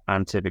spot,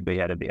 I'm typically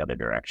headed the other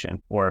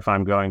direction. Or if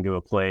I'm going to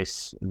a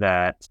place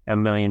that a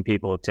million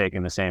people have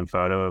taken the same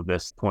photo of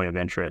this point of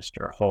interest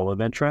or hole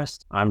of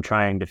interest, I'm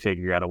trying to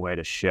figure out a way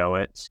to show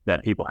it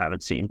that people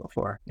haven't seen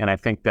before. And I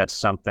think that's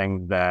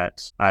something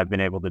that I've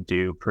been able to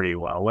do pretty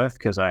well with,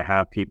 because I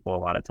have people a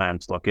lot of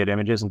times look at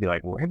images and be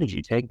like, where did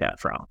you take that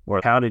from?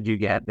 Or how did you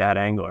get that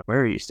angle? Or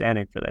where are you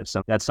standing for this?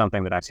 So that's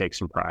something that I take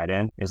some pride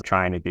in, is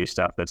trying to do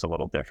stuff that's a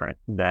little different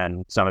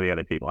than some of the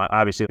other people.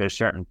 Obviously, there's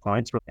certain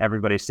points where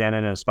everybody's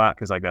standing in a spot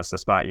because like that's the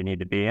spot you need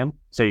to be in.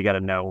 So you got to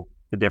know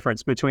the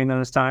difference between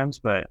those times.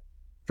 But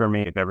for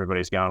me, if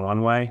everybody's going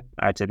one way,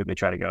 I typically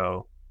try to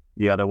go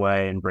the other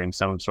way and bring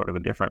some sort of a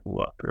different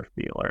look or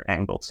feel or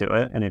angle to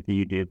it. And if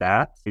you do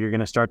that, you're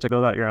going to start to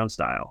build out your own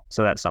style.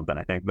 So that's something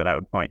I think that I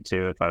would point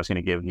to if I was going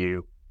to give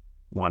you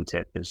one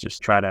tip, is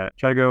just try to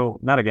go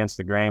not against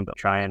the grain, but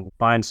try and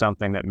find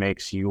something that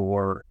makes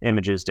your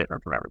images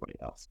different from everybody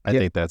else. I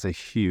think that's a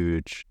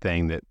huge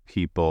thing that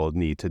people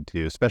need to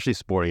do, especially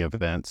sporting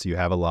events. You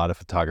have a lot of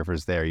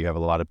photographers there. You have a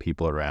lot of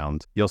people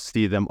around. You'll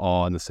see them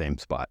all in the same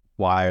spot.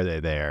 Why are they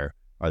there?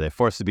 Are they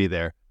forced to be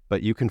there?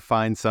 But you can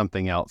find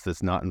something else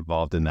that's not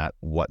involved in that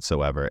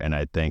whatsoever. And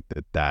I think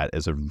that that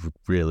is a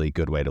really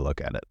good way to look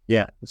at it.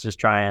 Yeah, let's just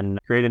try and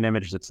create an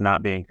image that's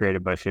not being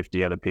created by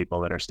 50 other people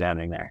that are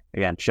standing there.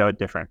 Again, show it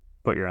different.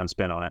 Put your own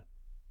spin on it.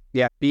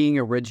 Yeah, being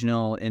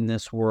original in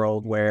this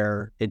world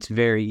where it's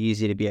very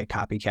easy to be a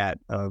copycat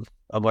of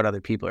what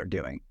other people are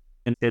doing.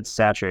 And it's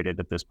saturated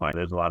at this point.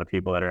 There's a lot of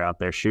people that are out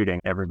there shooting.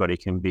 Everybody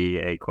can be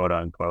a quote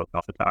unquote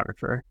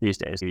photographer these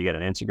days. If you get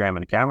an Instagram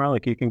and a camera,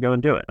 like you can go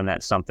and do it. And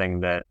that's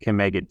something that can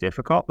make it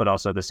difficult. But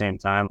also at the same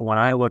time, when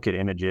I look at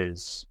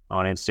images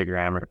on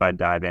Instagram, or if I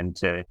dive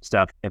into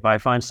stuff, if I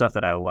find stuff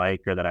that I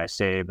like or that I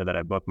save or that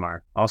I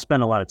bookmark, I'll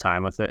spend a lot of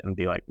time with it and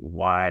be like,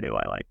 why do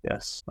I like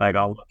this? Like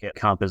I'll look at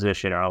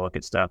composition, or I'll look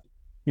at stuff.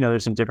 You know,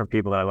 there's some different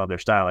people that I love their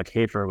style. Like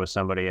Hafer was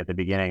somebody at the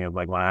beginning of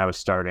like when I was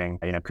starting,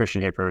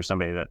 Christian Hafer was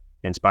somebody that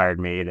inspired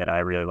me, that I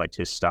really liked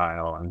his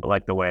style and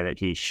liked the way that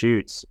he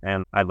shoots.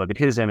 And I'd look at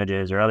his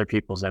images or other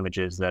people's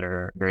images that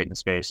are great in the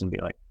space and be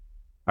like,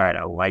 all right,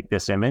 I like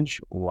this image.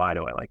 Why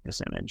do I like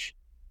this image?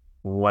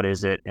 What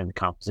is it in the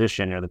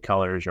composition or the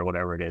colors or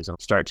whatever it is?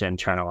 And start to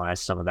internalize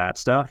some of that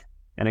stuff.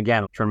 And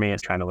again, for me,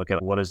 it's trying to look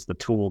at what is the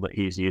tool that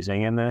he's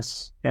using in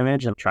this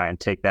image and try and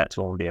take that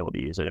tool and be able to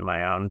use it in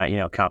my own,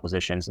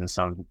 compositions in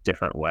some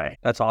different way.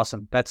 That's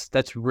awesome.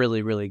 That's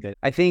really, really good.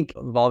 I think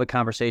of all the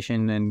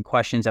conversation and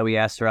questions that we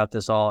asked throughout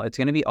this all, it's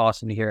going to be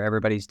awesome to hear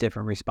everybody's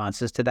different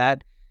responses to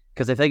that,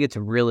 because I think it's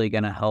really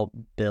going to help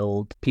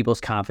build people's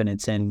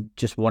confidence in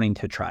just wanting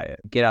to try it.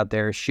 Get out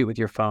there, shoot with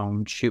your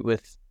phone, shoot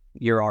with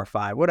your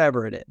R5,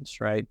 whatever it is,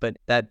 right? But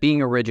that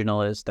being original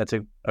that's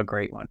a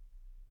great one.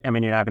 I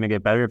mean, you're not going to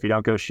get better if you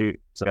don't go shoot.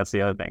 So that's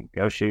the other thing.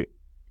 Go shoot.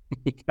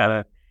 you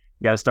gotta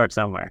start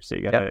somewhere. So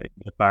you gotta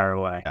fire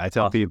away. I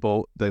tell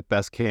people the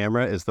best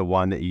camera is the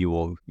one that you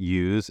will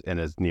use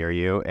and is near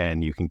you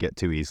and you can get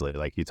to easily.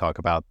 Like you talk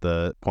about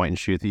the point and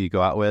shoot that you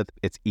go out with.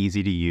 It's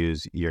easy to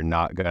use. You're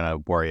not going to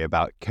worry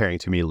about carrying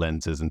too many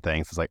lenses and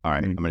things. It's like, all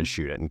right, I'm going to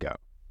shoot it and go.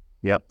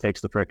 Yep. Takes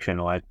the friction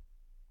away.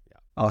 Yeah.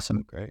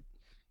 Awesome. Great.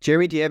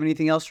 Jeremy, do you have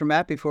anything else for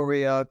Matt before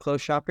we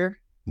close shop here?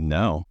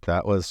 No,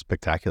 that was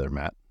spectacular,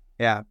 Matt.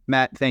 Yeah,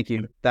 Matt, thank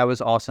you. That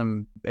was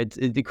awesome. It's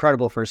an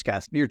incredible first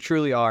cast. You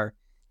truly are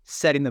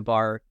setting the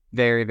bar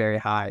very, very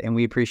high, and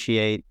we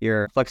appreciate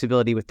your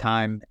flexibility with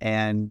time.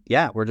 And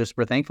yeah, we're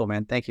thankful,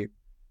 man. Thank you.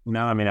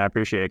 No, I mean, I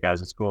appreciate it, guys.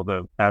 It's cool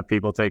to have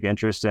people take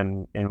interest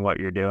in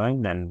what you're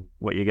doing and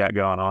what you got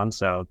going on.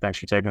 So thanks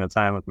for taking the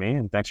time with me,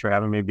 and thanks for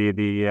having me be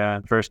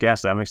the first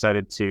guest. I'm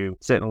excited to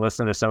sit and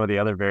listen to some of the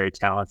other very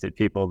talented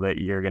people that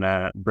you're going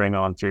to bring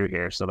on through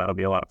here. So that'll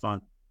be a lot of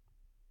fun.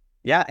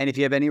 Yeah, and if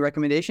you have any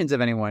recommendations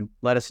of anyone,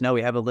 let us know.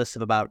 We have a list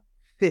of about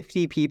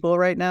 50 people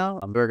right now.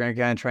 We're going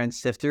to kind of try and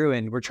sift through,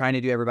 and we're trying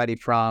to do everybody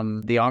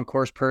from the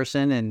on-course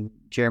person, and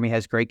Jeremy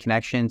has great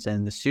connections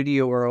in the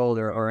studio world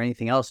or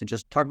anything else, and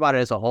just talk about it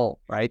as a whole,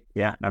 right?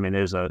 Yeah, I mean,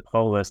 there's a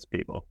whole list of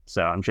people.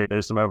 So I'm sure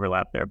there's some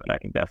overlap there, but I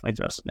can definitely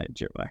trust it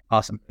your way.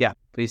 Awesome. Yeah,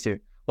 please do.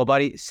 Well,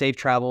 buddy, safe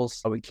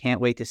travels. We can't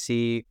wait to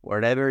see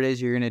whatever it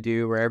is you're going to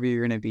do, wherever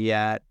you're going to be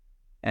at.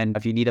 And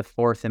if you need a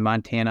fourth in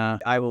Montana,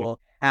 I will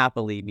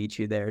happily meet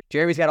you there.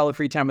 Jeremy's got all the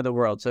free time in the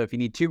world. So if you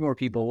need 2 more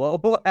people,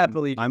 we'll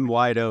happily. I'm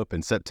wide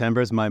open. September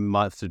is my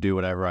month to do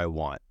whatever I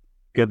want.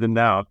 Good to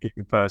know. I'll keep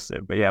you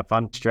posted. But yeah,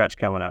 fun stretch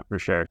coming up for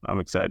sure. I'm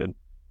excited.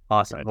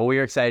 Awesome. Right. Well,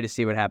 we're excited to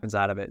see what happens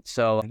out of it.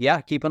 So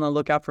yeah, keep on the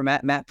lookout for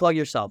Matt. Matt, plug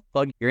yourself.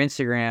 Plug your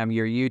Instagram,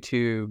 your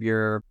YouTube,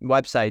 your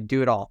website.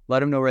 Do it all.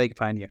 Let them know where they can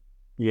find you.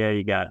 Yeah,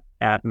 you got it.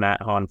 At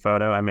Matt Hahn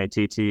Photo,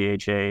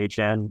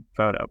 MATTHAHN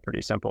Photo.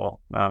 Pretty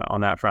simple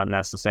on that front. And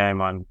that's the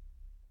same on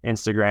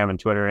Instagram and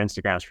Twitter.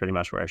 Instagram is pretty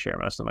much where I share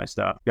most of my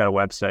stuff. Got a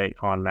website,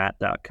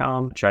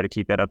 hahnmatt.com. Try to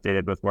keep that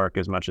updated with work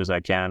as much as I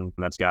can.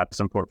 That's got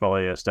some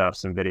portfolio stuff,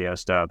 some video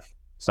stuff,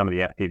 some of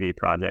the FPV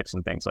projects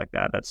and things like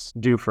that. That's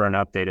due for an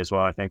update as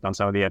well, I think, on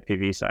some of the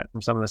FPV side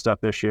from some of the stuff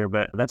this year.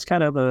 But that's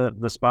kind of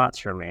the spots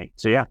for me.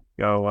 So yeah,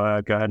 go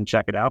ahead and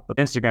check it out. But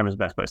Instagram is the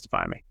best place to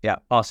find me. Yeah,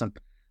 awesome.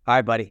 All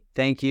right, buddy.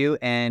 Thank you,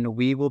 and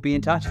we will be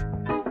in touch.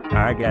 All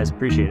right, guys.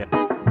 Appreciate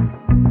it.